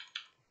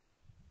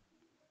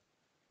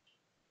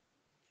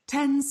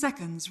 10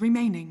 seconds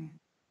remaining.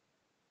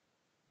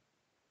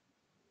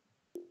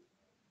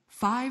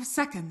 5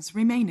 seconds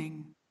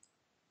remaining.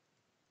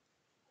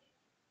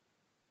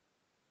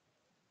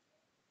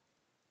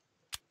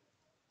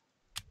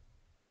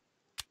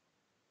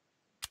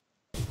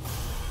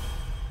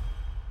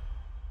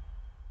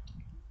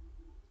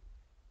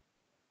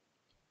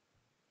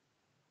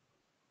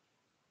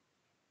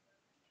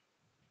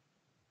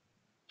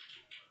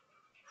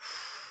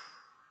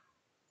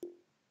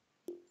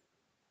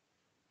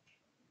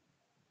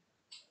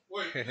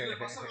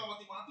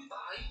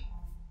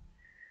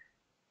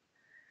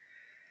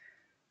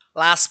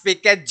 Last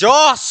picknya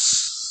Jos.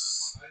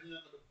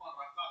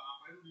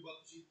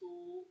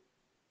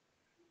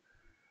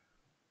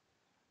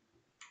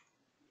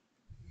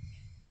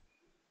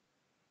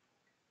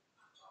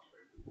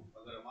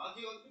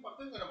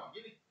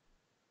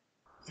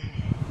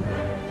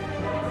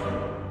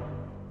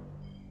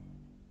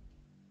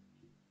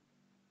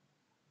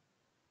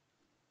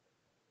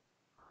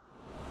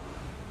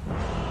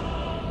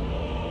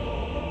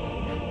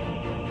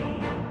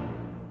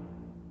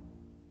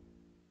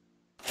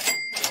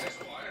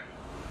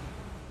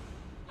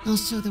 I'll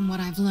show them what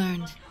I've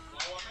learned.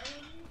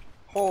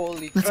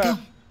 Holy crap. Let's go.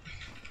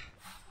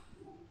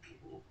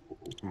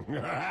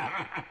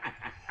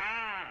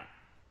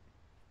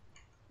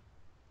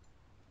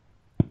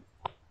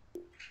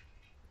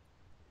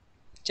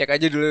 Cek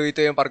aja dulu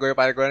itu yang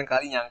pargoy-pargoyan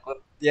kali nyangkut.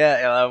 Ya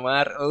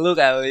elamar, lu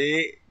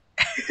kali.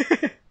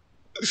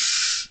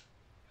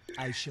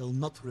 I shall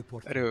not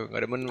report. Aduh,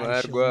 gak demen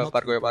mar gue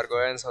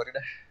pargoy-pargoyan, sorry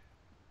dah.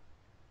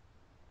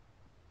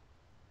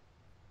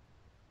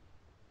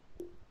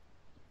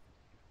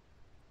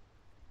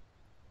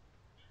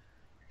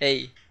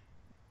 Hey,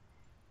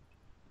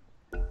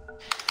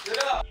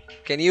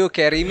 can you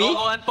carry me?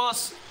 Go and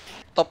pause.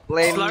 Top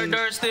lane.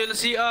 Slider still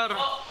CR.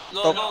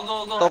 Go.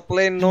 Top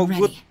lane no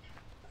good.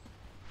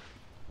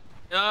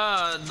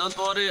 Yeah, don't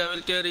worry, I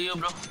will carry you,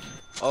 bro.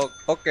 Oh,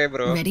 okay,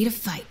 bro. Ready to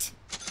fight.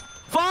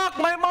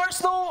 Fuck, my Mars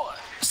no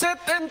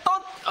set and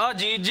taunt.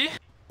 GG.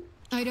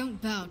 I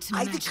don't bow to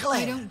I magic.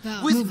 declare, I don't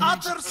bow with to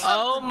utter magic.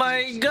 Oh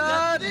my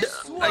god.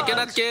 I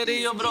cannot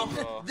carry you, bro.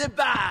 The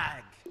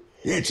bag.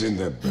 It's in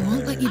the I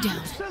won't let you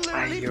down.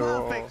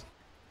 Ayo.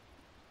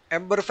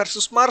 Ember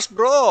versus Mars,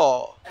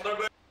 bro.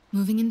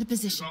 Moving into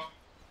position.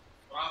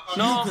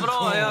 No,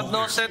 bro, I have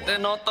no set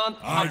and no taunt.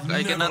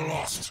 I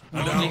cannot.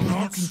 And I'll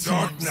not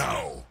start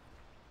now.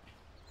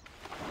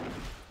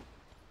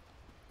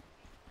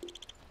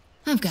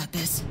 I've got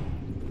this.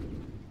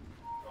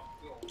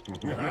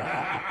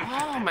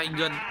 Oh my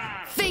god.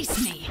 Face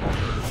me!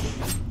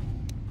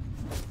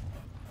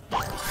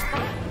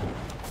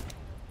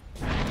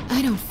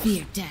 I don't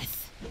fear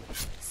death.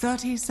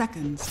 30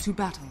 seconds to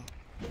battle.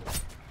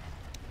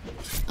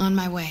 On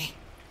my way.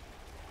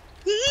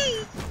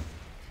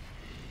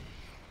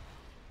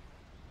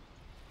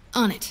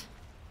 On it.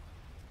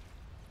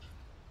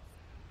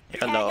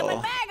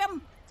 Hello.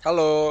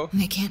 Halo.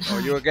 They can't Oh,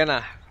 hide. you again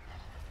ah?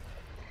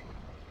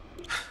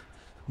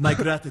 My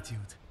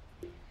gratitude.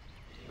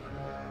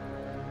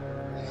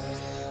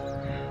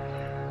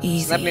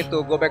 Easy. Snap need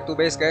to go back to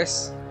base,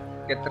 guys.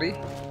 Get 3.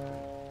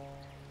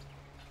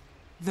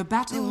 The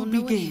battle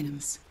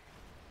begins.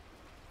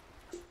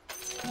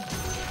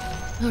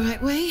 All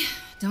right, Wei.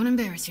 Don't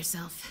embarrass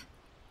yourself.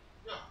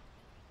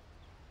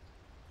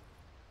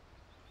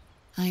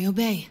 I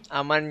obey.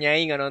 Aman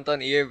nyai nggak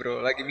nonton, iya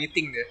bro. Lagi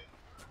meeting deh.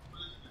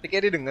 Tapi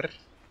kayak dia denger.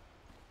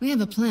 We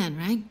have a plan,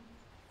 right?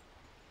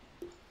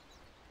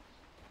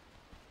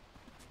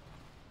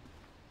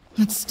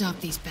 Let's stop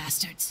these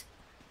bastards.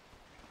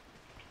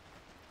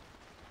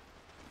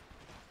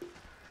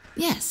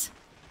 Yes.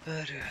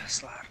 Aduh,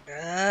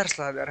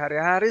 selardar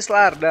hari-hari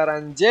selardar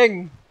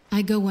anjing.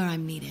 I go where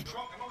I'm needed.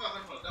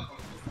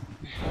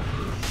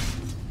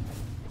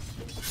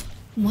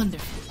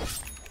 Wonderful.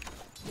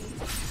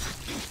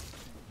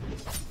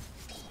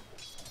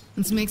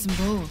 Let's make some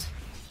gold.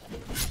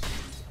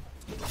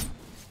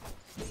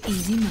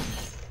 Easy money.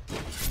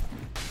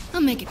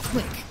 I'll make it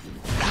quick.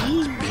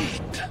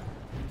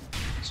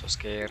 So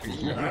scary.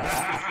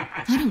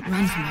 I don't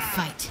run from a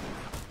fight.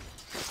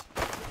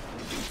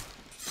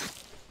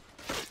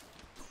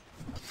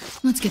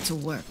 Let's get to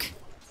work.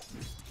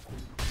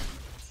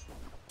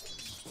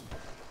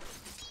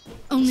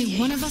 Only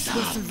one of us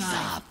will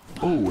survive.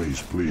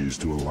 Always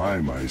pleased to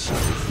ally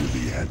myself with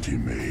the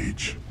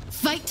anti-mage.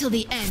 Fight till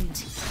the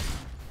end.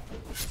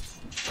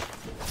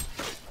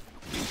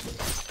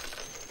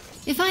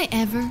 If I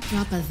ever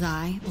drop a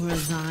Zai or a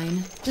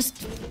Zine,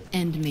 just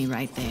end me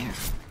right there.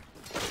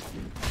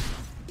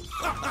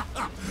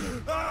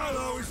 I'll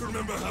always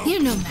remember how.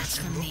 You're no match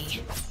for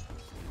me.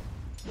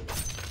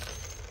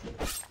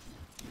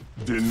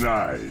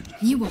 Denied.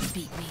 You won't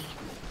beat me.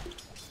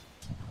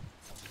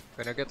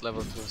 When I get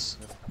level 2.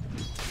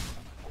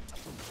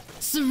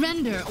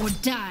 Surrender or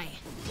die.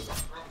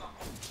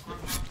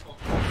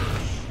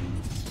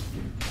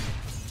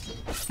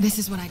 This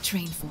is what I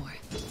train for.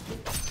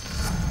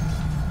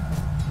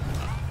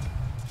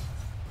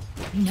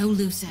 No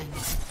loose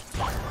ends.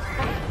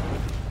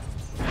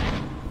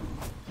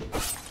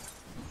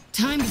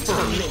 Time to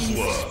turn the innocence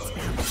out.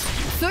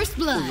 First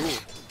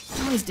blood.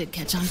 Always did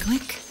catch on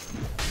quick.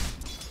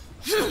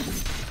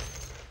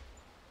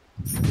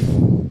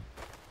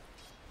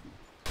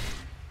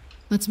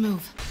 Let's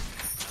move.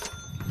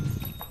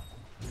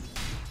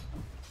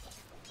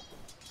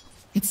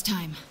 It's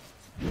time.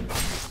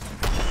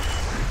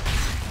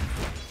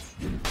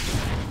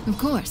 Of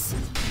course.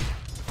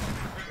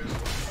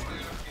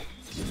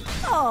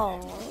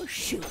 Oh,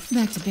 shoot.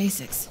 Back to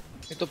basics.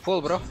 Itu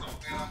full, bro.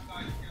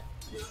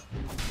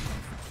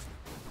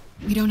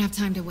 We don't have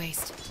time to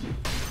waste.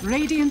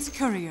 Radiant's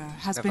courier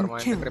has been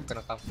killed.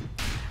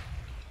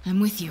 I'm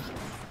with you.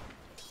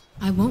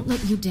 I won't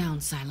let you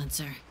down,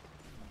 Silencer.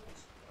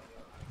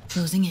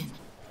 Closing in.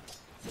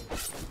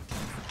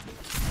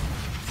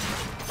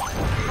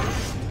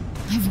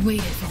 I've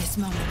waited for this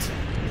moment.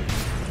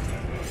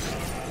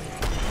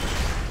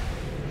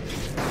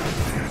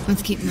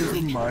 Let's keep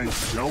moving.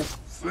 Myself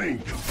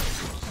think.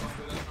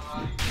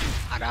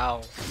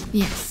 Adau.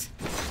 Yes.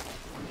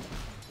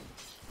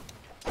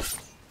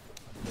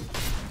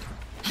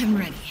 I'm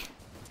ready.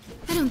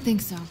 I don't think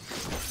so.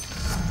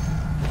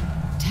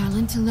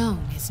 Talent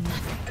alone is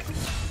nothing.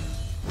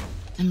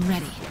 I'm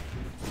ready.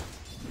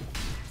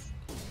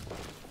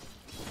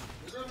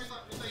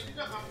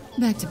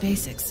 Back to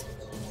basics.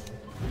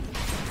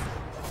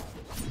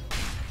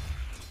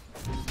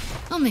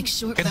 I'll make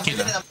short work.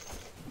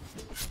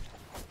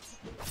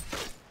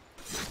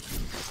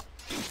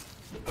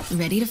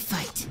 Ready to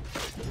fight.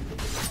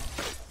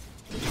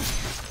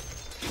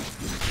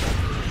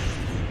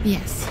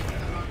 Yes.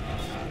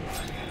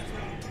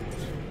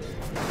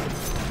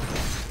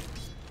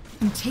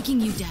 I'm taking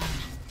you down.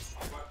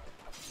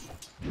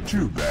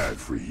 Too bad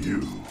for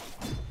you.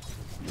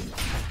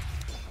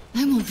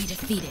 I won't be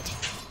defeated.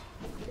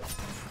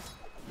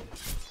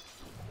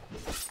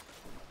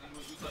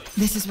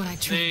 This is what I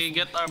train. They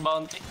get our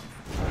bounty.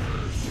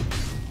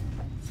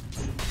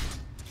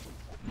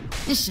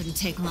 This shouldn't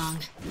take long.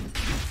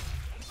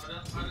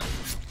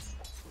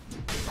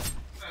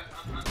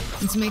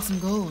 Let's make some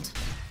gold.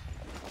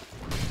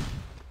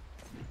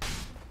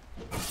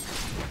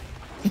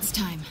 It's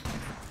time.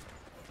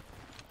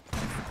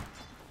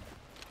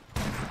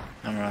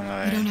 I'm running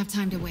away. We don't have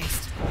time to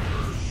waste.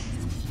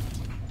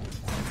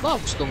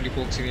 Bagus dong di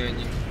box ini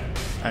anjing.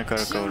 I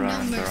gotta go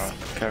around, bro.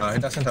 Careful. He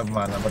doesn't have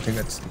mana, but he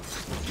gets.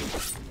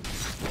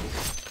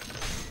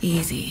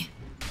 Easy.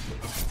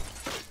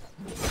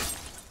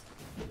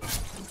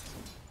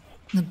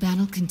 The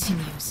battle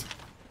continues.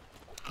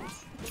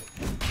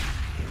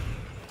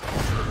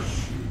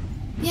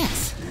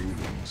 Yes.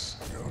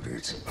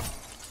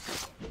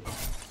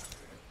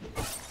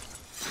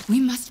 We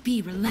must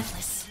be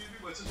relentless.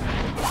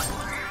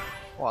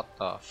 What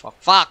the fuck?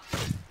 Fuck!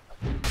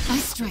 I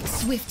strike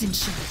swift and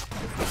sure.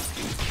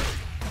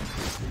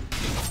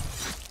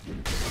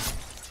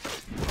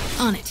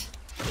 On it.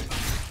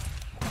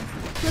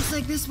 Looks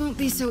like this won't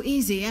be so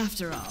easy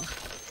after all.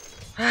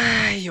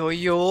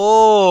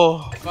 Yo.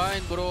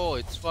 Fine, bro.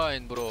 It's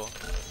fine, bro.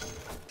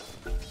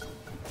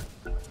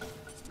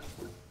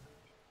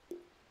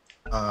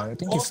 I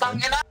think he's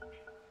dead.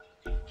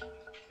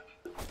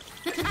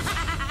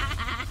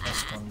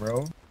 Last one,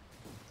 bro.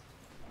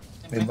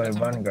 Made by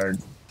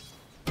Vanguard.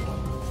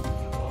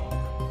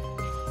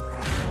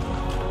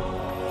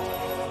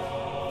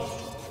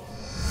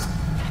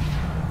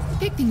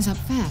 Pick things up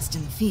fast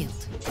in the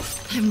field.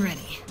 I'm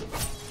ready.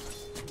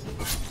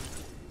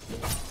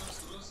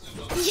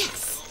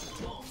 Yes!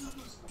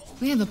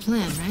 We have a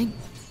plan, right?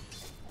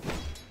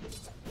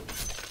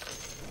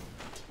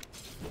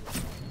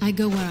 I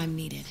go where I'm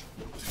needed.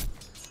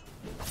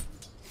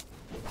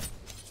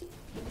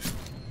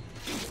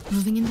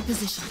 Moving into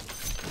position.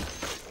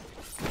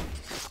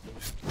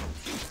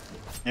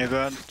 You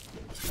good?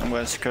 I'm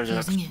going to secure the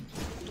Closing in.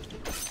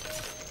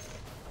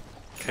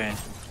 Okay.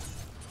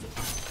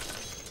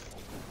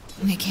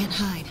 They can't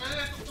hide.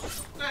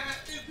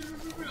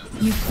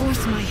 You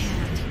force my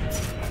hand.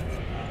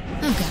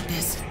 I've got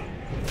this.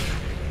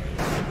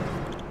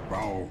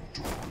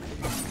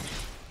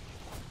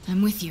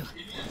 I'm with you.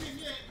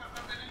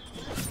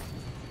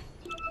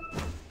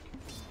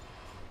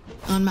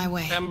 On my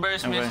way.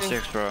 Ember's I'm going missing.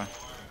 6, bro.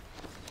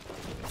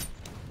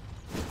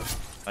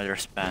 Oh, you're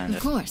spanned.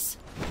 Of course.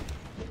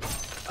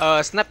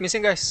 Snap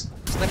missing, guys.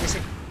 Snap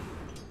missing.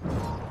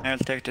 I'll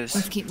take this.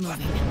 Let's keep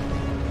moving.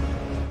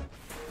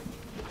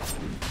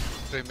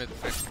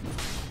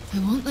 I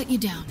won't let you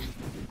down.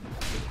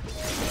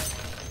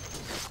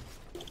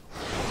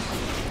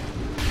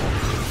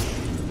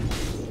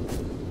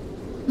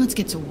 Let's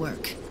get to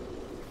work.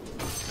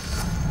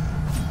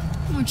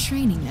 More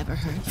training never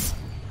hurts.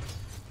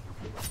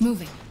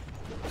 Moving.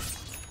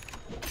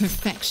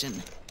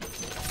 Perfection.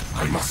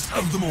 I must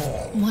have them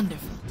all.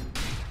 Wonderful.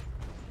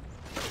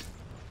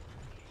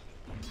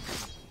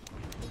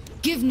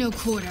 Give no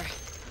quarter.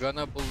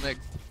 Gonna pull neck.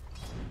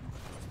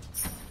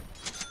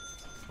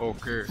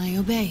 Okay. I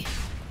obey.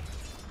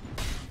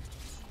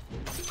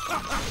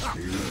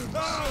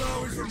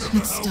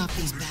 Let's stop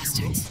these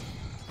bastards.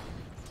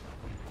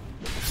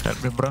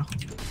 Start me, bro.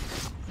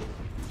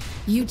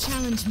 You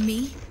challenge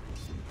me?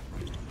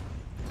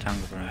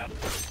 Tango, bro.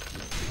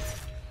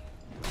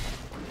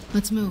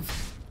 Let's move.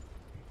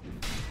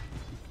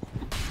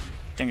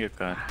 I think you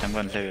got. I'm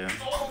going to take you.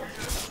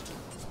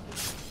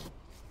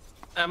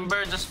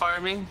 Ember just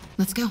farming.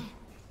 Let's go.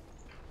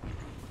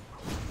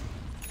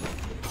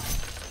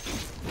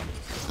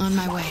 On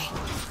my way.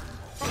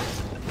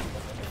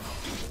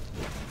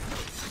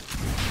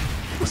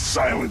 The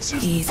silence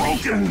is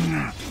broken.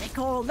 They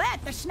call that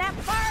the snap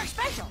fire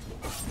special.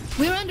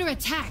 We're under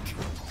attack.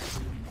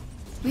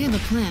 We have a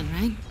plan,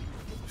 right?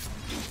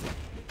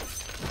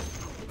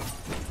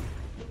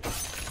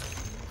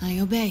 I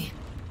obey.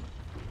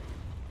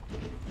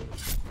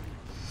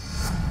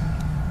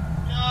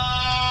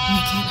 We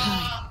can't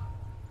hide.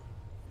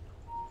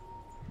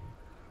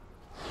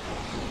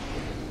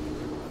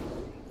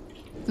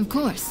 Of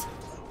course.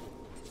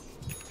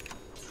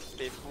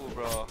 Stay full,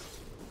 bro.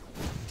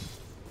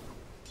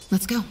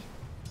 Let's go.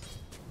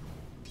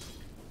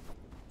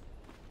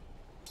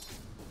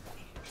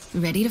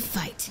 Ready to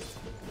fight.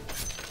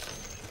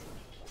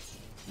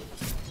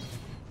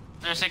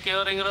 They're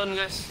securing run,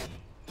 guys.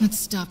 Let's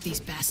stop these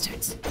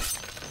bastards.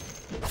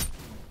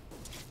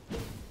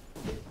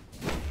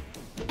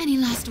 Any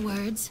last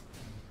words?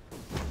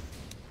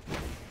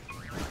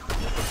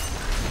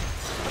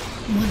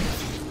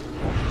 Wonderful.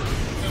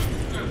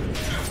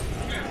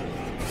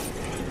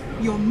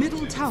 Your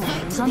middle tower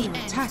Fight is to under the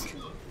end. attack.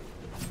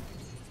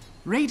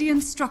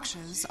 Radiant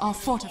structures are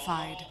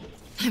fortified.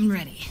 I'm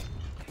ready.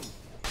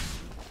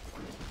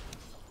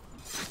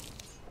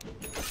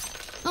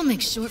 I'll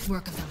make short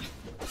work of them.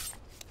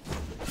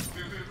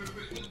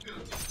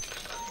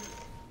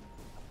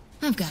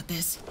 I've got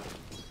this.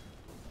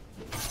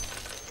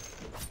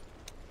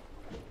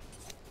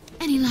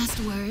 Any last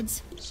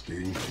words?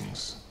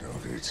 Schemes,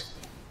 don't it?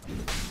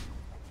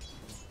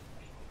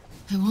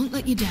 I won't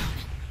let you down.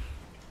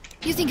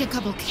 You think a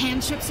couple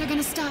cantrips are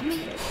gonna stop me?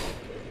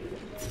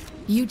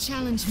 You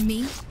challenge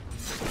me?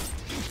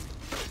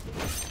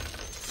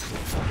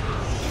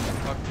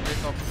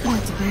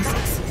 Back to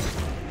basics.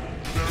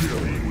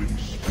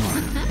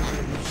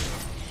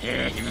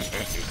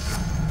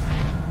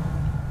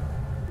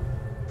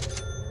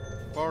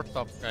 Four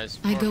top, guys.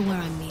 I go where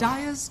I'm needed.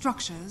 Dire's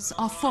structures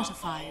are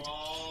fortified.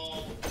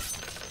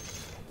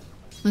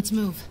 Let's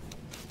move.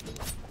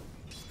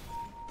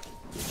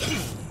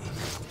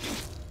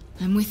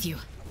 I'm with you.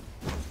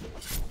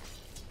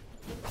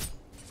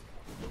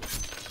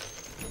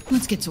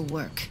 Let's get to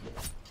work.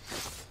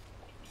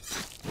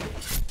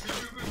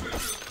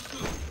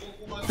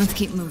 Let's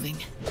keep moving.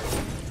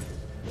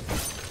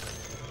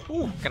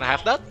 Ooh, can I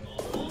have that?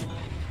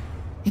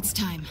 It's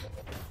time.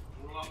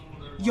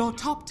 Your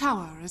top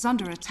tower is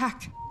under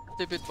attack.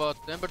 Tip it bot,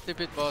 Ember tip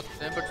it bot,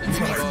 Ember tip it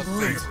bot,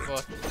 tip it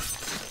bot.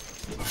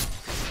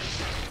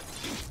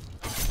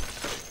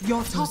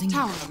 Your top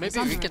tower is Maybe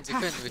under we can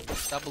attack. defend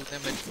with double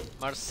damage.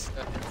 Mars.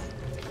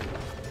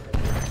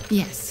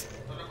 Yes.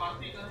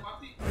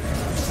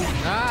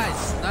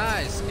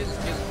 Nice.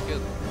 Kill.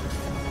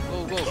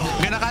 Go.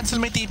 I'm gonna cancel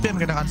my TP.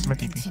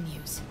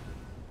 Continues.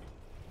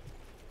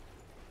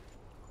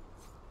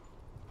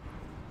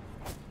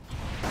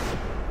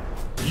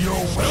 You're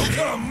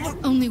welcome.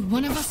 Only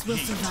one of us will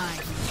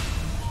survive.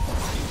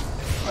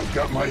 I've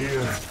got my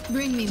ear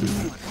Bring me to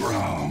more. the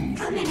ground.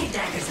 How many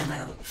daggers am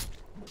I?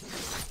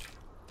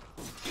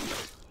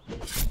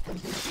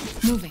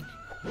 Moving.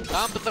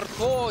 I'm the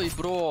toy,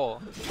 bro.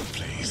 The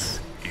place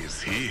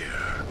is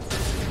here.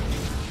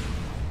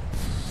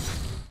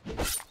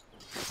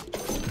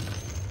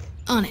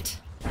 On it.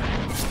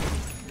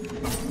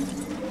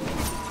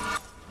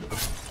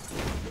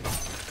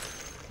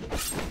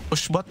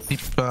 Push bot,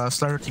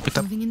 Slayer, keep it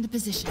up. Moving into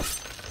position.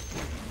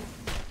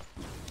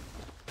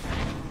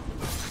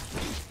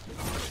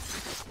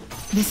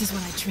 This is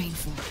what I trained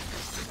for.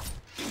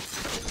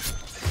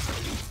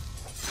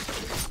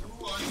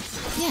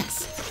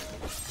 Yes.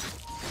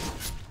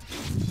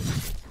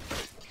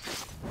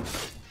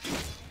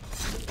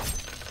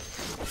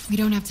 We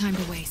don't have time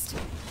to waste.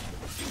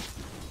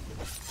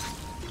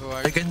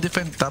 I can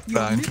defend top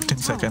in 15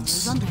 Is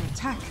seconds. under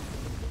attack.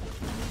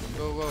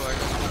 Go.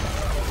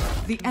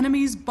 The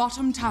enemy's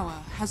bottom tower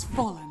has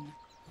fallen.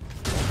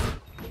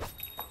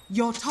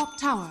 Your top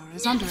tower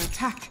is under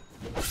attack.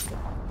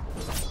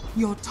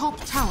 Your top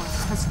tower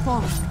has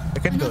fallen. I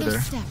can go Another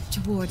there. step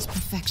towards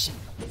perfection.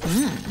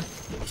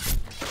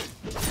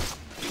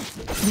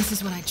 This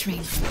is what I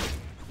trained for.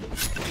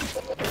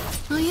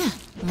 Oh yeah,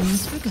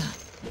 almost forgot.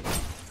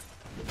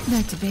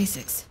 Back to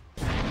basics.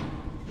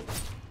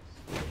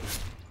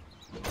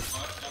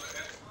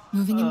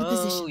 Moving into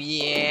position. Oh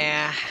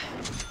yeah.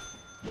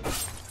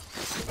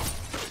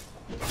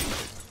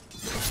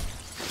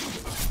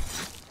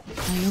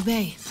 I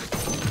obey.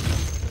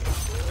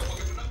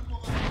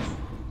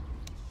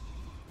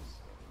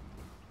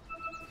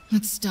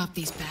 Let's stop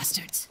these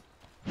bastards.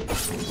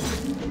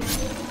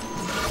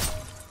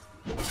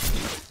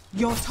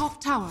 Your top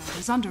tower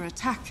is under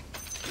attack.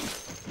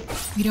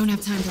 We don't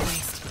have time to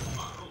waste.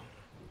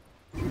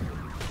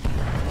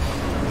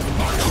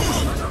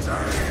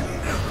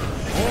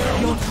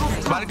 Your top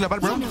tower Global,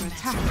 is bro. under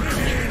attack.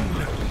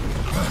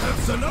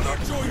 That's another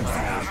joint.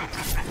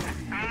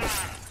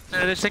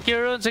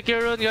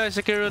 Secure rune, guys.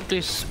 Secure rune,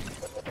 please.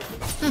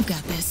 I've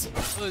got this.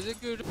 Oh, is it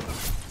good?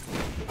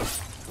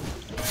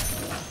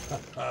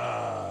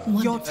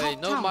 Your Hey,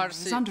 top no tower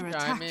mercy. is under I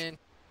attack. mean,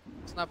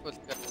 it's not good.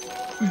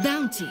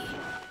 Bounty.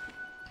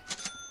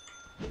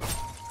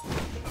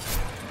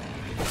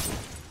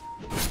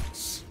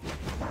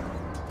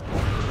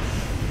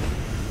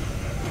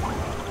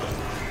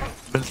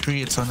 Level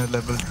 3, it's on a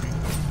level 3.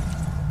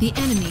 The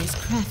enemy is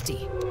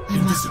crafty. I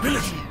must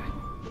prepare.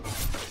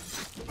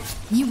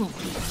 You won't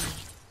beat me.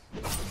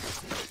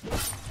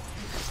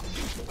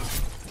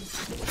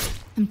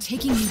 I'm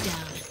taking you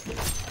down.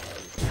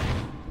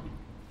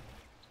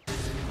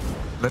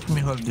 Let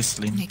me hold this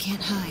lane. I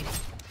can't hide.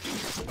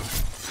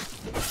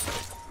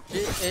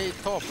 A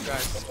top,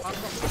 guys.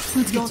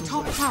 Let's Your get to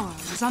top work. tower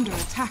is under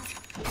attack.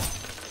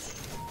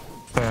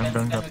 Okay, I'm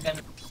going up.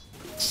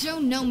 Show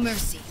no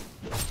mercy.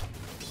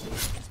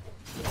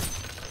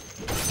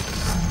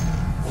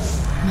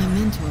 My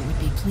mentor would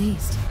be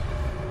pleased.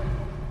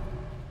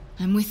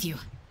 I'm with you.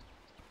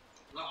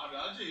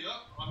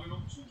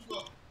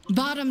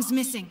 Bottom's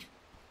missing.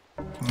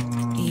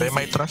 They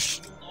might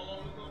rush.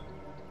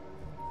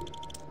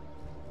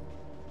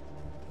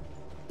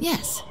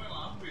 Yes.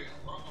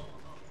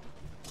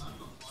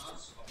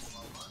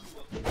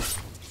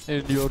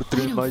 In your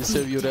dream, I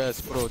save your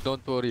ass, bro.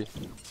 Don't worry.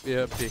 Be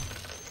happy.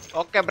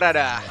 Okay,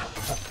 brother.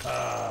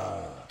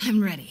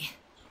 I'm ready.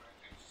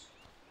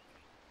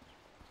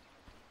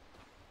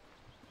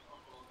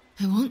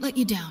 I won't let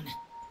you down.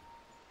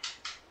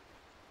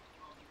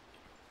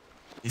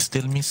 He's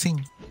still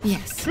missing.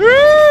 Yes.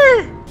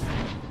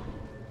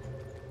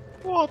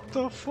 What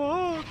the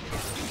fuck?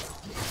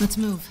 Let's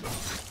move.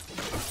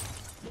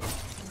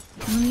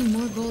 I'll need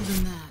more gold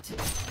than that.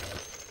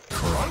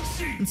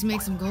 Let's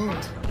make some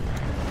gold.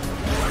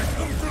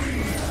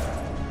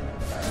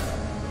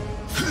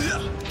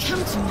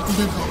 Counter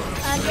level.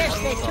 I guess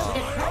they took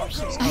it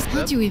personal.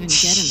 How'd you even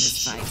get in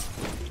this fight?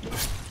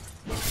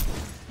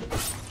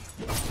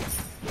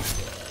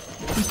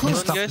 Of course.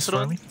 Stop this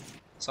for me.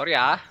 Sorry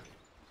ah.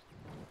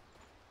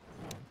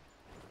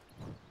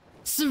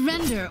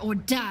 Surrender or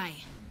die.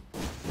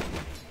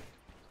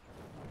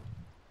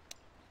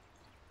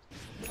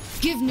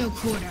 Give no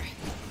quarter.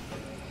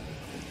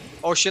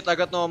 Oh shit, I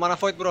got no mana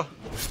void, bro.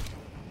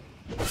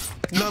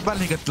 got global,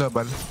 he got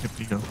global. If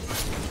you go.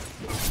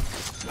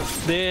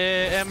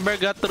 The Ember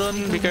got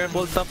rune, be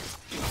careful top.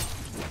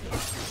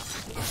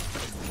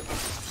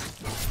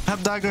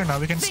 Have dagger now,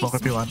 we can smoke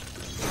if you want.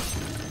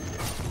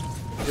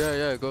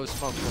 Yeah, go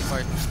smoke, go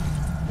fight.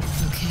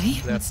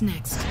 Okay, what's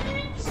next?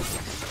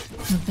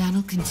 The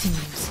battle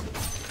continues.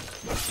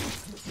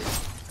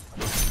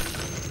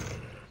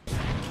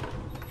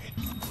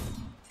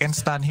 Can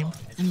stun him.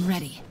 I'm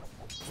ready.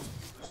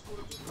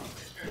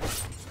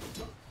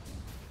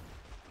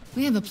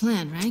 We have a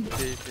plan, right?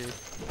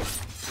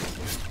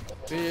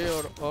 B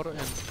or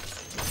N.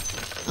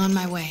 On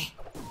my way.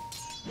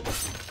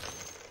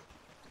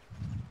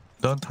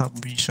 Don't have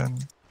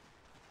vision.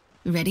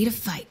 Ready to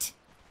fight.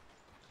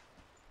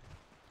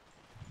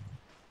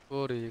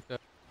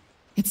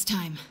 It's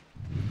time.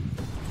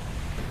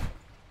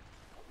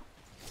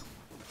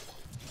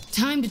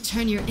 Time to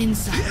turn your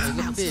insides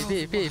out.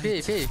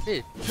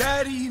 B.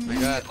 Carry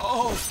me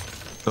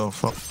off. The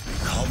fuck.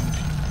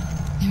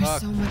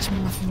 There's so much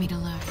more for me to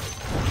learn.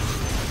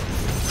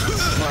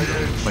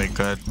 Oh my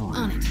god.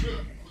 On it.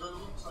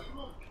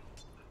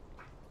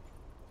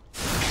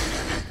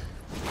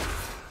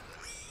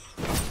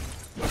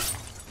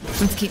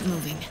 Let's keep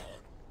moving.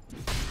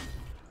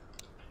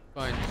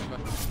 Fine.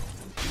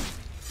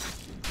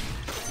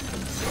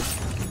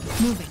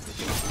 Moving.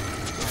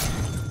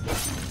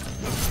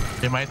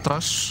 They might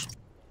rush.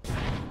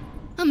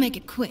 I'll make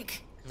it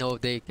quick. No,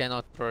 they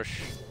cannot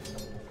rush.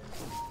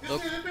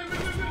 Look.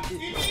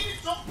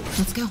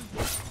 Let's go.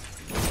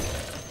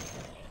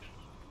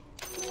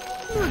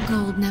 More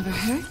gold never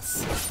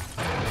hurts.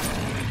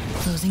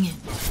 Closing in.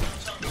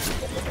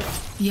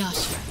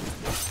 Yasha.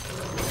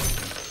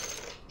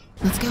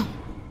 Let's go.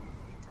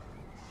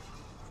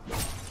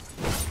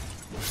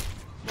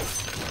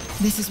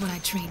 This is what I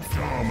trained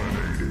for.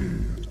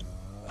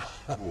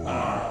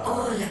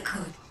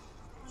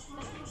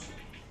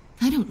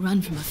 I don't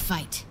run from a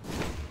fight.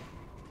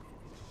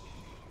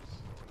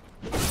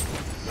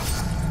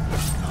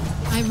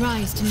 I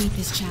rise to meet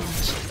this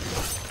challenge.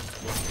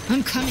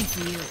 I'm coming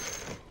for you.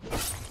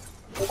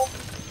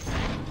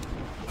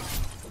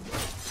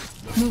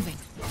 Moving.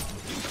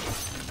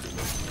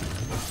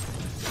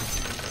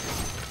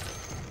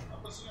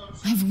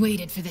 I've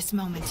waited for this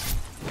moment.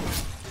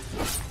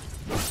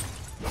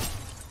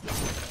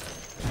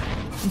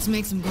 Let's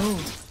make some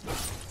gold.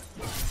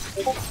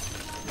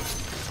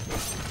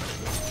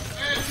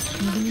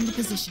 Moving into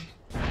position.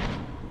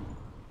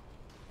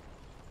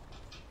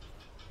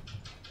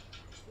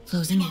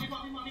 Closing in.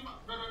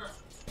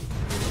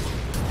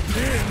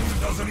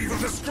 Doesn't even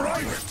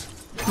describe it.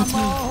 Let's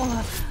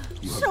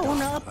move.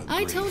 Shown up.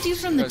 I told you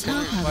from the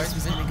top how this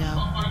was gonna go.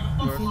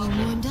 I'm feeling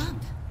warmed up.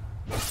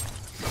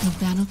 The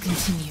battle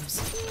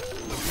continues.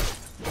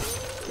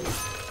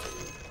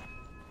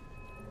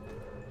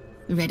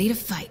 Ready to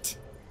fight.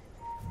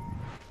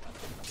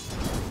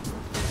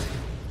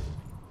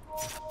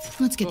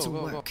 Let's get to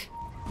work.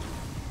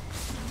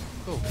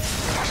 Go.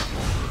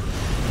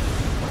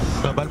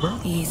 Global, bro.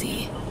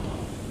 Easy.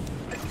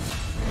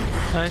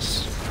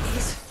 Nice.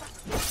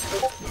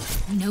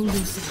 No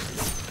loose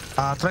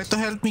ends. Try to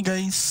help me,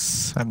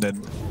 guys. I'm dead.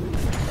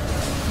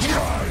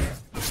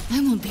 I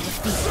won't be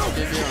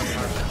defeated.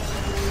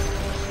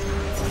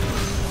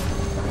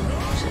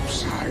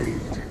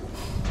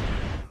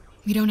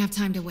 We don't have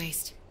time to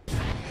waste.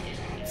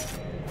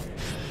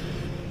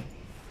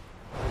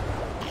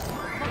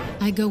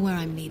 I go where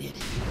I'm needed.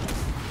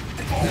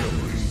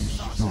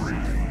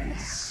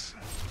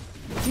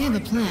 We have a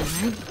plan,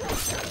 right?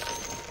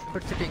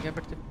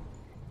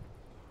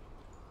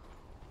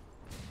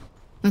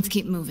 Let's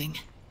keep moving.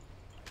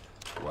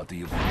 What do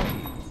you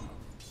believe?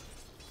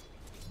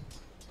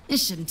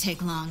 This shouldn't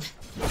take long.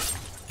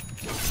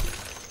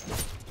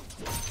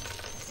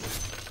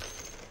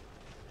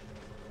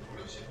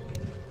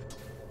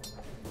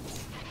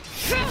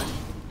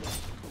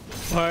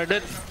 Hard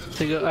it.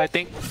 I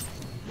think.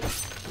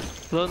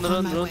 Run.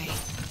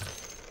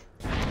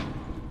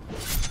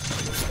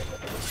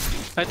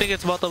 I think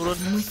it's bottom run.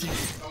 I'm with you.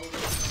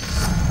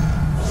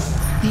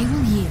 They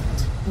will yield,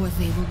 or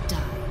they will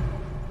die.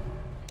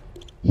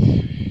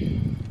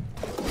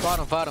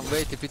 Farm,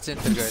 wait if it's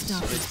enter, guys.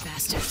 Stop these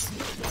bastards.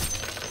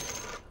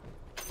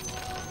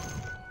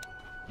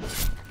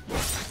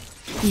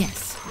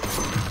 Yes.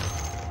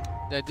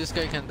 Yeah, this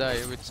guy can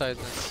die with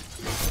silence.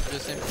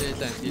 Just empty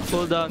it and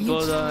Go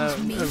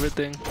down,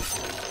 everything.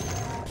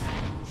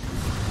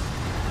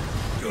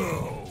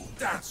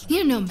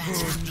 You're no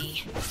match for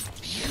me.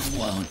 You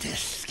won't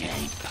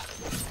escape.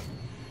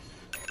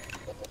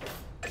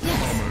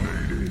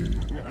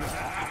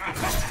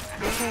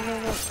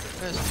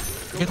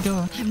 Get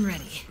going. I'm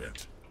ready.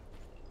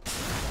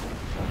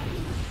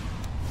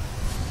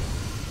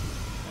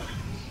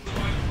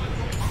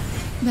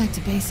 Back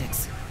to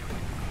basics.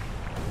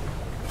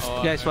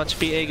 Guys, watch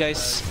PA,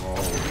 guys.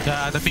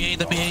 Yeah, the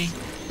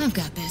PA. I've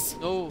got this.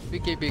 No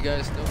BKB,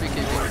 guys. No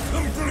BKB.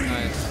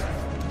 Nice.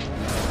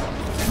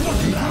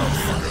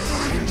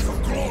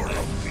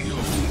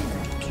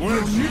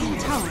 Your middle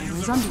tower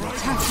is under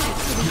attack.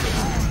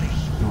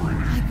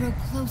 I grow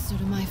closer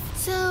to my...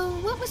 So,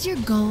 what was your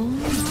goal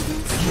in all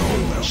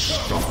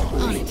this?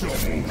 On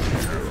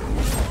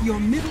it. Your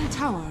middle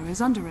tower is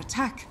under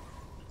attack.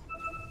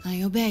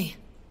 I obey.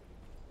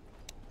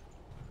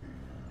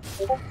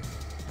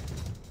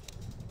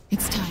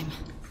 It's time.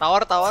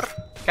 Tower.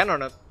 Can or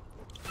not?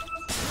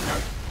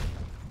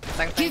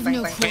 Tank.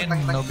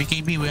 No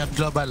BKB, we have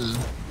global.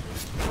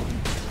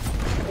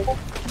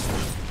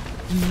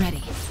 I'm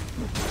ready.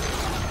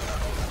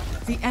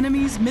 The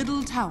enemy's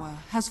middle tower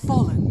has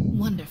fallen.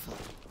 Wonderful.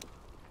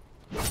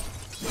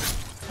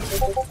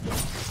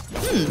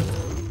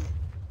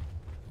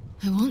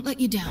 I won't let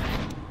you down.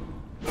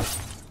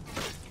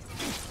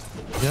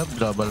 You have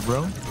global,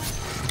 bro.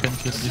 You can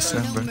kill this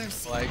member.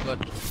 Oh my god.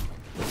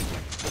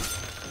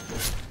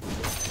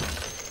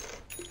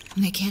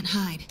 They can't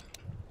hide.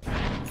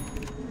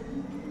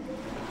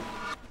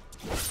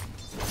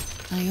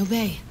 I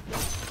obey.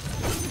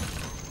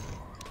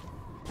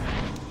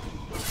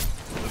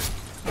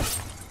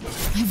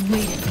 I've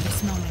waited for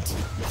this moment.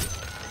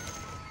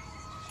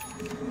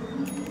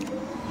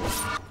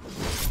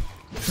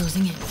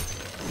 Closing in.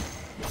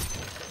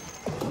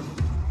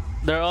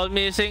 They're all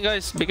missing,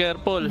 guys. Be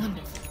careful.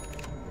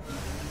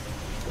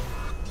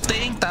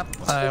 Staying top.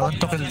 I want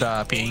to kill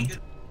the PA.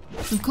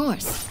 Of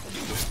course.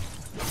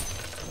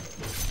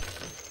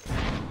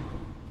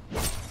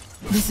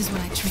 This is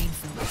what I trained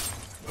for.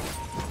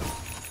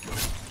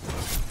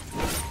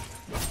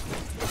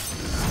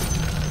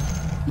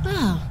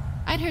 Wow,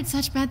 I'd heard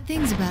such bad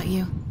things about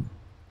you.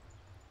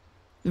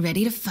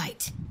 Ready to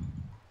fight.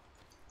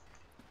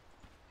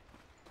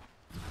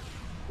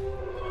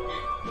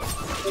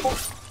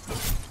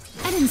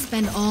 I didn't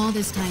spend all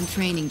this time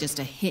training just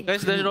to hit.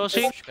 Guys, they're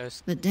rushing.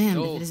 But damned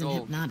if it isn't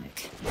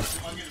hypnotic.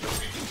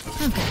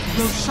 I've got this.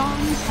 Roshan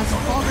has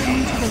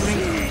fallen to the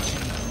rage.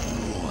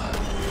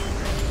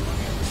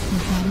 The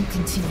battle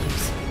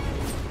continues.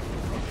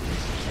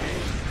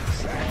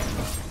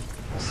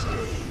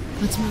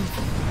 Let's move.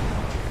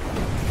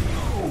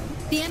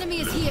 The enemy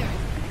is here.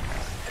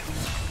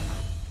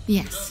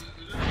 Yes.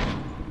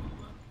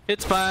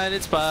 It's fine.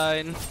 It's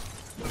fine.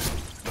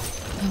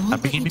 I'm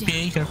beginning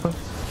PA, careful.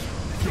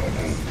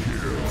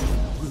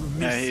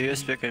 Yeah, he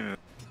is picking.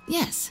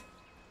 Yes.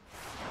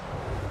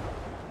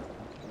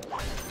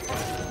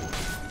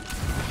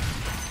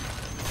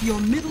 Your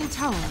middle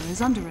tower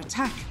is under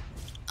attack.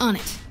 On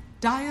it.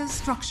 Dire's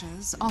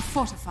structures are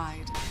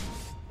fortified.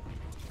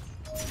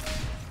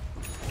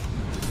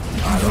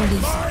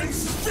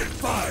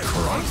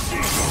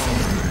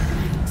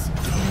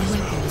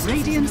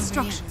 Radiant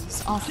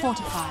structures are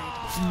fortified.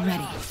 I'm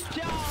ready.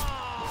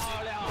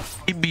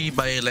 Be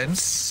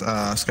violence,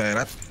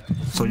 Skyrat,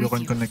 so you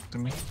can connect to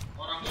me.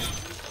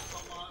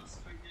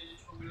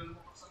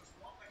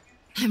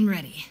 I'm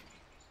ready.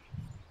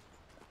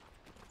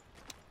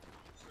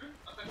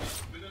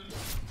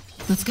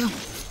 Let's go.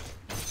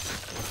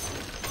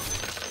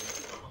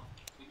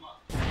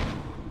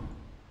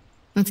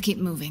 Let's keep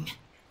moving.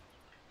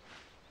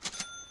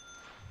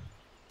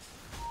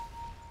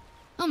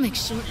 I'll make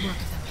short work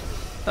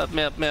of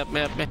them.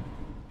 Help me.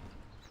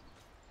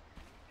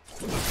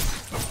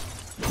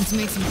 Let's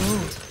make some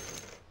gold.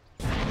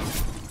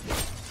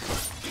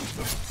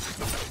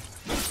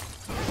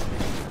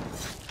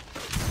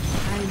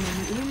 I'm an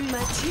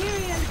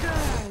immaterial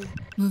girl.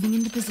 Moving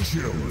into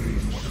position.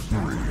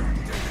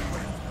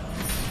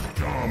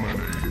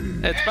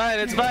 It's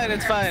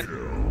fine.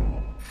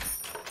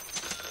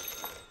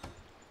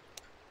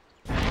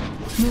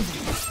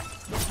 Moving.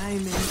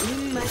 I'm an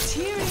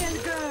immaterial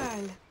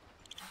girl.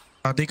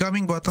 Are they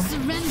coming bottom?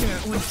 Surrender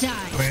or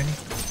die. When?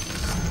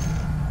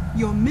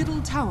 Your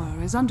middle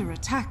tower is under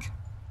attack.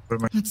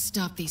 Let's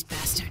stop these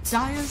bastards.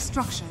 Dire's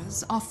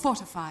structures are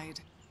fortified.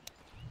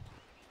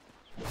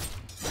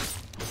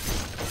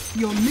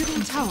 Your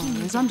middle tower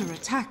is under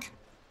attack.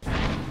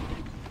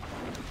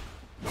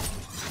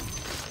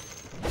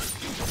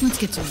 Let's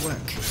get to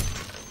work.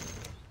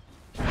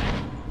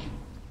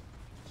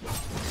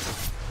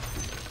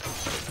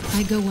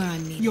 I go where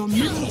I'm needed. Your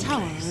middle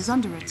tower is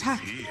under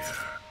attack.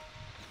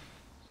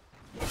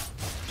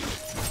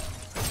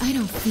 I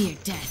don't fear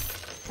death.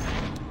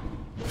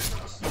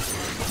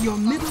 Your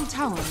middle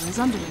tower is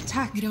under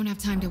attack. We don't have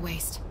time to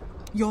waste.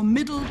 Your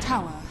middle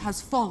tower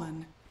has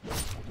fallen.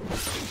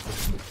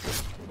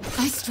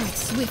 I strike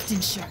swift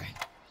and sure.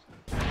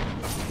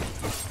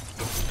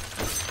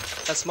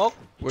 That smoke?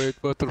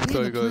 Wait, butterfly,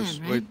 We have a plan, guys.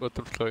 right? Wait,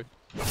 butterfly.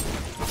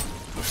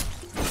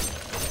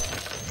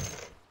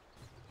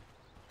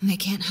 They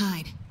can't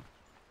hide.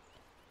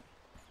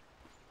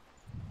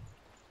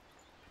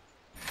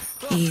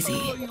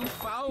 Easy.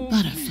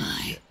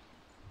 Butterfly.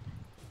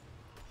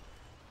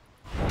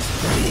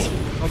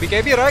 Oh,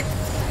 BKB, right?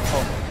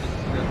 Oh.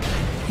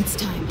 It's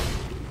time.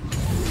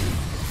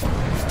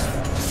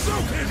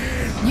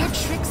 Your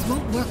tricks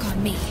won't work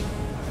on me.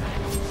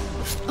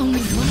 Only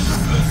one of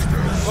us.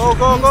 Go!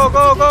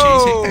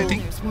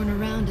 Others weren't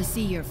around to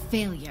see your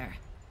failure.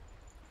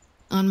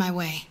 On my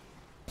way.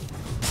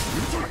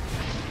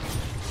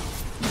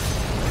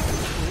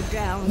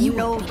 Down, You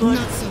no won't be good.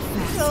 not so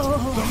fast. No.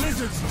 The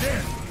lizard's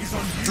death is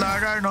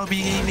Lara, no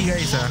BKB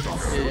guys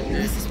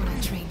This is what I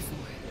trained for.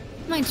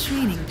 My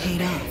training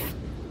paid off.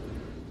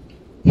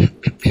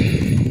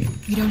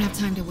 You don't have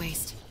time to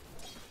waste.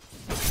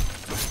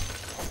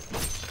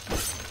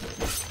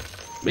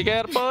 Be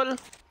careful.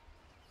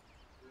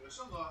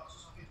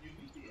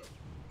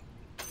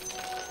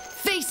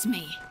 Face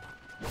me.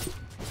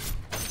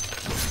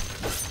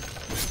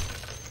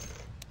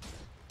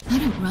 I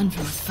don't run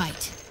from a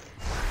fight.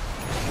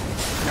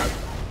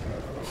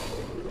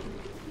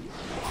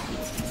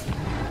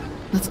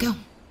 Let's go.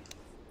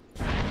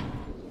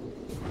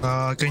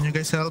 Can you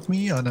guys help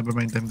me? Oh, never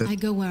mind, I'm dead. I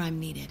go where I'm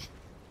needed.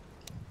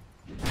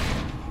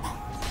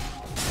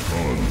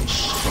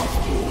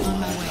 On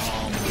my way.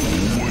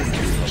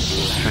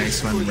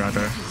 Nice one,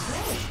 brother.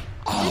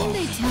 Didn't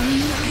they tell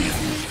you?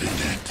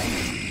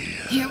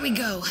 Here we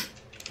go.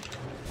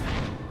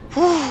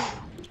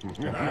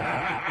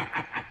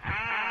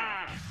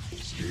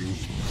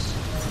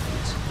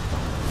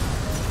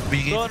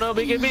 Go, no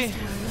BKB.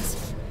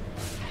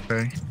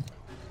 Okay.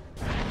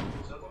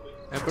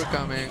 Emperor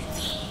coming.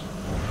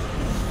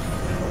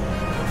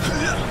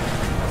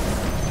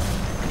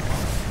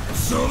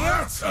 So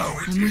that's how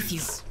it I'm with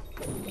you.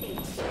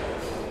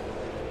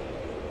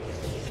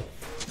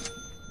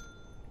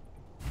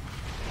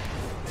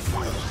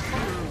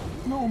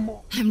 No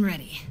more. I'm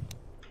ready.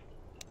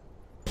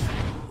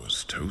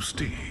 Was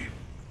toasty.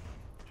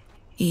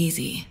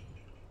 Easy.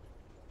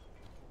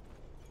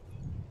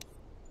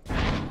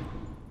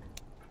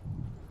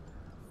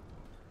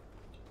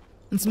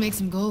 Let's make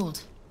some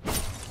gold.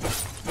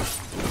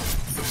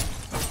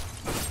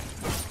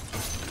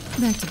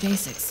 Back to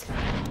basics.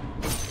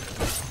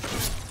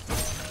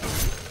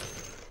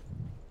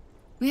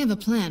 We have a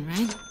plan,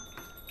 right?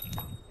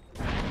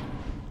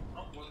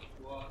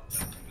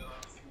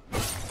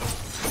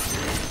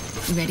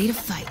 Ready to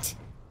fight.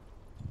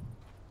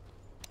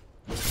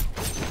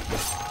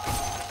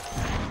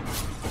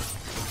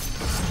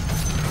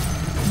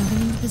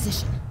 Moving into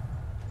position.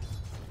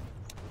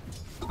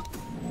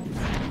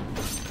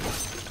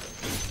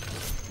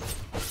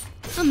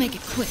 I'll make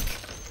it quick.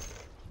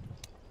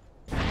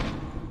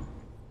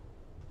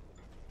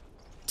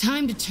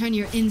 Time to turn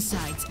your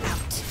insides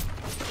out.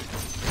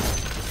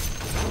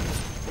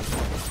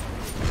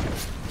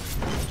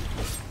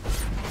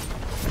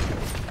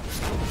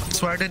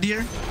 Swarded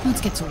here? Let's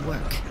get to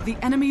work. The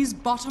enemy's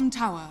bottom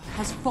tower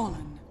has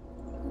fallen.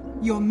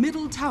 Your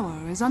middle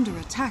tower is under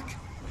attack.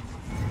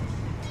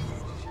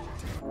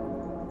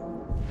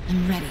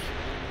 I'm ready.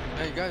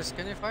 Hey guys,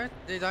 can you fight?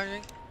 They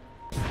dying?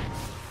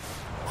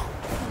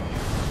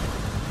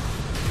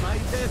 My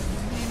death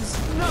means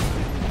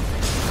nothing.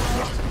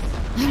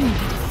 I won't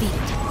be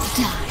defeated.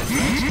 Die.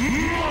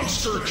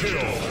 Monster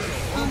kill.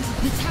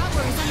 The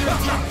tower is under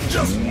attack.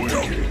 Just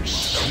don't.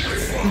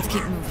 Let's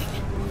keep moving.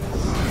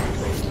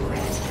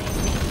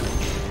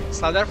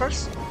 Start there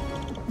first.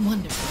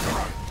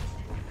 Wonderful.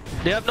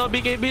 They have no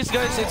BKBs,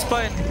 guys. It's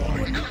fine.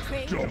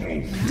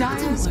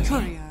 Dire's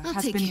courier I'll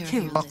has take been care of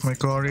killed. Fuck my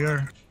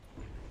courier.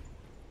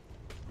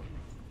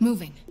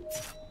 Moving.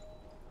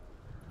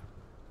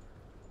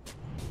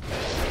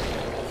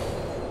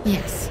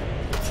 Yes.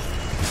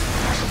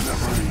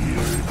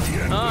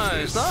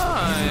 Nice,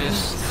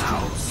 nice.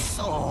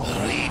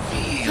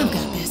 I've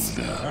got this.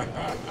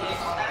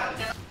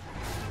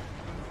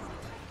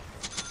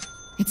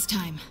 It's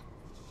time.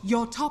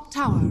 Your top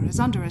tower is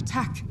under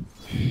attack.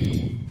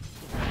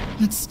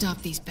 Let's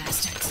stop these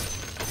bastards.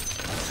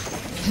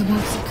 I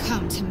won't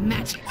succumb to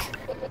magic.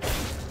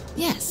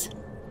 Yes.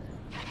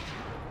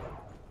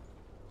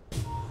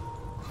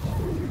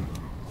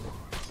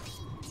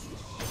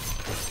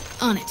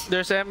 On it.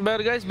 There's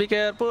Ember, guys. Be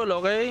careful,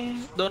 okay?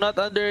 Do not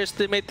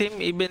underestimate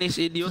him, even he's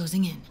idiot.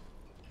 Closing in.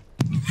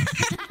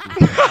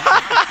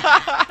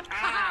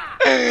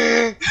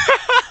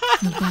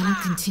 The battle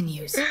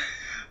continues.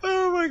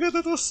 Oh my god,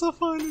 that was so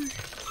funny.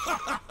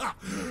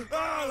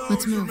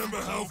 Let's move. Remember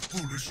how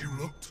foolish you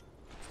looked?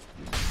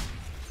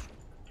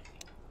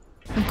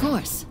 Of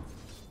course.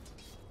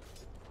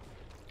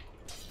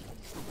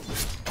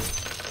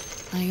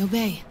 I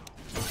obey.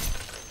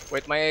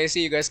 Wait, my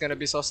AC, you guys gonna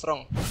be so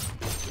strong.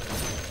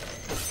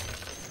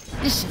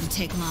 This shouldn't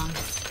take long.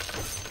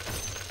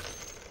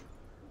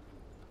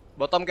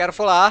 Bottom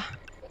careful ah.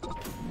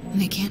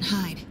 They can't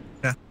hide.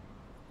 Yeah.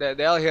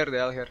 They all here, they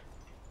all here.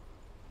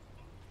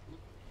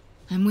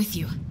 I'm with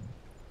you.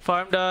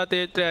 Farm the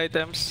tier 3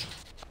 items.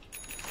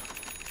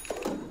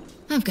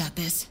 I've got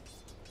this.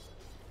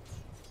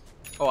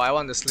 Oh, I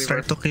want the sliver.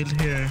 Start to kill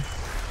here.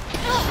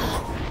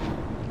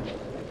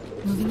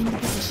 Moving into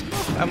position.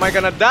 Am I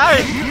gonna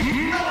die?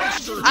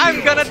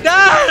 I'm gonna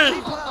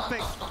die!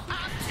 Perfect.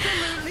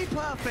 Absolutely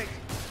perfect.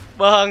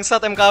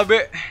 Bangsat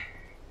MKB.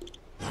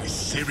 My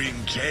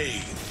searing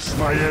chains.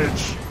 My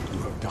edge. You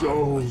have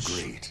done a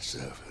great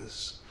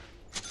service.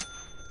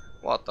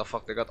 What the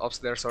fuck, they got ops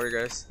there, sorry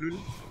guys.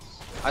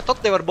 I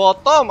thought they were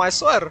bottom, I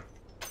swear.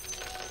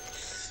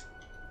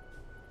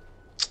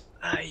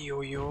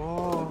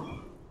 Ayoyo.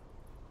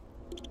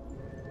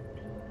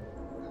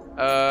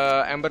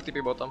 Ember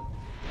TP bottom.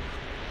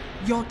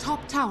 Your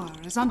top tower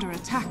is under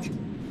attack.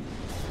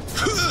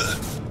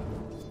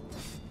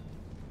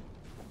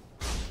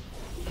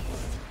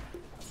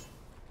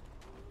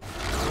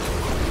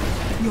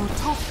 Your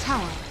top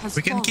tower has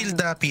We can fallen. kill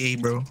the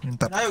PA, bro. In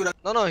top.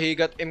 No, he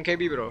got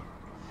MKB, bro.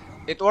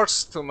 It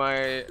works to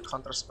my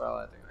counter spell,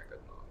 I think. I got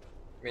no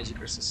magic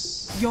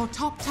resist. Your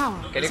top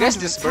tower. Can you guys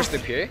just burst the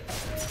PA?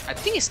 I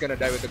think he's gonna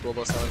die with the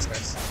global silence,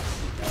 guys.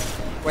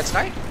 White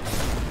Sky?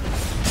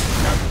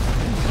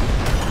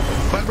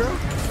 What, bro?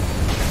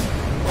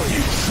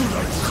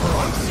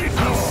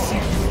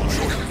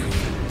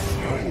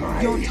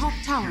 Your top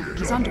tower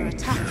is under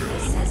attack.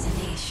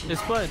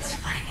 It's fine.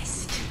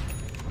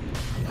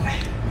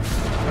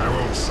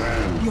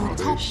 Your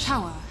top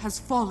tower has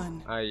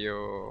fallen.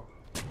 Ayo.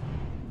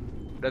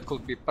 That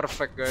could be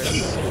perfect,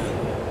 guys.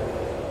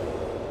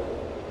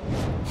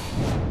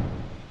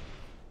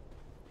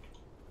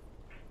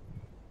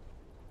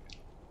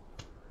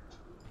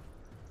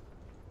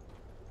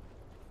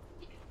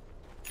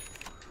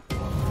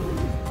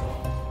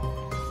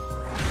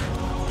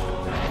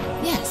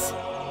 Yes.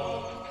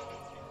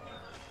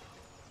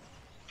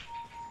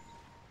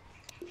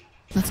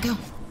 Let's go.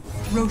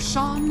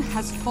 Roshan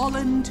has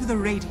fallen to the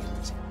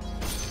Radiant.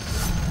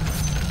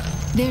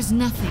 There's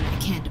nothing I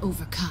can't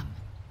overcome.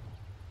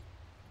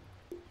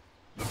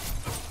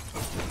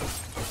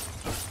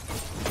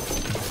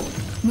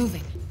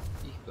 Moving.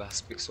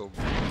 Last pick so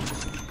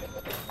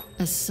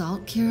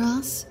Assault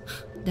Kyros?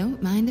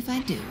 Don't mind if I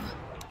do.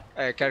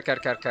 Hey, care.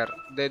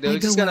 They're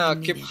just gonna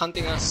keep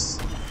hunting us.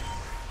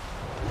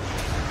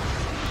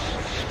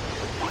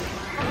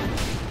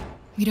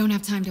 We don't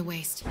have time to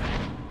waste.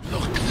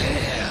 Look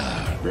there.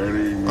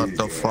 What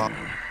the fuck?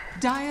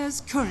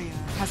 Dire's courier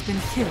has been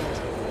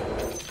killed.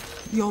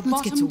 Your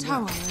Let's get bottom to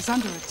tower work. is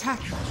under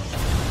attack.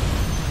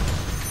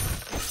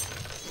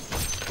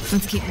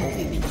 Let's keep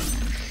moving.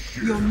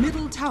 Your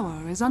middle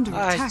tower is under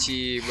attack.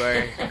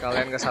 Boy.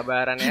 Kalian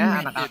kesabaran ya,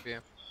 anak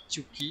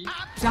Cuki.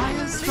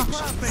 Dire's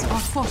structures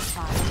are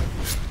fortified.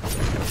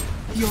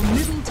 Your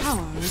middle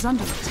tower is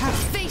under attack.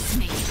 Face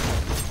me.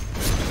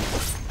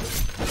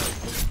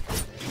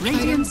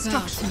 Radiant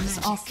structures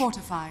are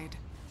fortified.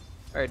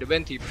 Hey, the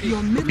Ben TP.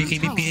 Your middle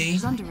tower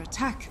is under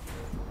attack.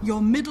 Your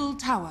middle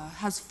tower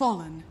has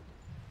fallen.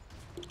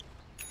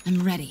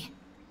 I'm ready.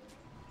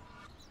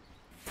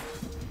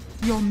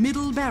 Your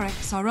middle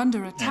barracks are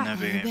under attack.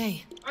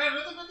 Obey.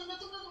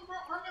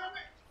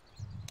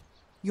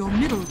 Your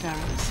middle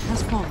barracks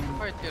has fallen.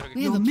 We have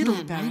Your a middle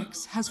plan, right?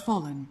 barracks has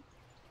fallen.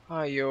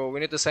 Ayo, we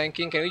need to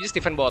Sanking. Can we just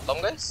defend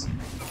bottom, guys?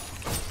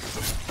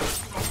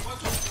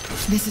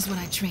 This is what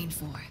I trained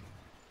for.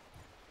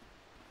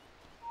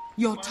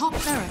 Your top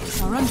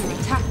barracks are under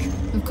attack.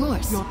 Of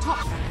course. Your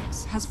top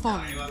barracks has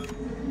fallen.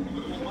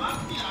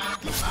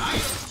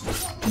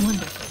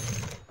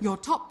 Wonderful. Your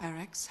top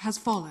barracks has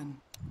fallen.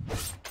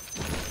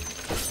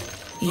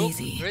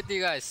 Easy. Ready,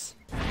 guys.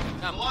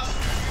 Come.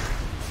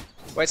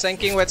 White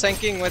Sanking. I'm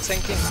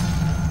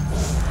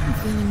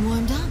feeling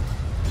warmed up.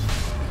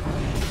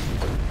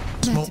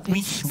 Smoke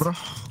me, bro.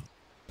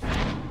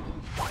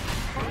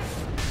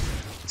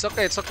 It's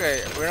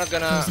okay. We're not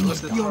gonna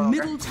lose the Your tower,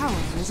 middle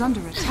tower is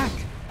under attack.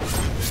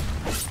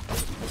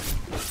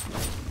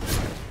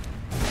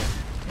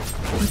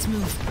 Let's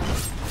move.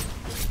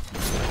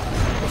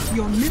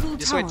 Your middle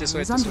Just tower wait,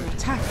 is under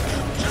attack.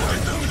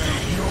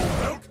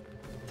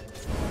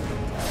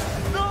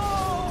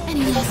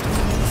 Any last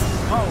words?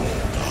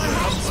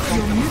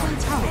 Your middle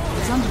tower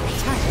is under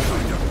attack.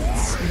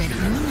 Ready.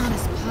 You're not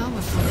as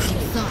powerful as you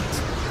thought.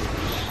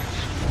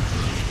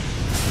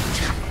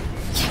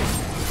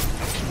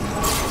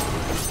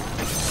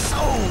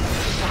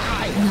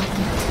 Not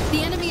yet. The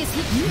enemy is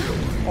hit you.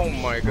 Oh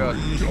my god.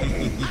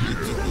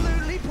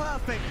 Absolutely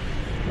perfect.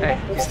 Hey,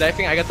 he's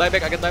diving. I got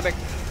buyback. I've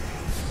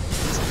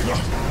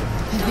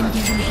been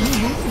given I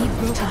won't be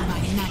broken by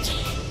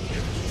magic.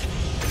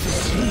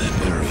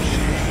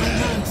 I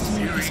promise to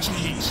make this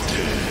change.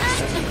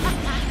 The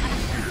battle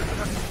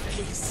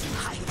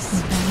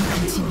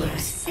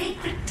continues.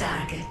 Sacred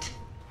target.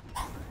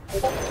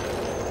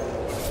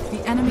 The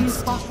enemy's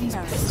bottom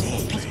barracks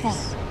has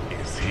fallen.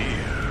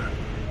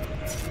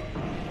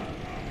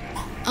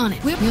 On it.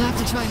 We'll have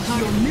to try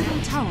harder. Your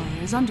middle tower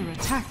is under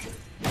attack.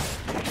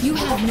 You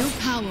have no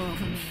power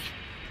over me.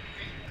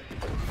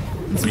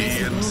 Let's make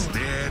it bold.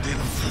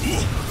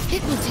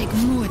 It will take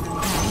more than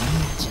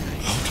that.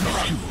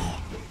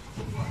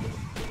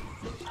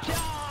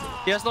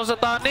 He has no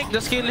satanic,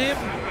 just kill him. I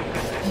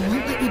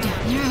won't let you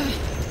down.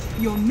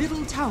 Your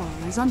middle tower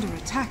is under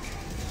attack.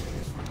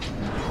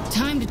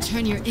 Time to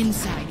turn your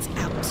insides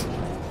out.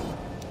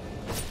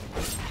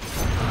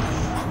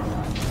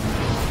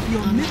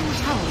 Your middle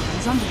tower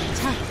is under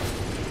attack.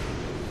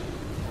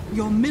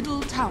 Your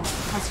middle tower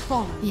has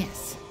fallen.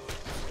 Yes.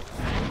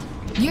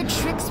 Your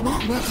tricks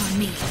won't work on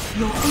me.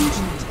 Your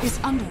agent is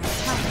under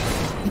attack.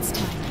 It's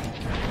time.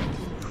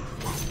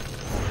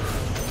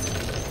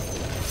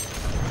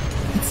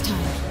 It's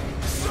time.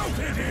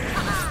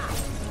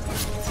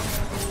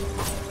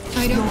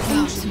 I Your don't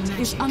bow to agent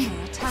is magic.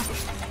 under attack.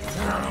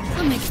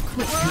 I'll make it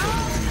quick.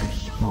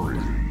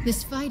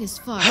 This fight is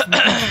far from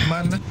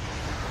over.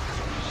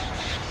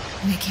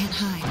 They can't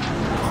hide.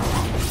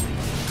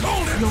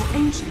 Your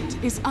ancient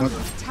is under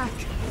attack.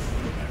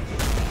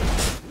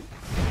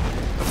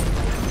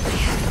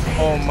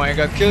 Oh my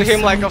god, kill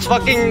him like a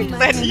fucking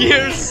 10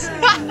 years.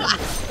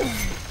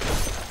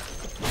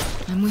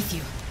 I'm with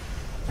you.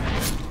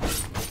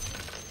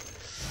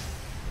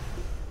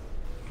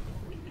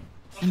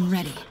 I'm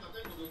ready.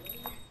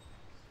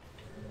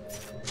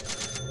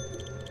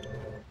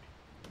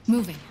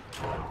 Moving.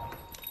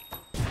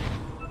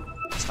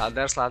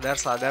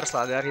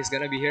 Sadar, he's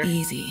gonna be here.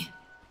 Easy.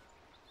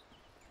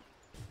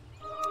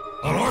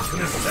 An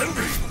Arcanist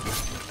envy.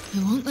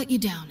 I won't let you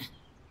down.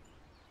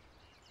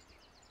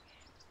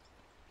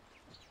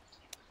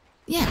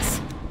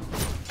 Yes.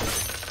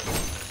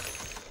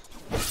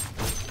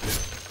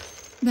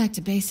 Back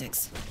to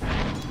basics.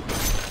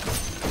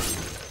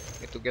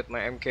 Need to get my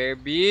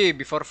MKB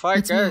before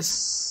fight,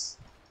 guys.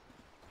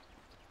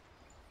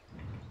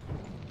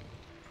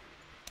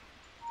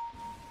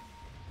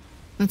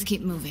 Let's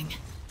keep moving.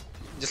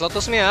 Just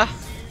lotus me ya.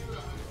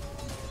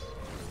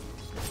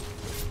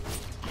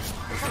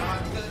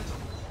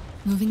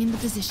 Moving into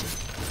position.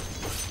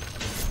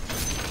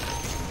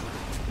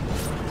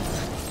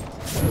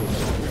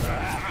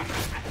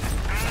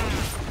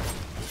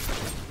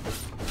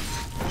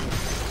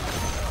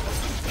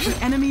 The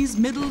enemy's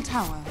middle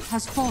tower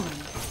has fallen.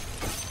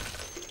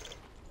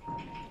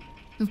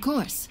 Of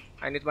course.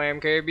 I need my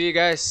MKB,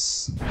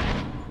 guys.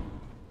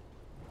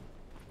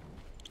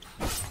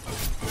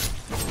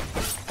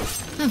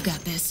 I've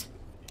got this.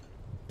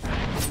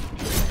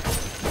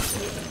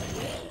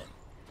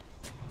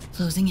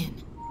 Closing in.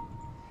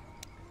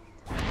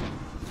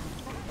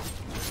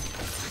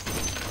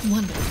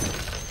 Wonderful.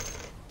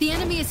 The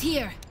enemy is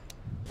here.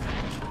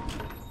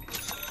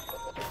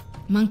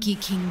 Monkey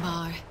King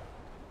Bar.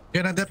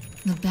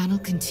 The battle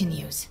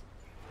continues.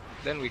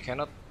 Then we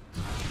cannot.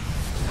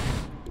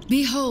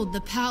 Behold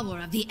the power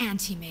of the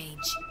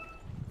anti-mage.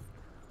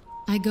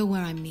 I go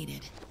where I'm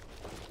needed.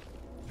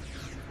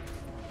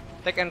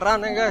 Take and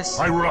run, guys.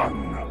 I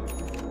run.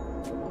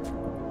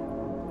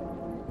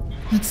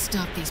 Let's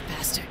stop these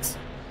bastards.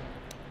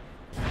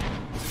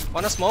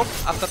 Wanna smoke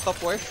after top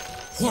wave?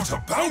 What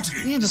a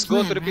bounty! We have Just a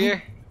plan, go to the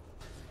right?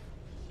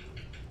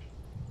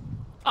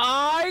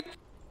 PA.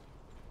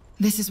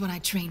 This is what I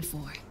trained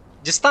for.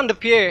 Just stun the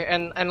PA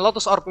and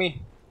Lotus Orb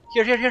me.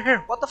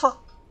 Here. What the fuck?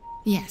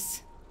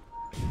 Yes.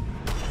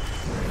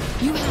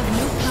 You have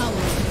no power.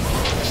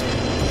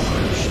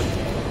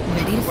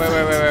 Ready to fight.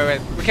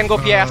 Wait. We can go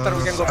PA after.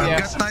 We can go PA I've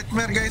after. got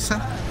nightmare, guys.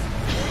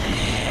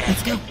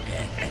 Let's go.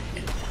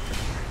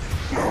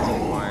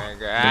 Oh my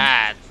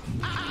god.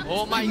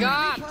 Oh my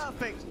god.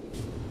 Perfect.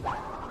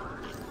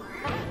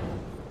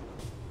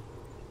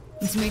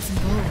 Let's make some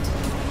gold.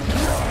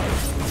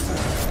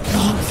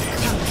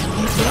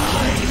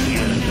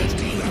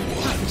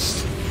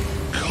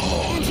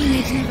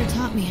 Anti-mage never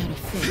taught me how to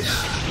fish.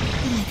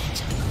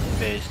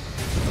 Fish.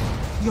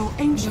 Your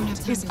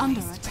ancient is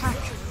under attack.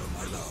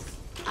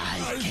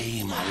 I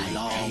came a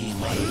long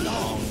way.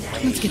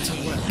 Let's get to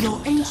work.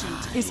 Your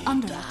ancient is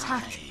under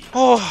attack.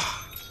 Oh.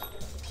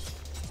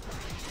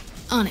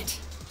 On it.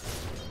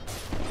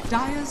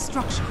 Dire's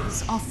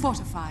structures are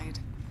fortified.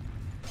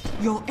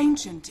 Your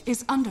ancient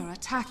is under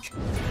attack.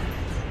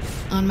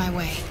 On my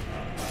way.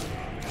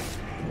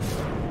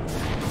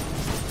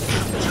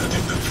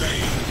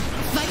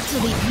 Fight to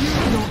the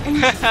end. Your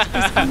ancient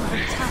is under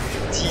attack.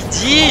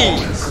 GG.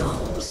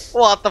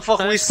 What the fuck?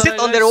 We sit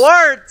on their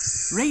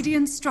words.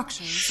 Radiant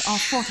structures are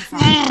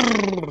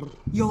fortified.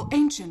 Your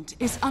ancient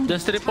is under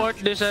Just report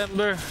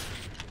December.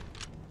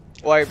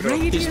 Why, bro?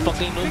 He's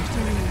fucking noob.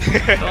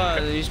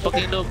 He's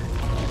fucking noob.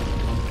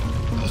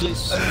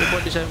 Please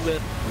report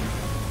December.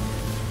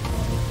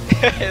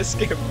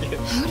 Escape it.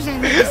 How did I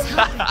let this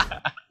happen?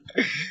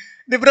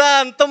 Di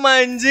berantem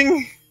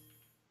anjing.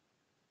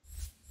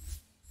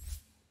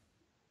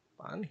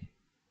 Apaan nih?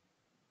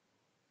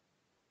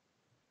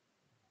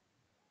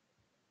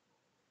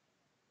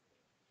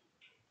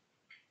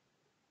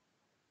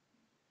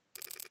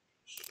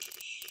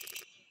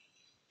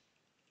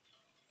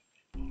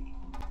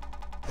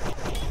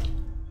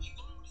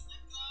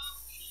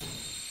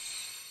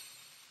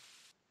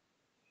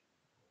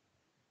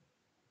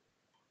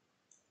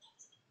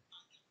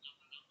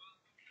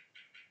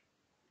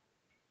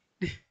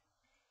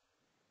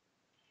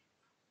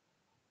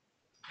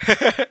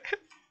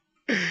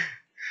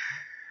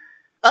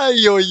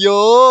 Ayo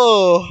yo.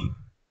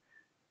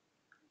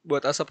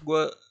 Buat asap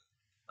gue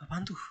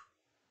apaan tuh?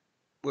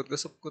 Buat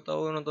asap gue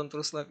tahu nonton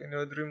terus like in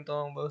your dream,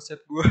 tolong balas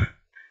chat gue.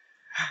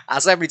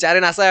 Asep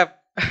dicariin Asep.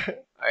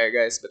 Ayo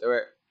guys,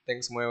 btw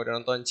thanks semua yang udah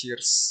nonton,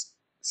 cheers.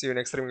 See you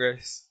next stream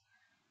guys.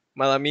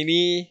 Malam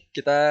ini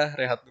kita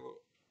rehat dulu.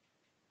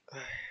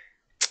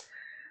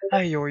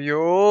 Ayo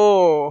yo.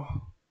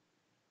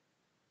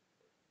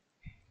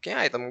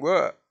 Kayaknya item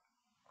gue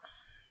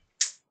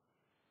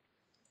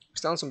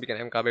pasti langsung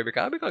bikin MKB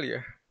BKB kali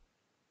ya.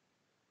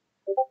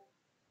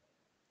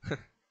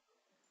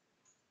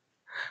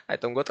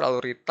 Item gue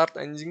terlalu retard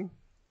anjing.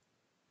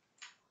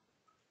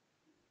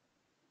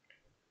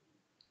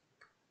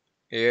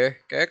 Iya,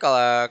 kayak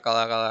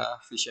kalah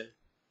Vision.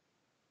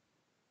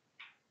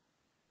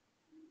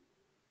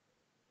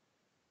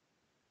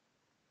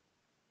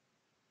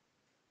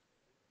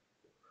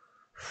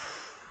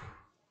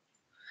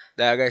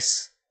 Dah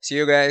guys, see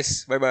you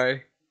guys, bye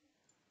bye.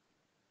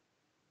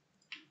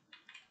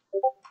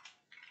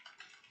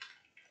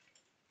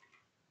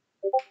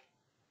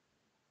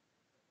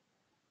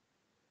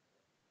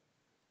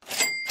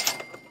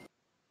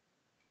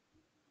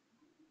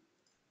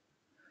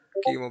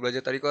 Ki mau belajar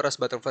tadi kok ras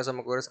butterfly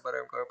sama gue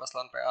separah MKW pas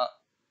lawan PA.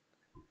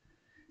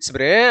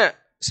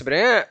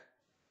 Sebenarnya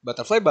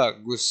butterfly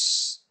bagus.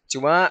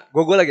 Cuma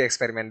gue lagi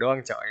eksperimen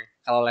doang coy.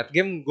 Kalau late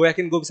game gue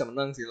yakin gue bisa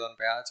menang sih lawan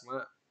PA,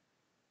 cuma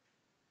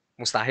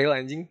mustahil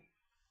anjing.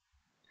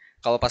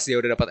 Kalau pas dia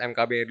udah dapat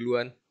MKB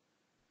duluan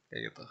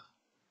kayak gitu.